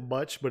wasn't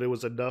much, but it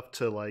was enough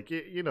to like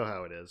you know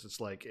how it is.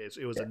 It's like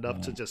it was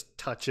enough to just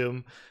touch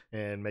him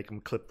and make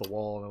him clip the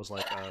wall, and I was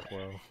like,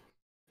 well.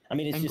 I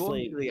mean, it's And just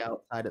going like to the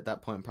outside at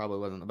that point probably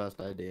wasn't the best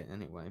idea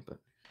anyway. But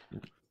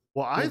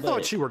Well, I Yeah, thought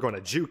but- you were going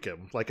to juke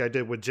him like I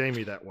did with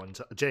James that one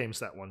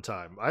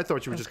time. I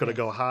thought you were just going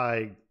to Okay. go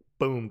high,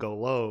 boom, go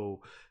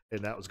low,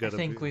 and that was I going to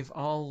be. think we've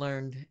all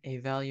learned a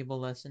valuable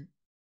lesson.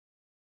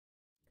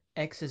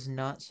 X is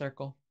not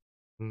circle.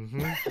 Mm-hmm.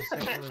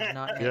 Circle is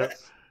not X. Yep.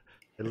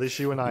 At least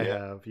you and I Yeah.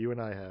 have. You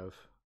and I have.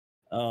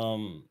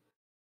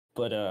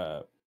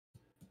 But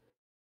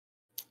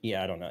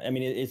yeah, I don't know. I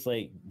mean, it's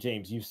like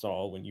James, you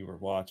saw when you were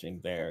watching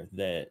there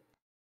that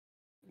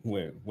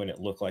when it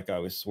looked like I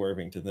was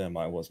swerving to them,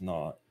 I was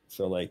not.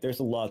 So like,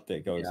 there's a lot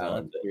that goes Yeah,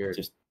 on that's that weird.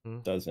 just Hmm.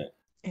 doesn't.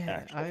 Yeah,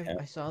 Actually I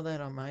happen. saw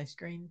that on my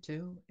screen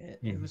too.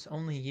 It Mhm. was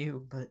only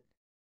you, but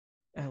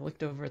I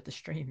looked over at the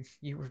stream.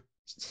 You were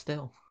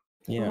still.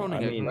 you're Yeah, holding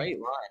I a mean, great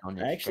line on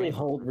your I actually screen.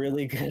 hold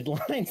really good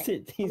lines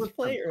at I these was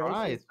players.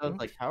 surprised. I was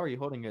like, how are you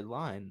holding your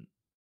line?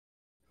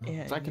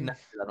 Yeah, 'Cause I can you've- never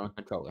do that on a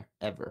controller,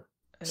 ever.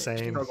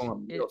 Same. Struggle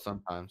on it- wheel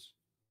sometimes.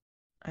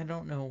 I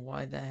don't know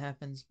why that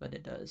happens, but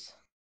it does.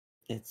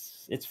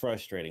 It's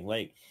frustrating.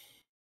 Like,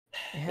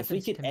 It if we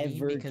happens could to me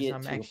ever because get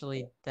I'm to a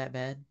actually that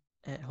bad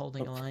at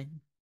holding a Okay.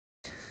 line.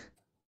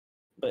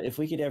 But if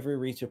we could ever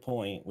reach a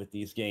point with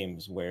these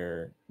games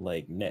where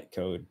like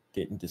netcode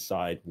didn't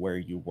decide where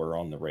you were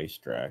on the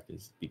racetrack,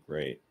 it'd be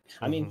great.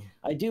 I mean, Mhm.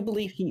 I do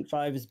believe Heat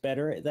 5 is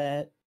better at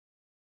that.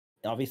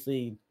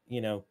 Obviously,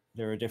 you know,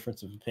 there are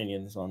difference of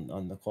opinions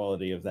on the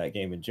quality of that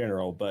game in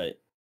general,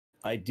 but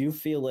I do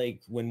feel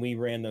like when we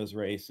ran those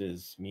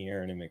races, me,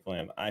 Aaron, and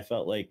McBlam, I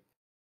felt like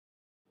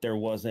there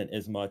wasn't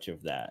as much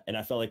of that. And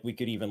I felt like we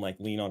could even like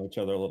lean on each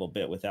other a little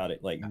bit without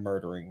it like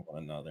murdering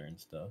one another and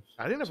stuff.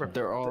 I didn't ever.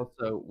 There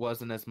also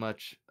wasn't as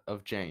much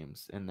of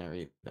James in there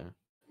either.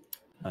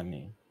 I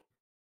mean,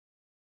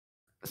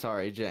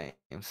 Sorry,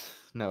 James.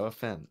 No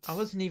offense. I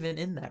wasn't even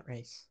in that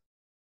race.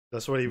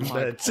 That's what he My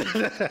meant.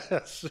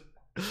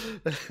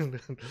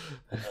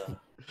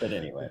 but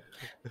anyway,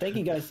 thank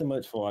you guys so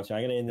much for watching.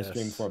 I'm gonna end the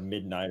stream Yes. before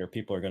midnight, or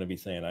people are gonna be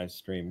saying I've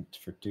streamed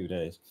for 2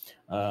 days.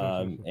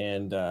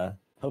 And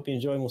hope you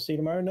enjoy, and we'll see you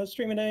tomorrow. No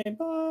streaming day.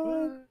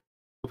 Bye.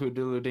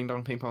 Doodle ding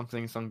dong ping pong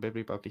sing song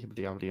bibbidi bobbidi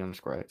hibbidi bobbidi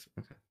underscore X.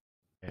 Okay.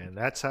 And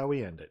that's how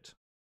we end it.